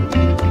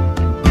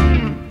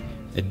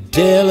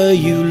 Tell her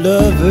you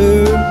love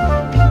her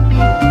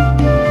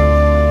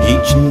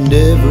each and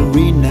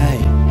every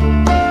night.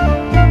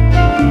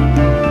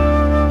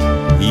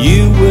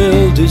 You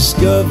will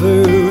discover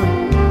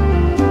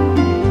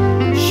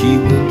she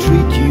will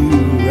treat you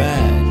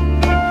right.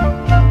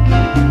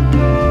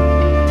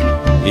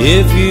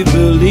 If you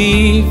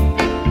believe,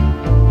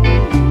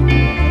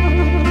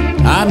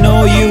 I know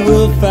you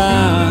will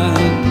find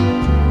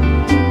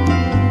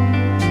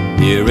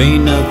there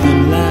ain't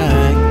nothing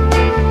like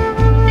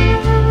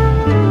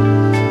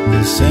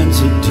the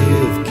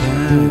sensitive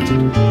kind.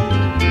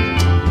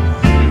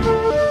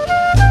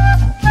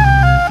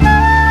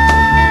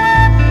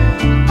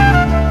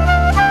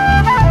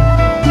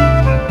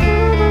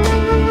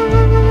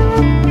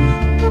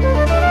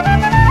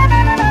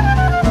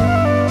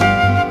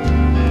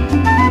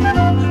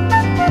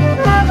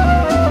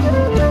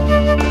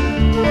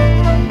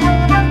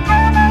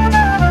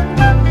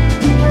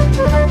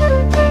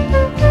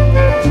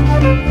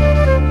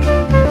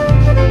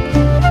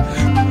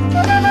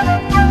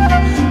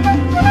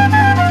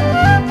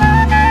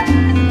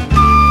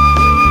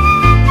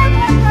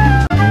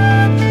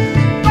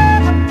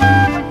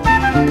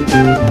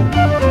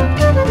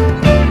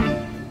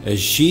 As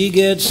she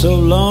gets so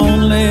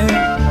lonely,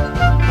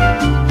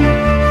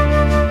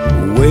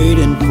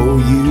 waiting for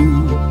you,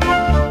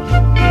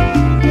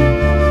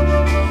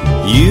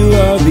 you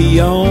are the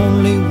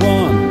only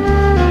one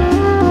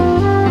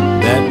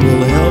that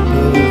will help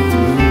her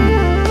through.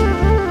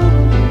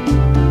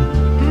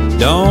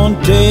 Don't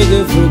take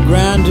her for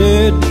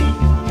granted,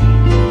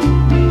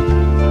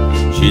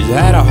 she's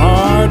had a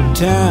hard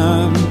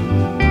time.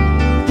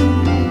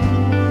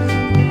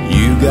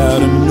 You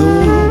gotta know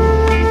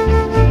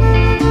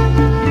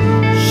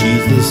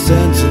the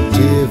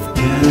sensitive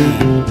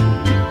kind.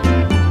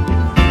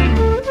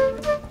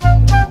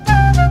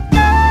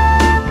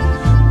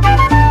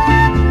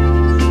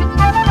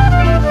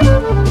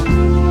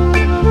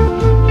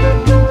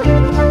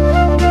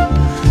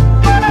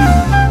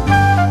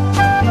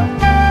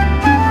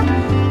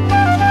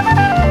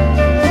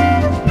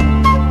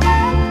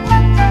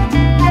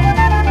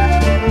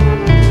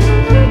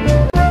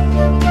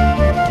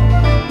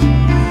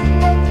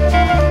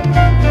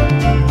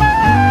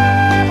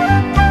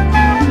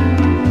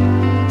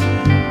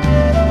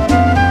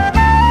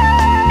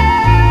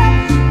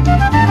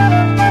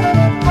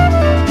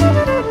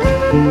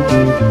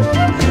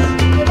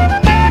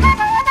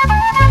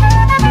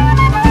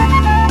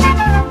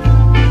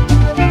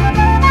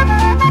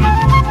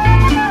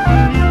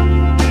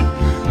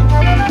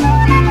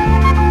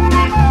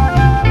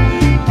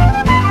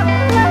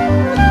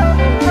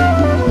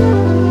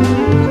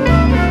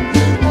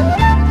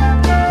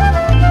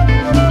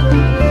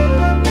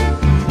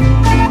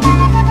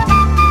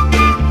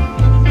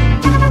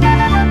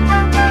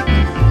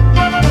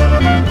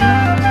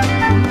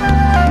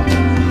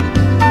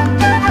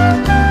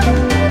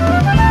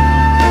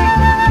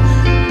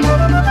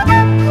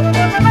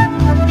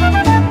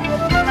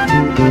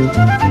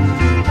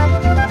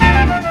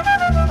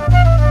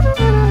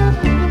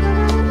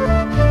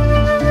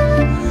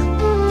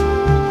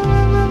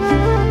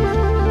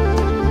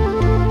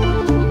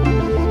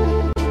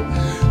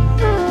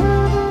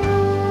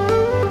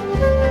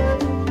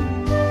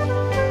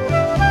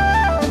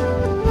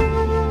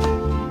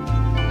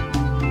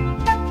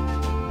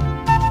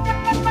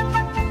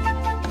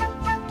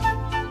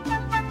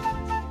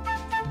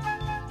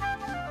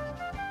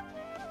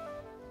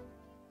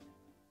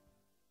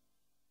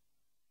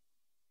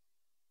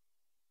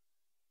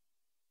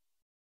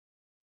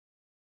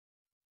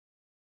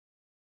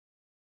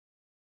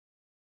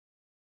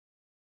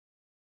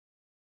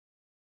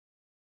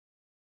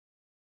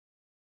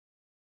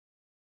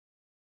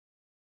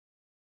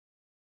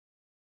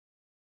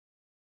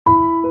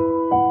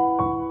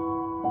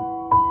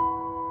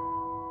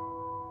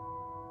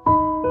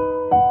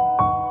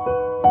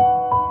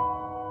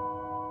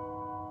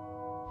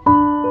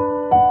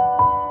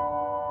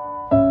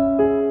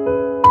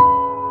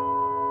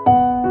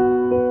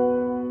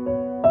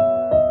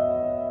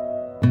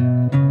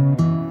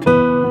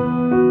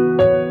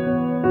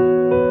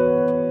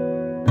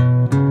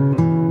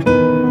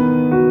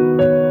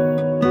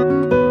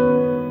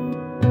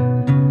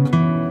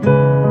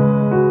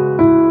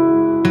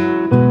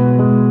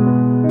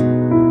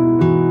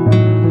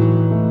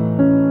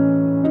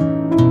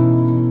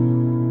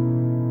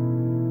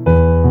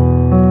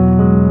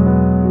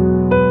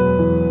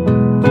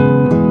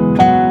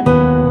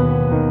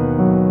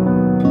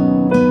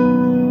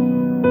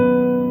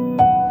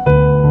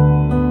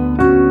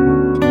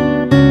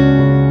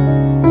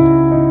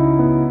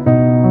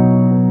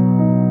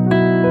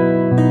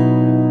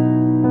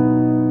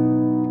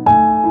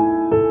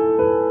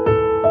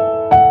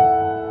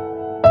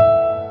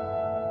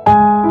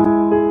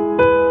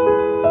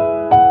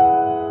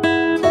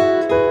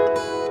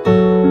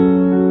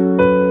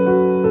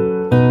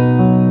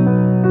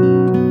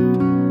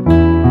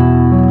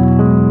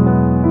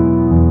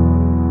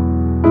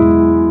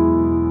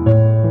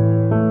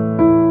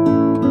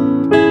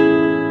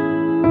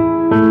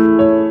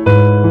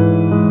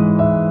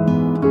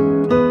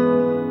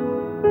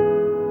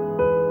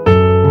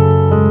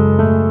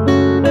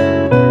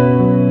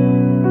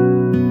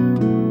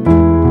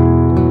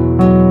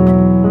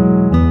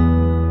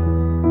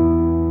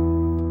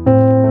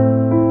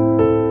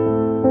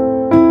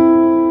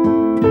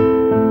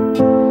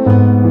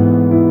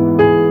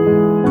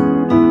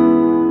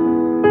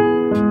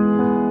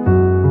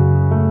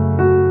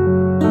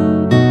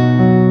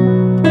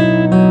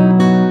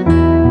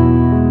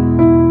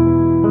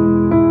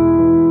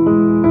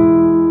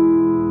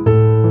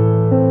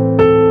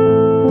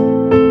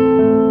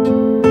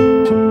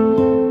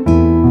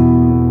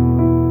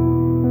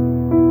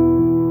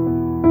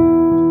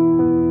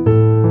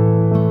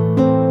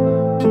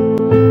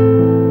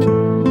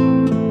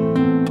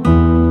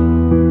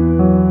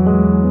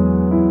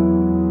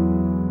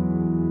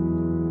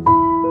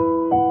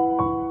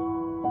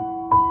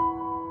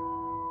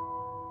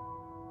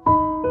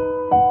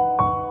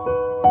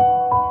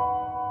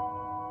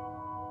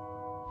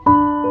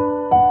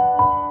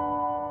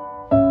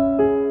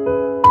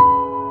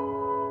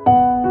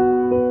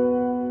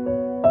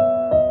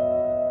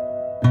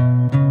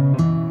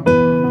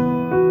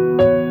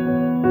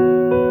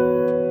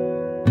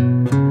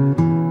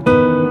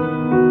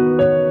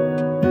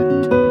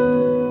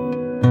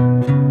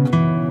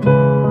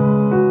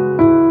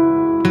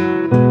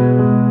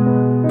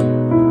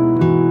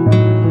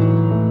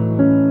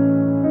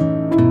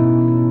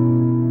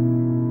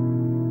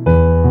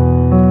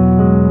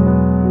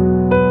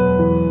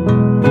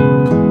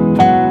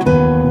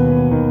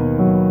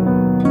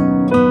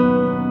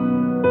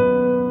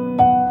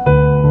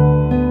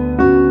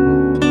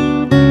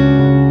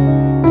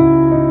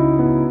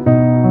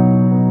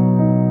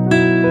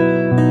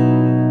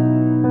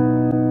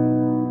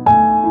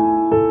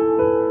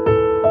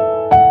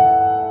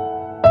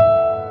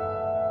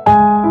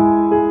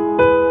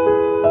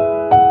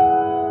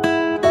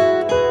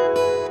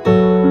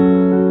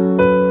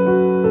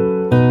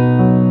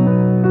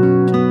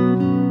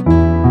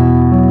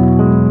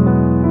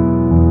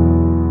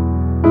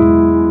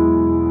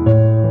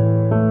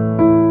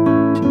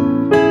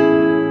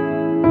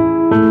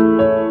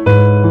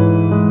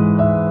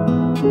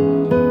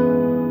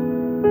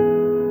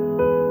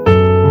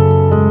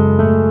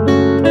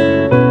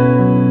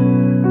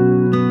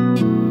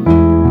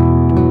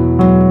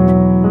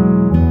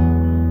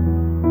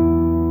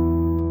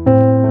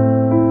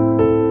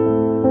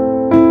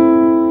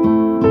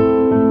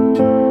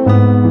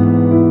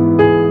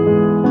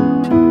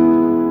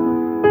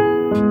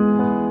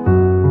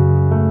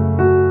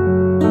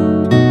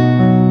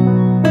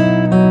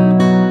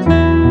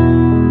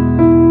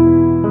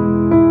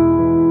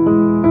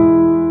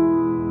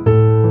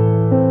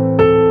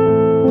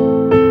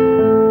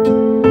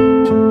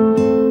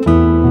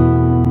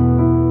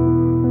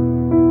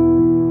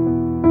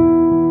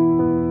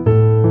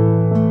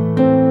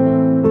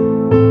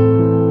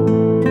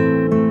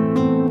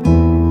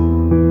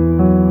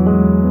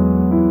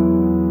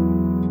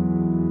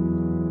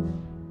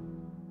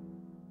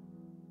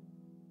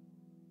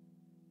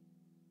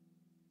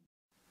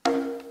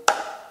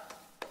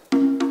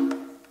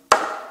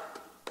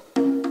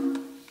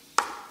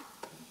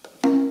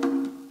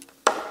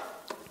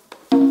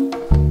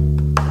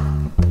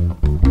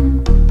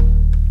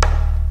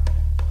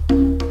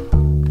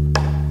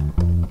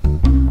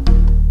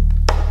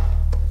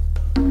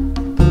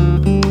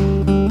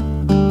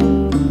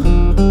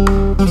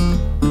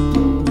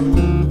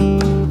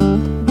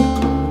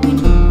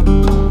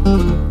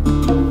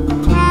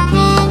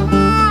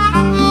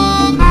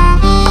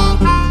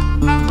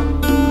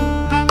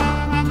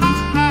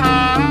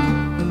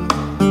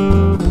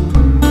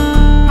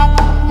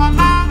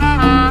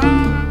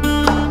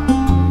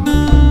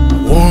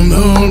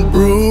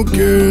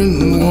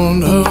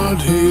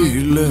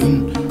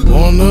 stealing,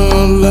 one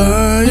heart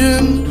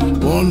lying,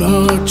 one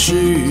heart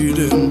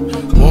cheating,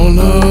 one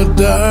heart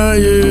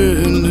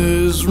dying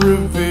is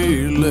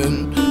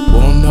revealing,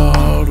 one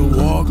heart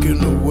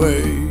walking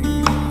away,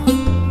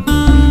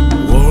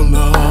 one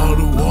heart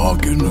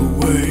walking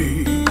away.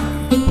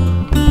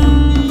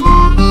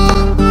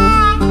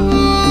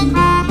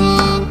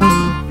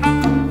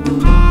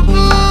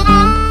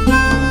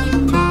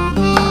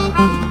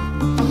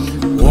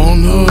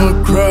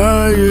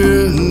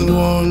 Crying,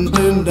 one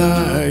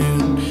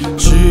denying,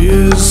 she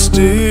is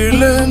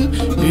stealing,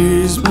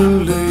 he's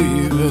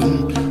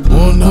believing,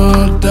 one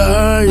heart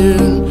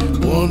dying,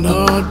 one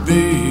heart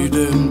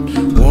beating,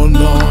 one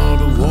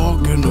heart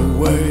walking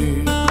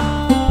away,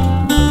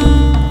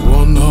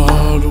 one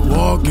heart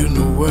walking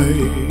away.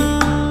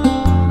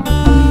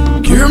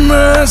 Give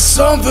me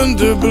something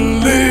to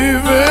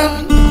believe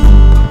in,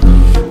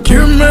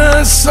 give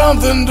me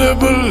something to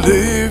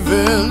believe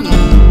in.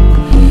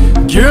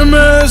 Give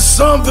me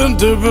something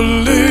to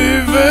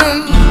believe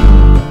in.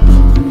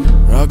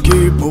 I'll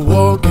keep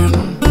walking,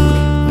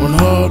 one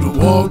heart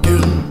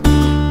walking,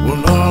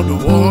 one heart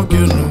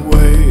walking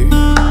away.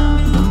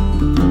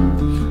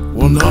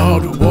 One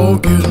heart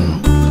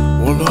walking,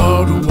 one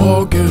heart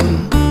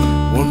walking,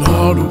 one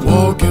heart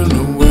walking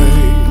away.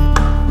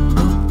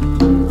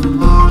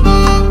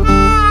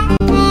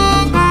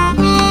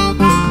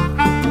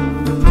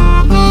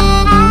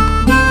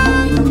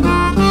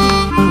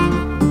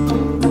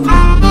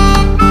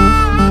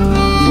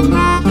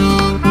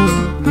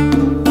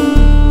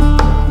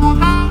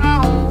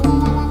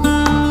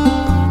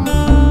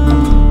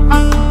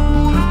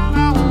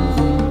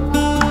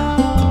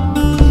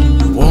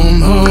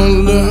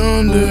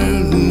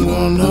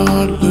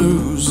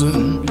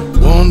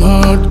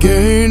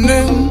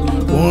 Gaining,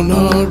 one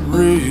heart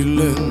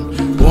reeling,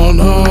 one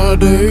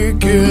heart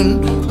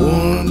aching,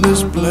 one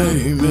is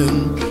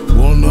blaming,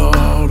 one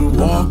heart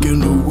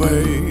walking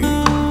away,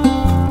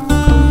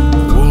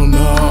 one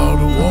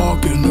heart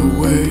walking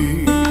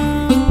away.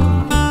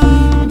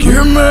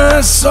 Give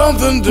me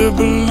something to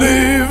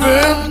believe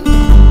in,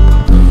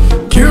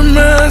 give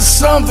me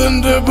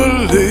something to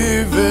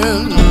believe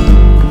in,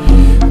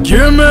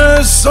 give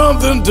me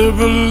something to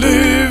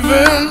believe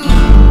in.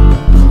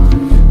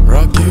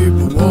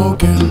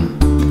 Walking,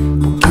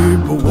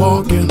 keep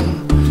walking,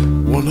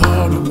 one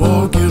heart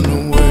walking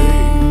away,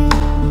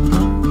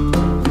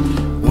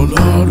 one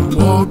heart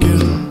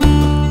walking,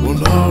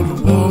 one heart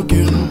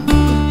walking,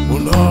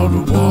 one heart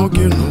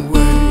walking away.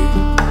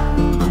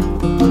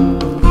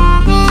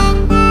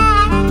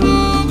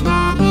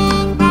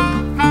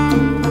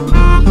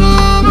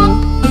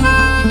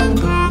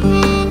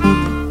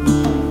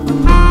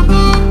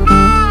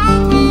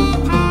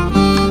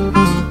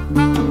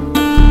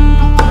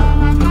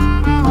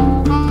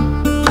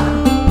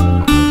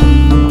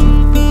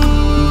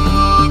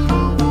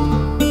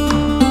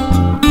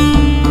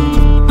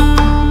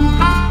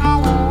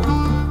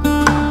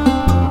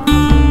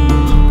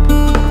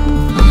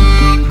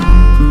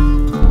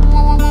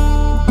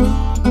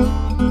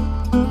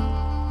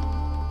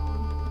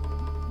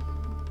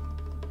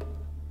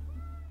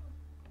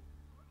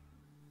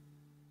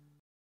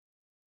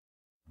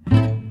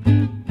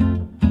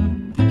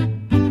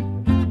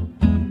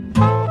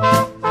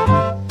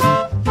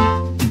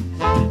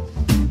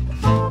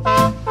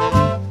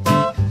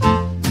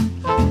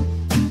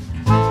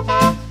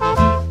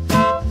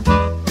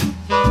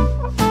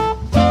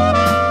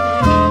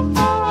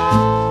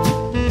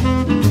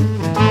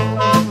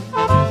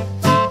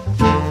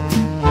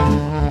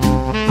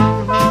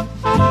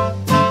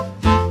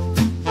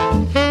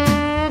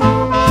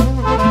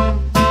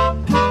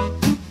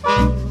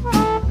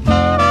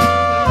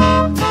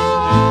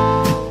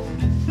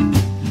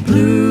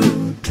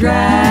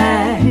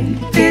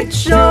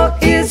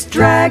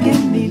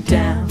 Dragging me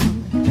down,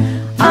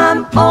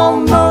 I'm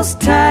almost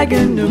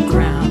tagging the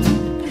ground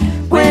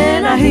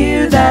when I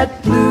hear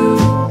that blue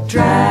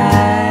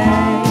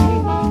drag,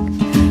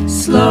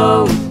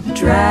 slow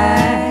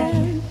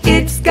drag.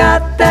 It's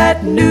got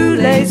that new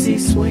lazy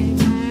swing,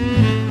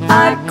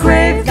 I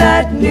crave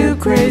that new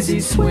crazy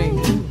swing.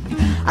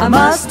 I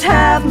must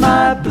have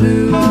my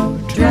blue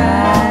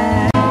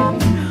drag.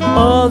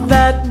 Oh,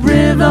 that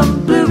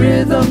rhythm, blue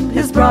rhythm,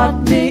 has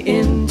brought me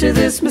into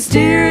this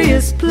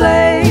mysterious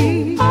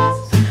place.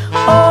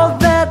 Oh,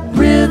 that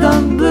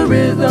rhythm, blue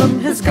rhythm,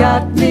 has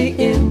got me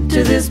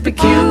into this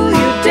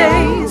peculiar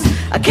daze.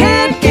 I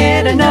can't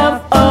get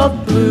enough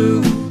of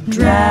blue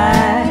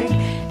drag.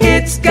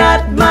 It's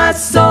got my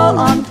soul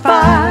on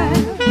fire.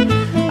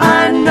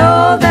 I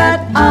know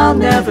that I'll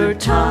never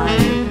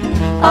tire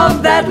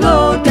of that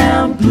low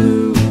down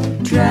blue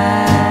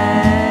drag.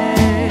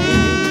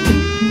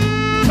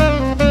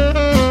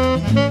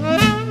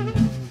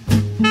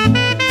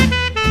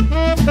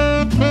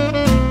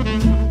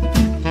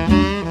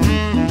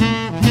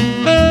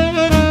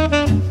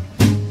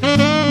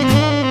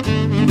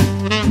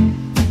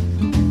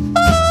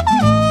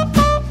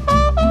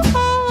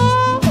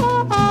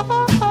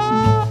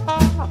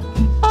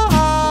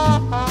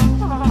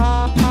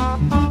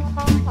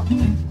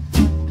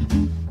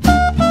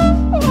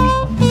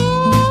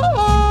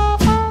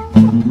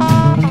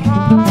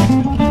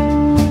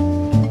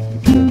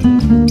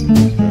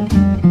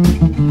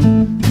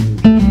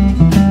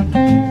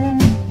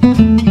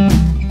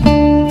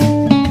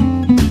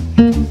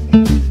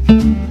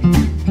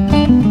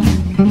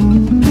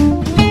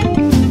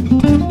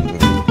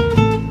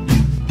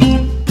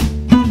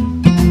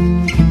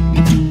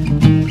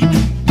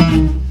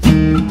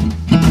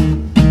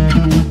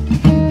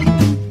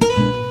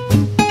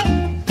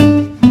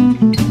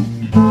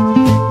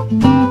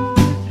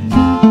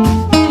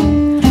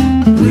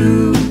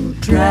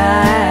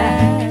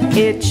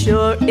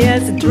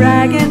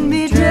 dragging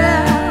me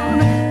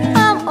down.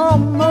 I'm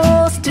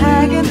almost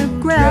tagging the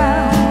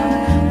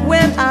ground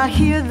when I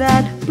hear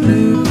that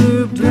blue,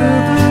 blue, blue,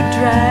 blue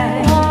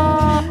drag,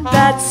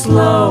 that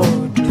slow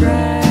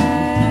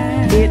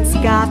drag. It's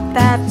got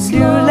that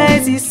new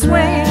lazy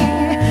swing.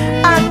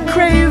 I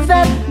crave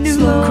that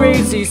new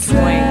crazy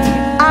swing.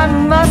 I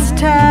must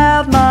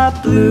have my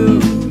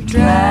blue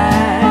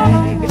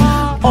drag.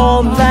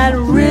 All that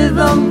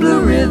rhythm,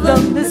 blue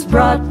rhythm, has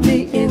brought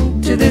me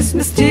into this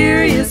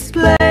mysterious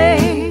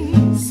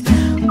place.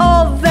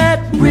 All that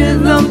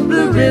rhythm,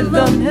 blue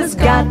rhythm, has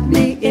got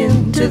me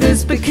into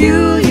this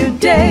peculiar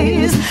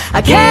daze.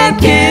 I can't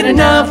get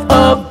enough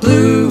of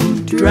blue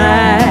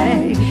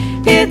drag.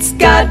 It's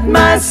got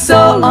my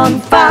soul on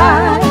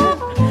fire.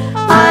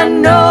 I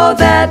know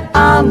that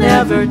I'll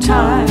never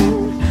tire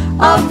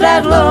of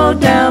that low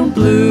down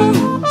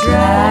blue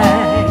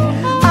drag.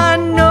 I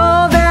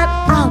know that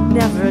I'll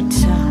never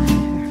tire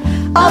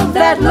of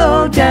that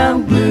low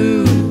down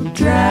blue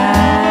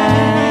drag.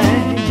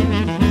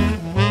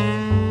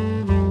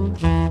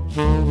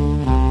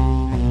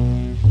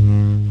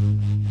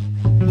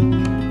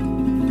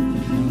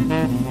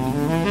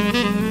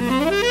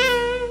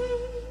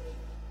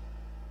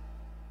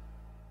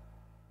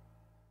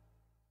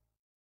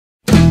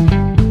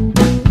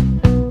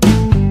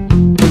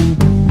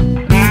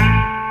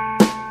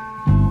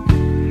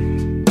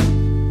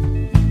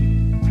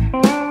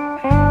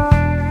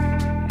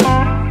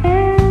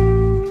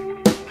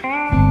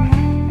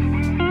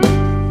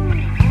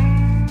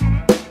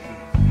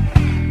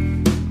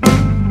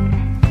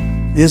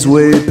 It's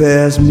way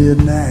past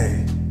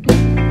midnight.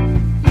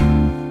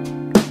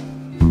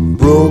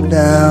 Broke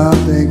down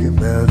thinking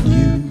about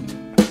you.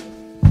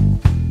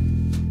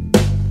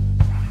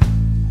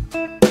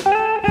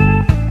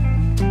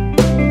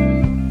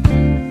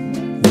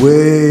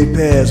 Way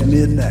past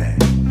midnight.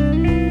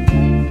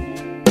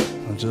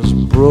 I just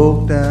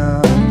broke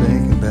down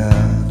thinking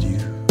about you.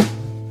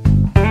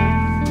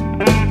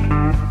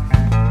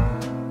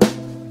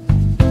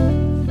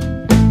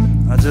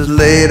 I just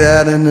laid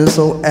out in this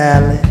old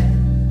alley,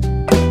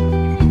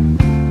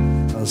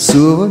 a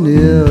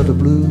souvenir of the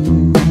blues.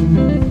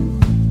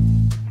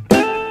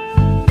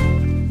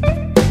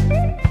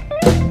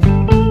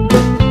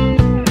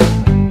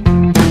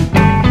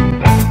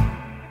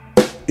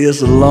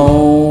 It's a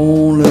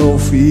lonely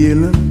old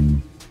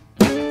feeling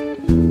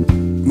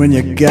when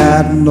you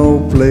got no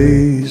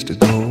place to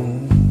go.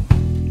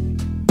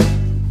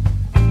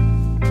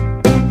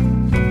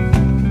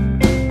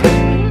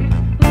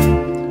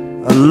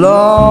 A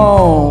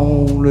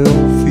lonely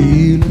old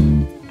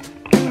feeling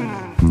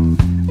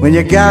when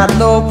you got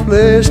no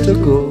place to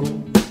go.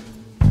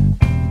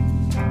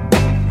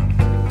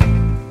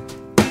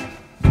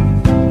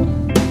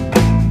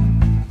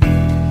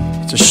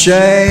 It's a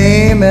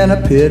shame and a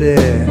pity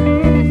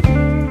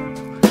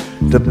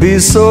to be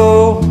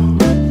so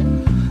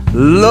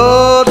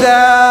low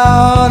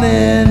down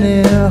in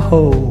the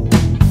hole.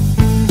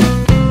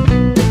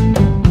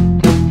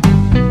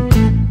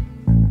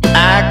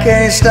 I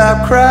can't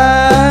stop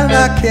crying,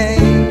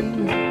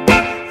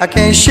 I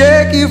can't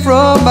shake you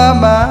from my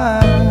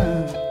mind.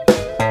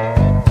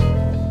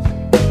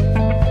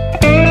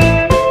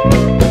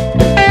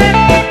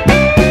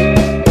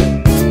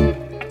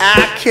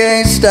 I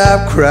can't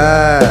stop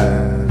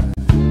crying,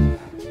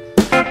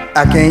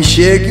 I can't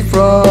shake you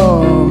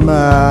from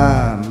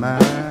my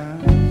mind.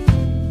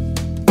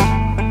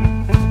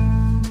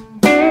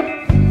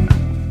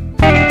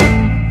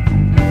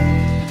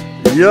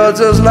 You're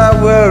just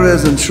like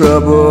worries and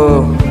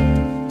trouble.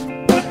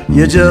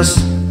 You just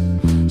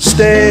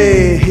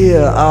stay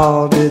here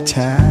all the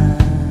time.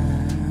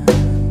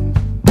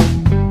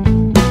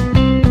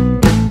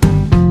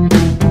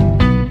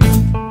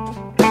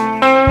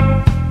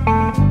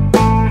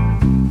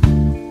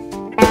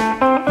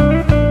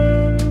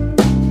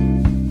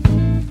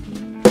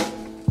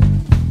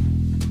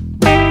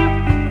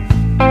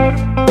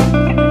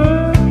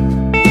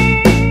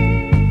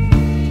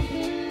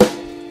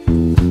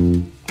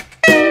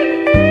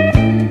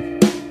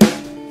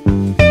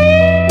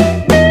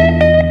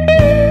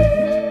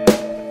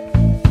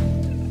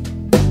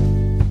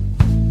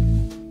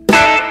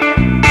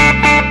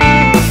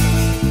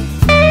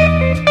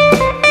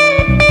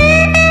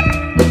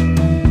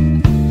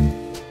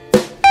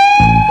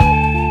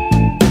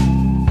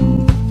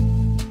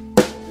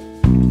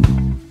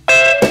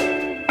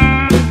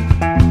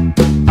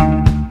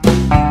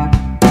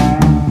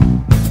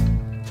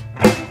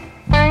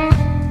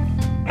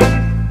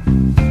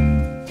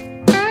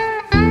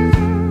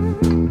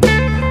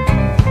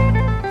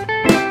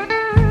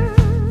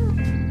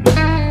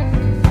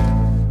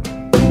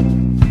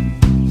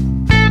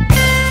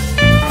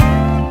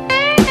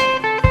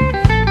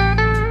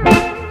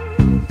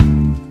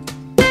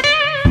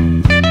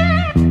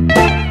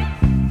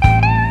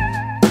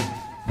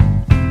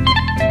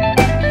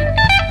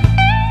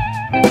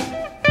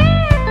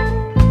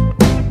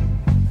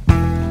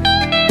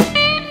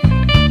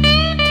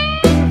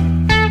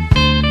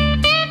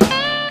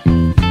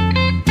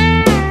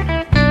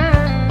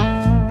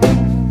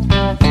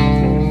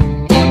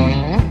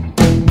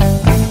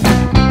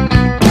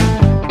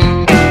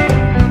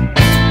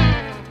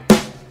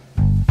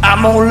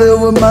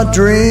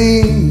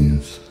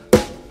 dreams,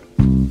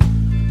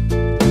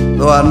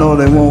 though I know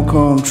they won't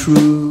come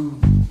true.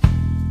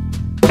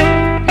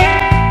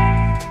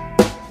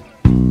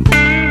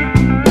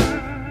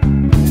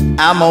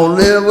 I'm gonna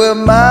live with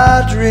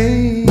my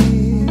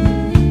dreams,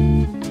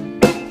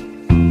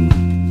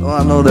 though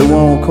I know they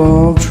won't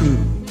come true.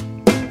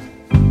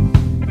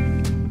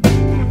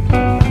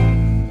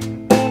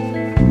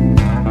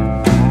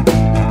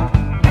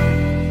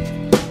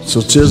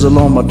 So chisel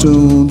on my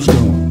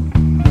tombstone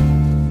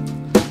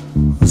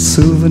a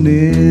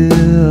souvenir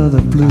of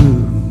the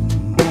blue,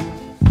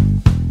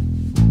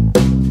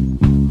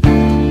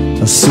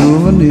 a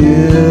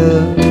souvenir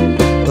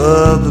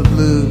of the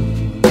blue,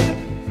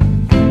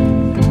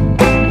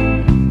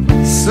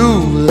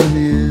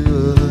 souvenir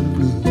of the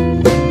blue.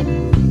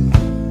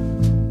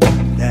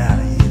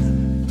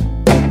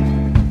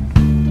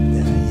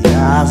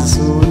 Yeah, it's a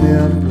souvenir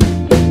of the blue.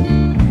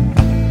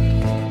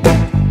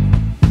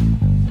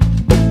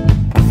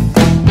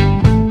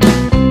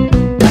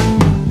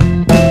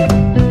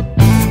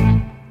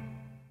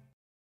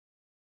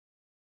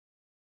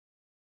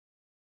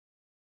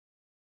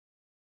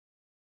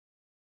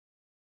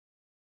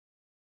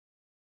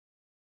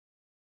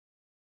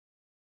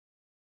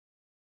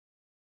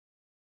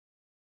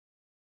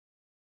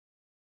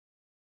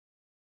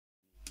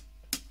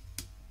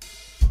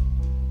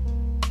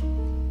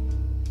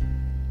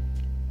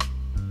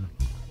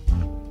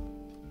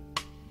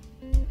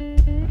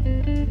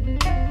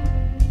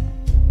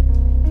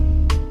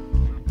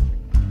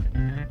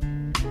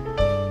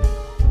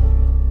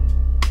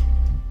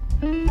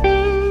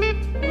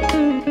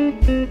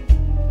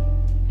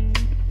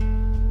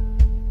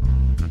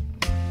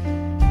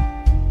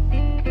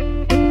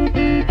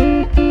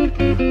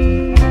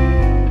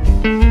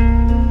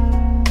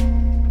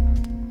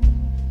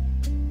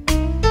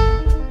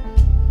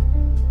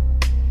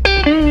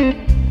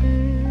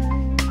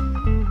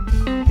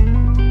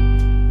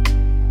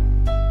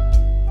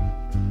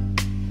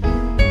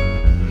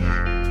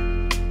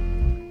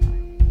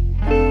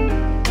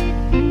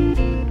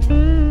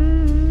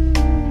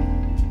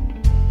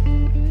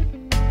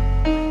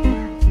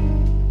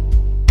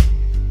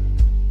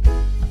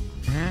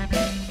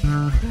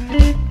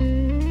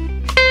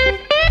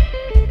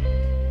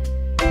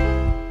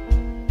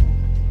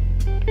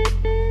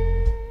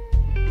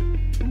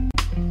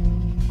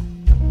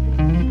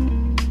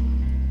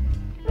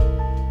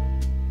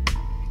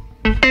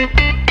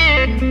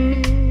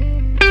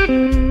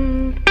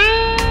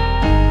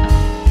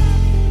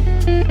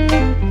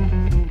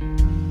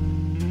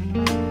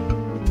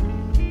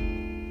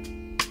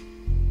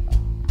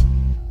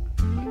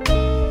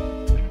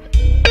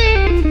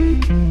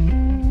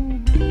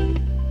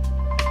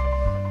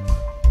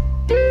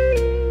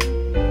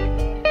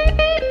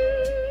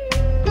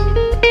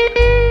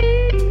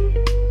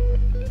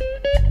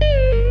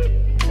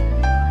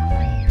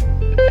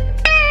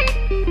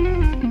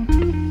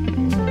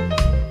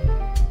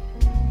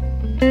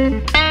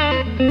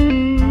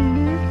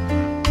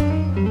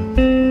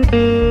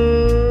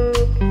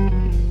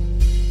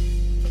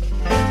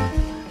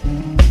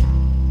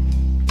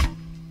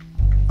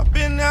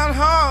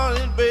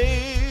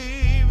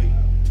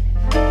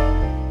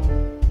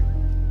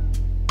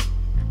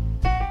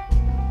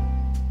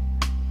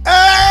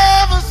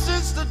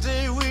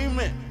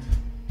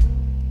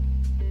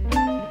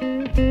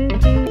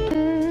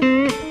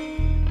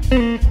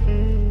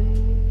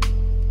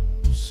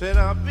 Said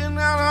I've been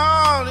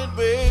downhearted,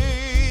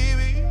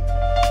 baby.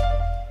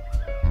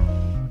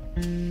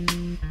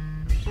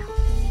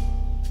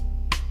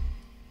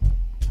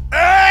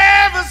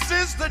 Ever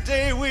since the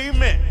day we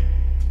met.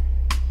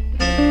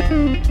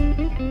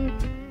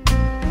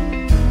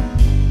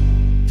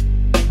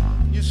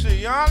 You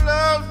see, our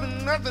love's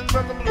been nothing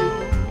but the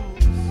blues.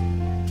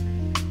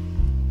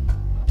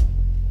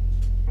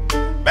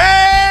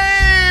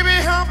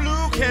 Baby, how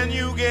blue can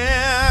you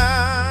get?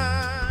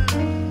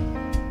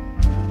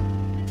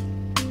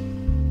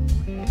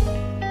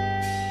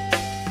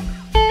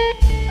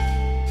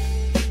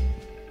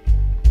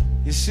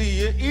 You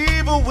see, you're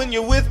evil when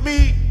you're with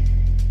me.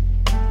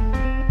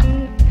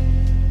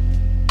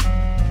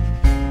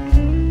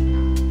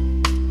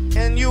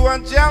 And you are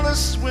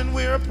jealous when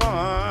we're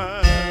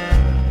apart.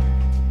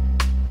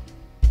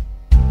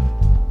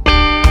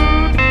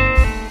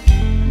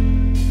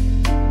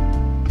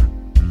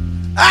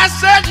 I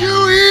said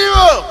you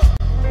evil.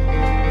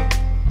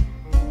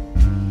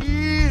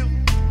 Evil.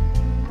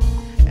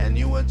 And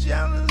you are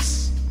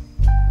jealous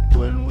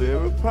when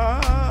we're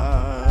apart.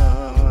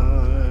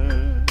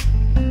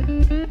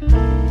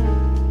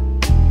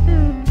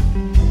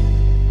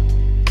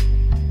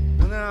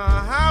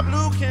 How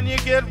blue can you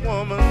get,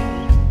 woman?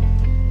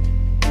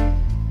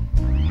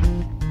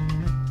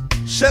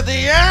 Said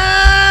the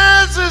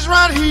answer's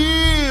right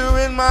here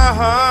in my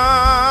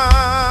heart.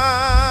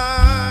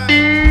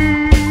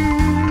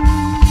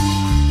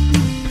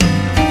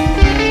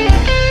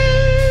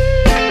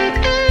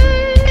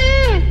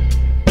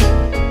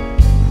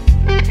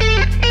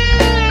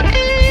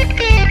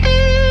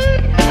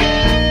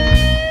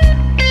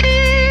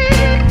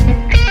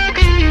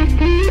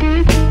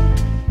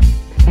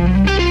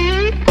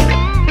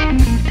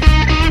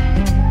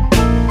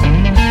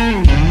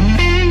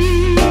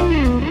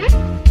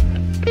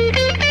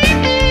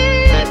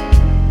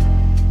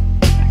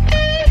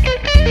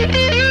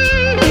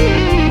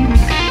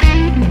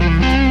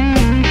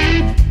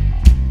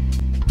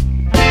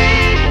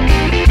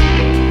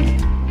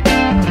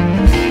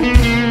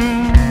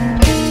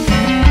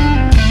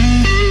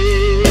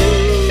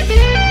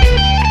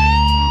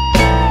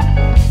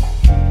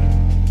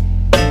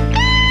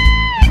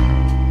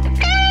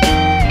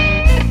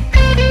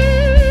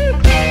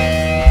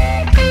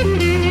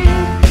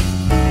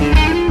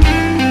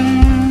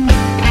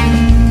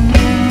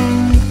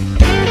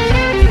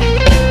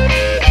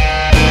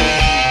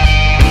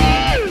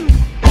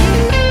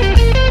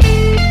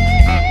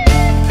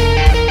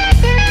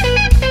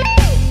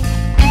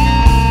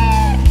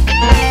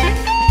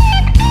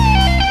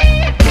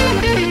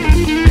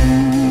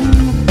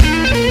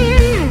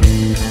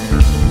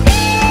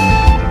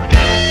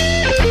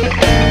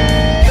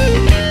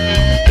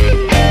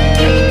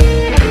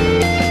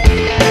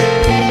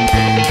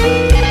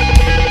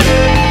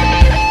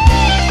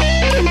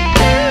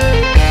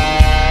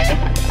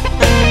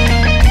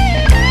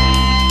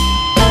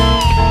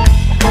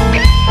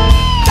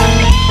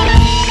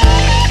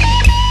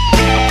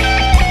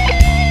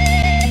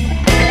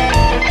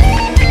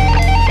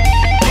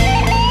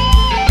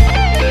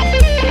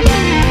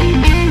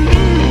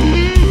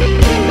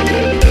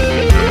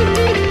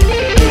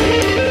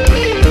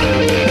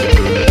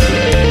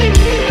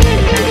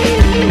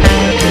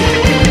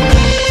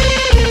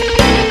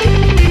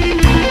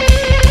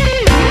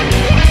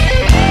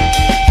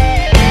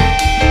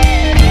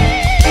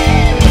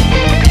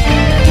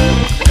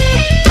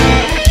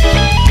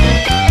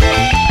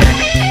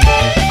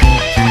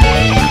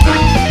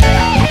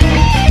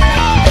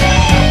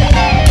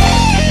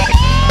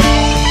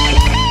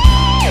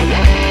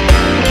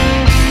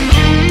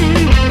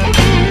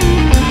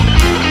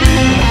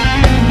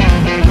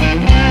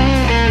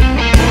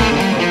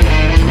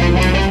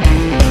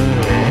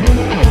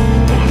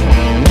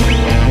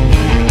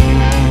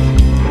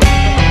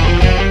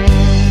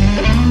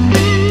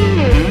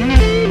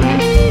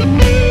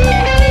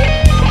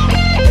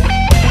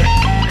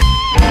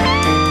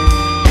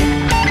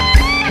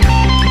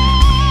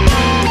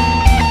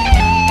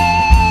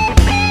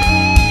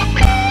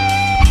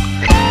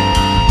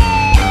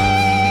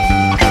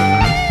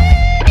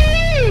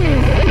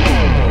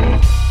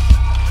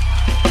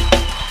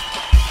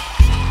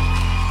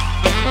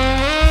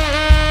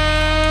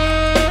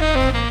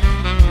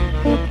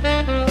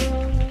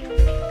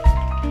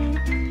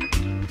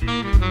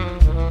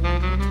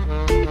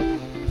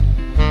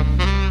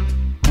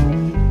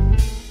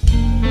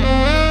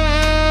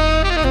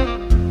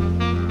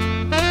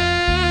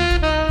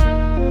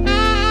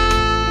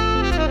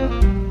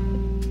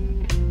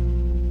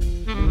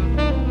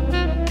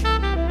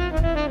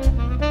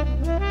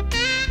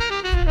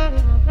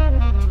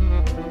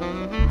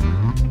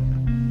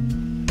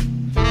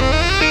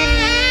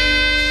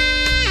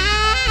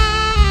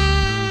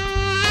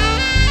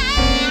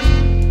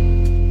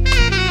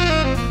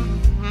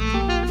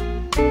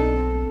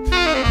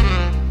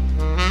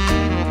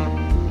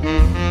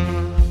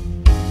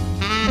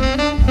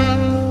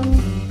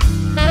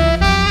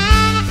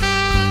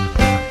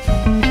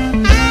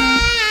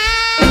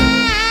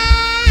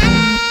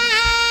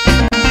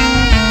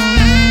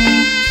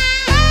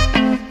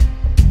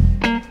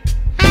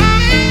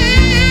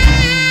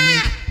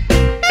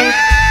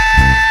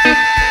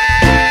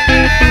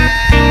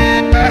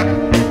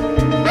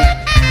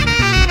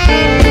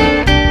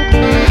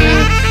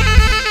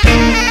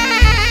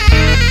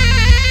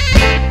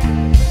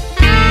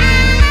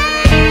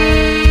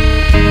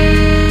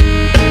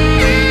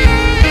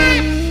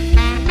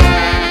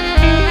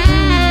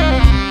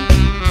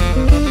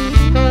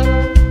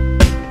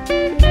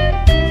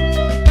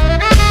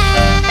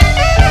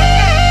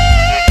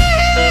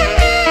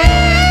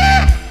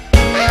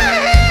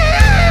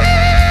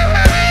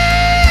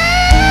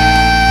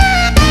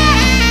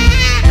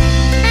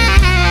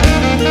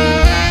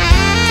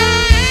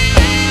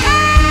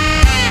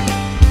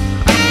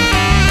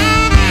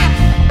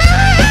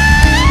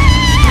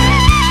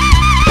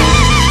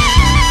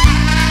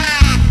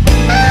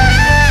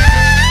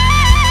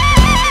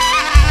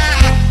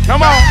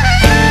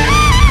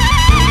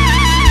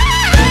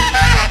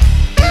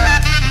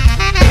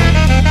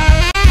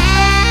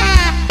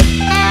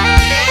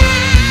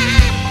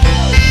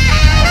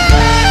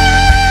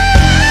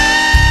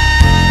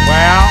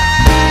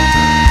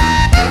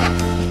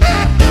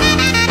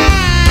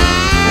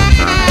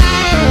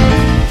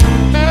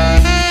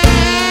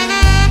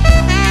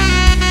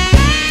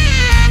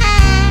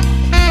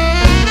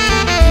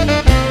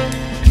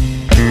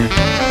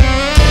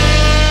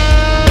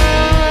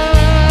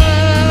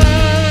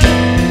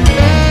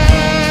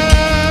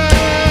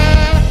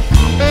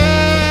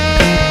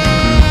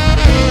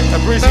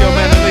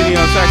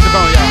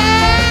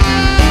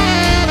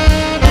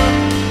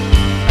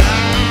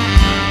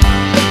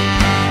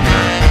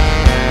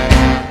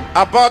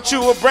 I bought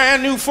you a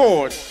brand new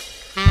Ford.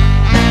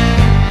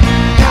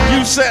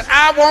 You said,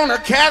 I want a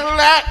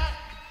Cadillac.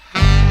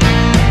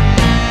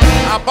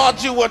 I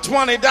bought you a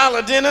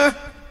 $20 dinner.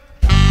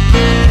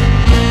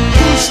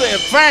 You said,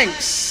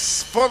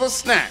 thanks for the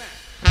snack.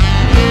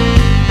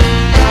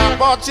 I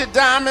bought you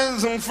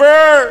diamonds and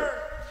fur.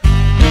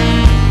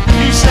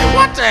 You said,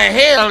 what the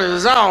hell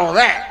is all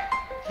that?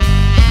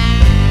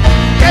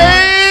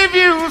 Gave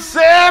you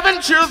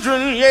 7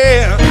 children,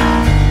 yeah,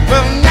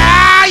 but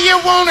now you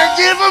wanna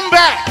give them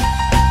back.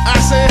 I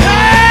said,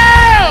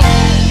 hell,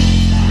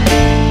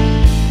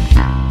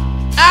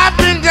 I've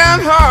been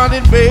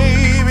downhearted,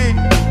 baby,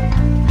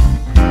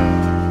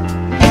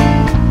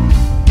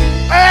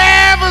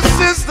 ever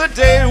since the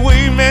day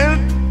we met.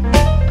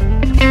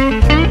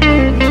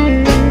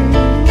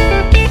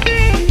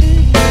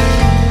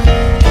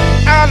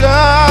 Our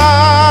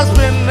love's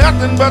been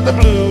nothing but the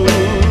blues.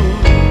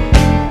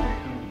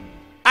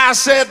 I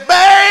said,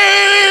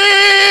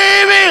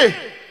 baby,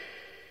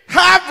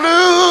 how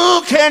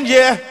blue can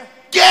you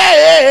get?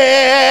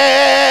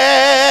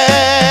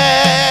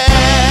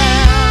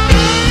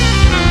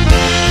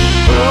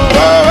 Oh,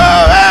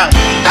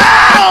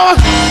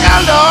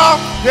 hello,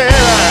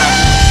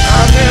 yeah,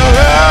 I'm in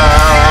love.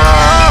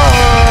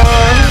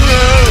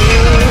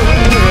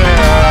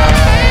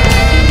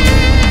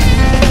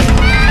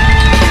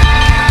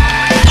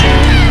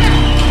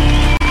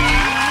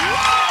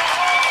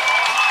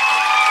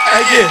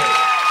 Thank you.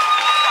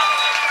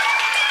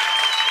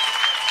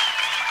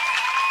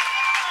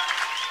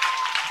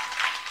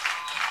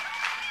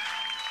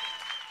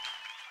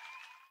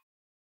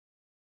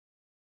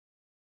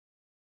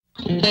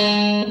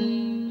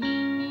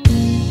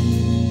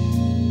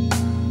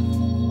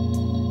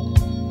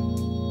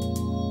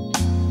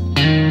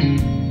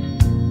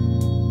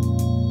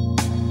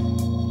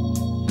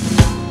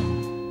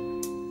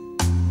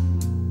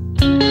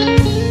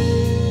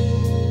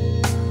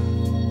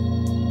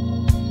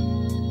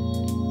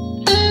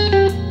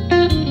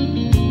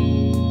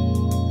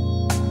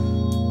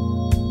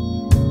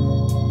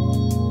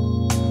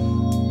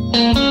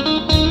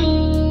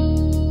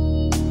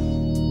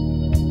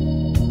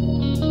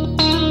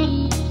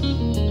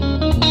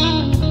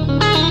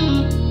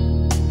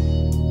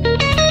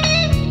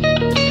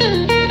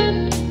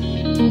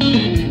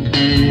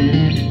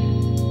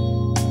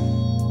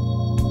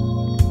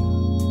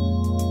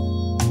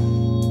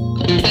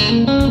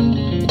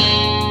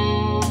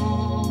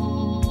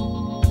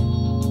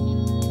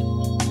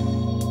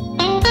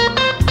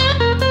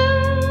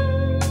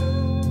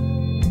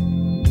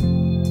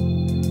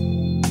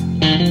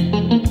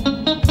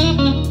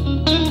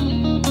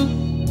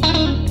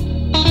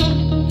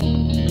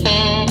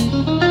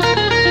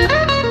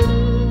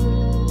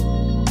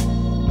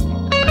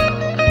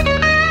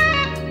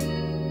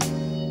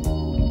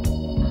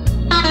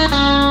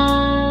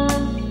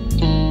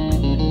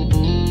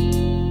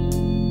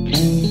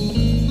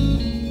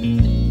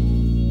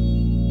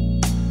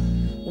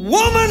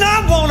 Woman,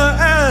 I wanna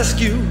ask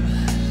you,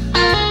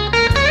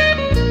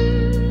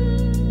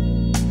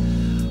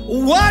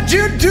 why'd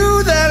you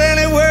do that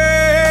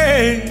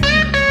anyway?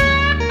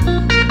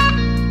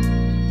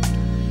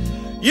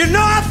 You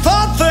know I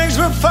thought things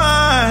were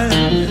fine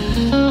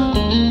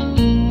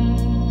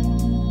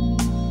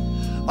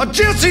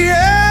until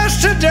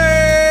yesterday.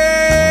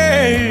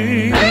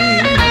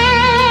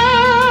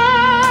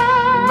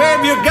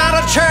 Babe, you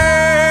gotta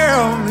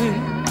tell me,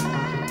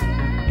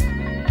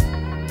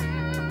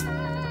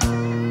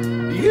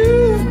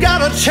 you've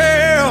gotta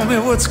tell me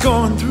what's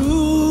going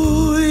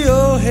through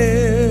your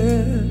head.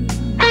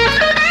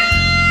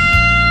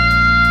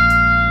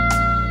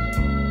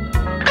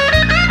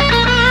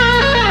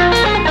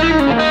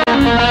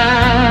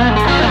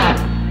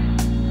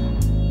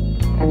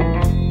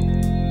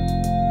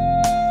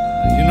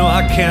 You know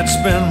I can't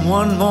spend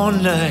one more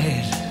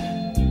night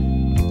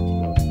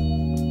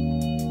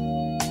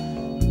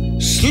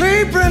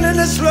sleeping in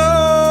this lonely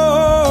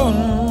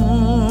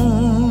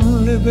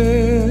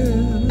bed.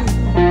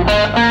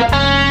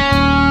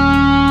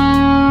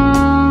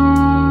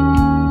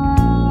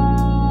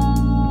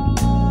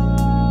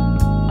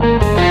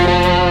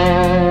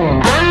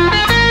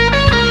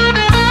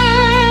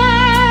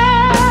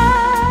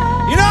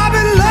 You know I've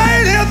been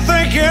laying here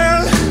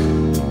thinking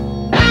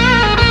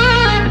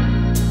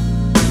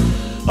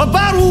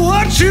about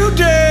what you did.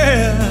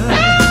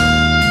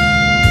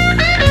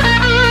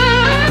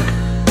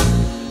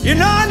 You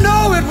know I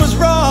know it was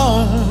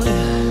wrong,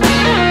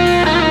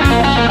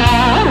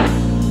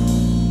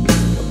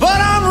 but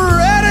I'm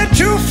ready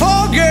to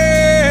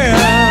forgive.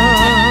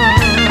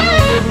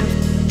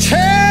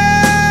 Tell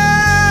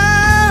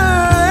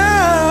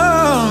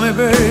me,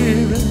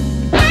 baby,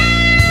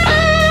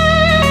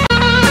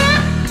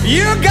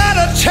 you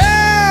gotta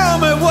tell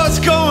me what's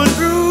going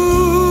through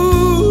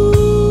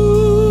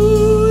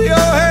your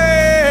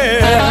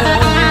head.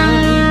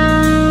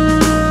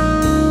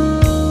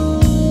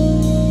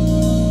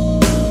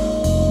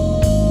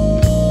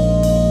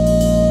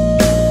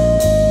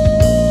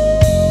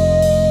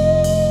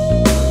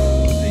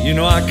 You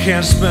know I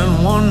can't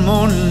spend one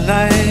more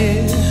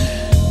night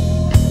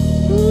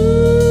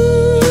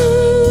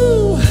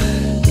Ooh,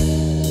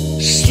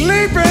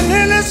 sleeping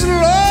in this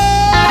lonely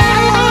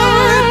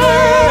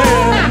bed.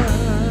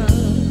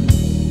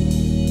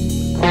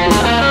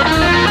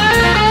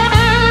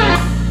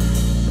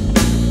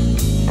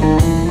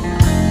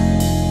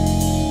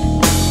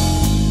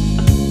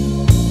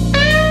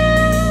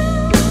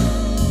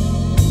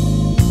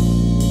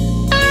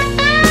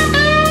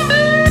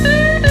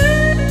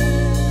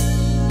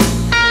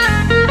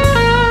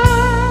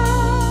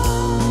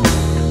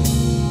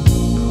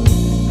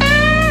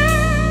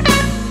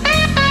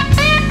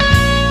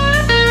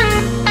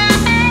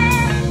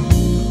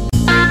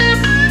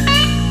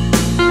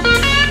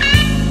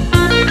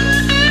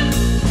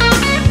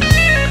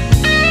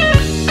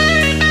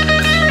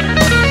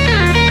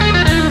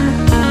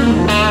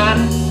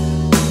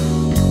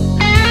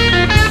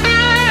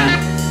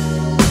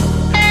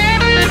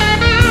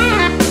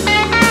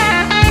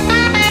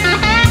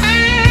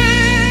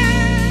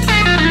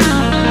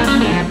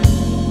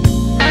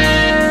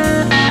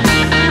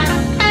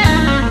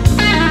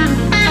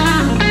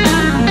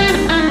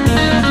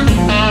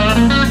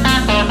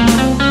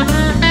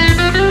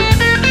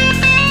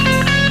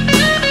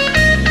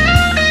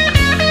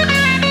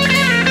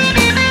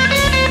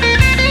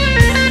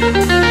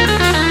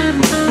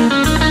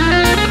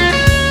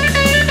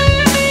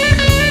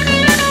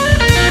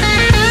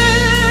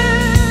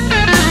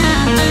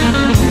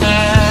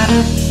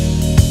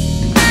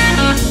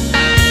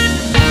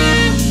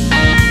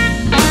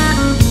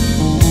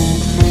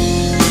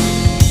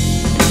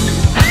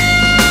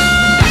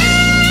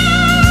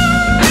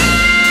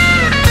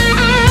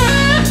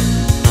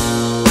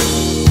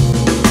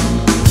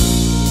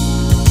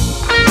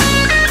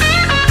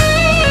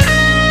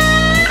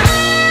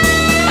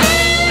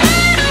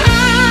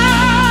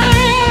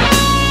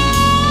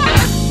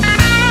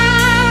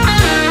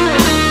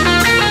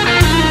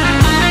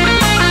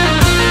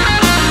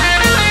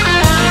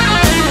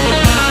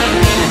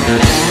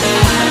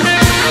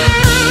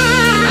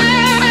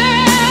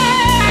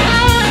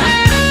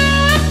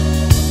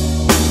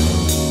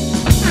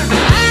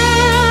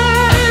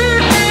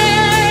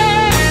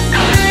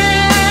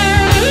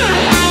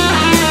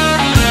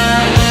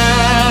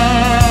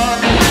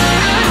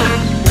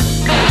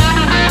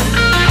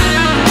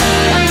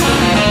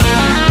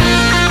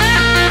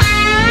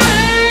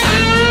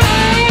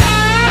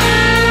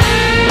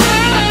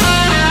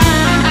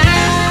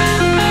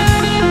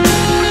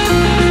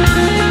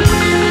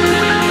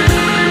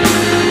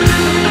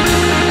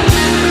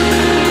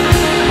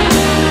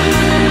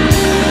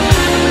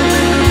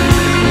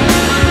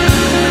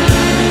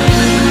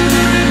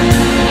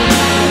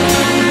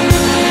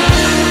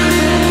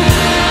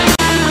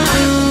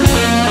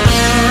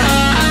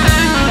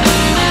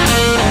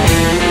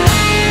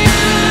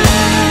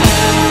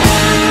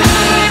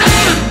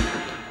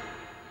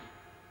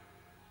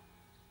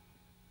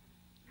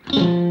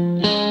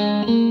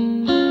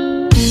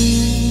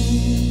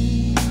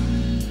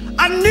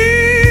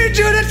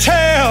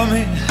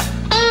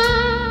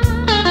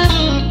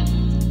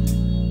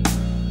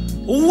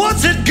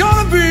 What's it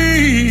gonna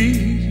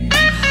be?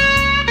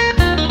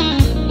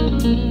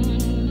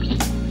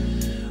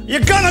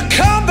 You're gonna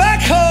come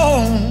back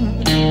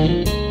home,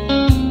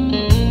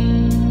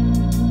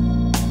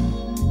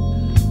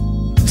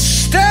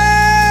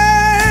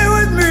 stay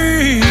with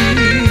me.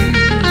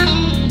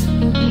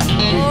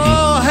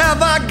 Oh,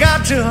 have I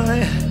got to?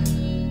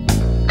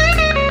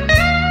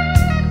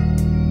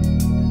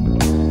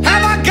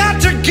 Have I got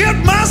to get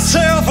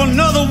myself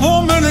another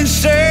woman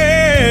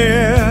instead?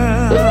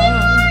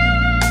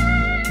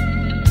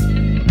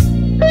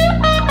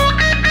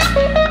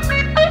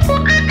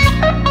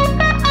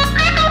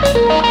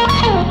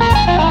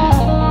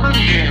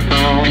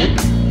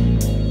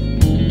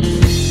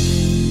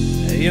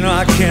 You know,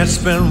 I can't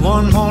spend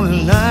one more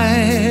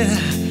night.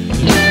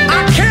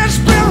 I can't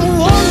spend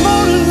one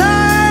more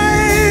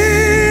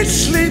night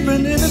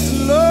sleeping in this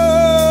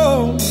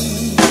lonely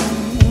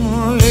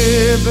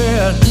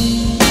bed.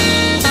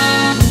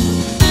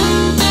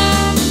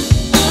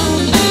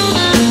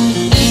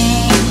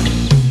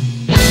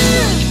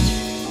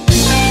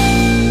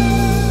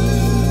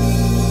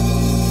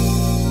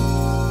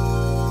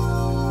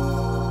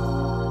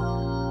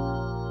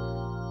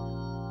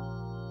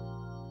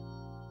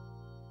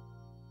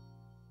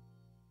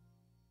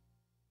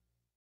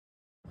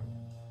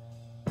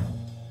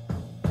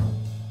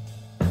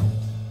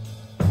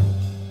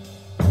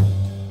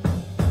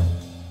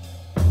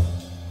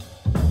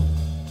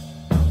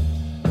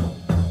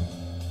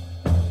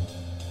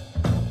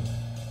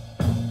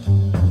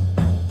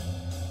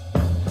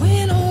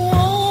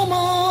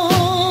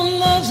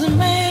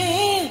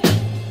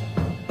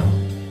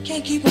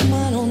 Keep her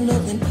mind on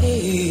nothing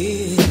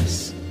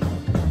else.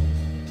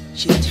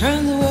 She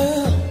turned the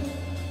world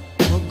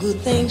for good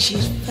things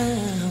she's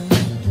found.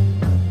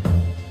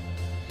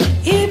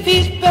 If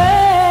he's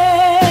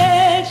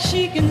bad,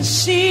 she can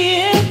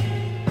see it.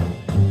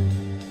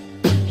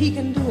 He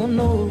can do her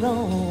no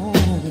wrong.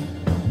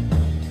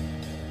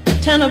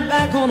 Turn her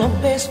back on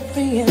her best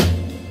friend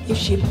if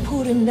she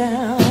put him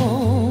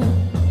down.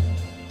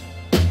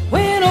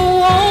 When a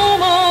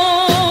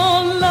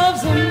woman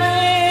loves a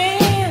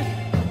man,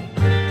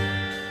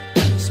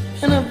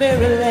 spend her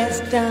very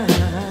last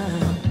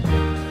dime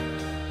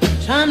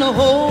trying to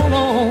hold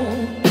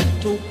on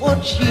to what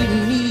she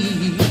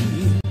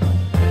needs.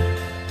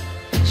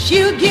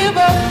 She'll give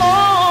up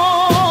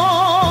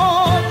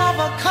all of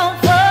her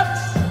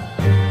comforts,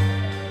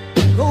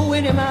 go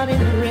with him out in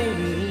the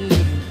rain,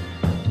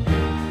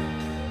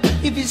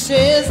 if he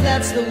says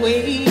that's the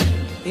way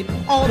it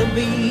ought to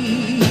be.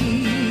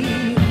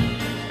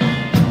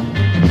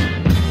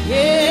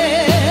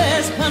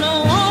 Yes, when a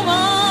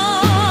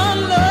woman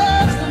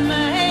loves a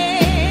man,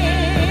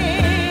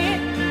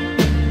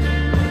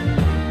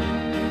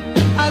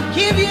 I'll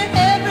give you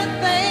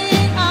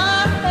everything I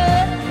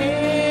have,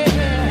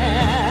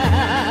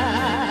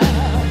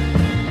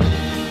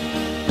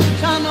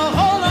 trying to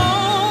hold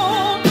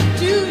on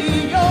to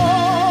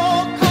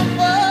your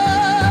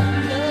comfort,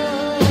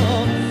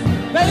 love,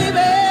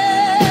 baby.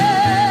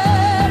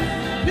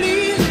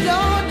 Please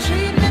don't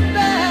treat me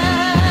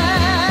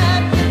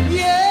bad.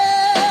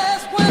 Yes,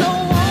 when a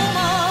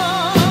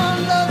woman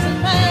loves a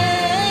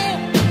man,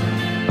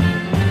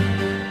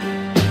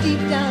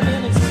 deep down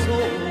in his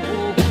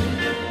soul,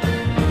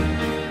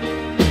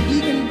 he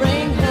can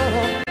bring her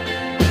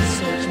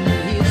such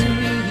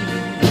misery.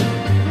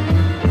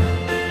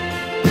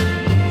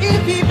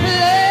 If he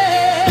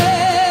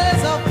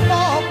plays a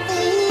fool,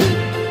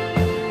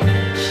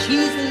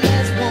 she's the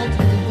last one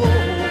to go.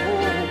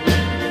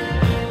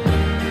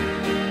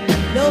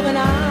 Loving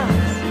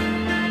eyes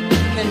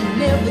can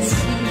never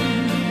see.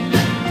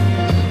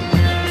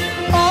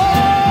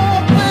 Oh,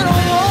 when a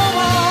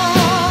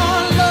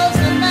woman loves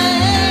a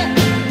man,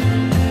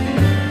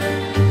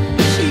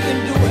 she can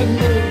do him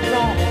no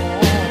wrong.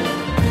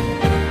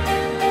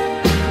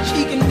 She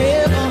can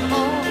never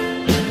harm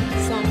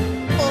some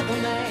other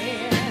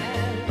man.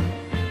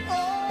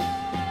 Oh,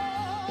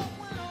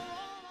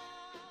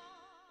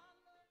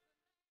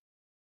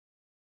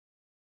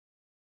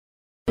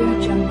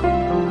 when a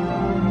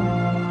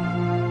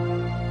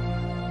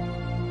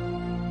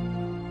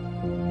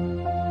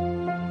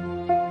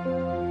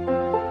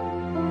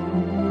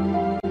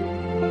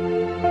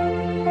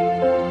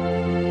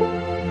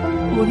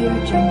Audio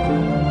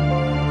Jungle.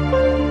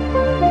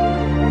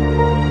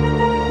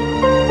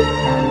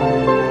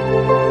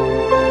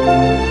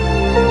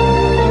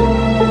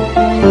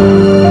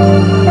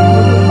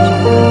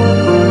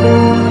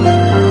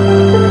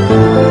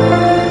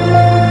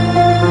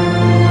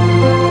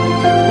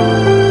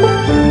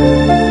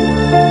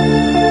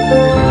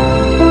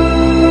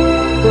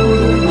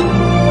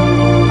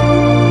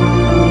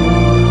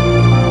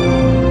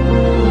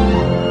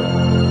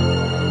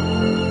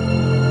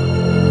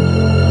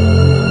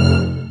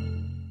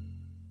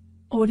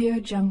 Audio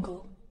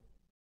Jungle.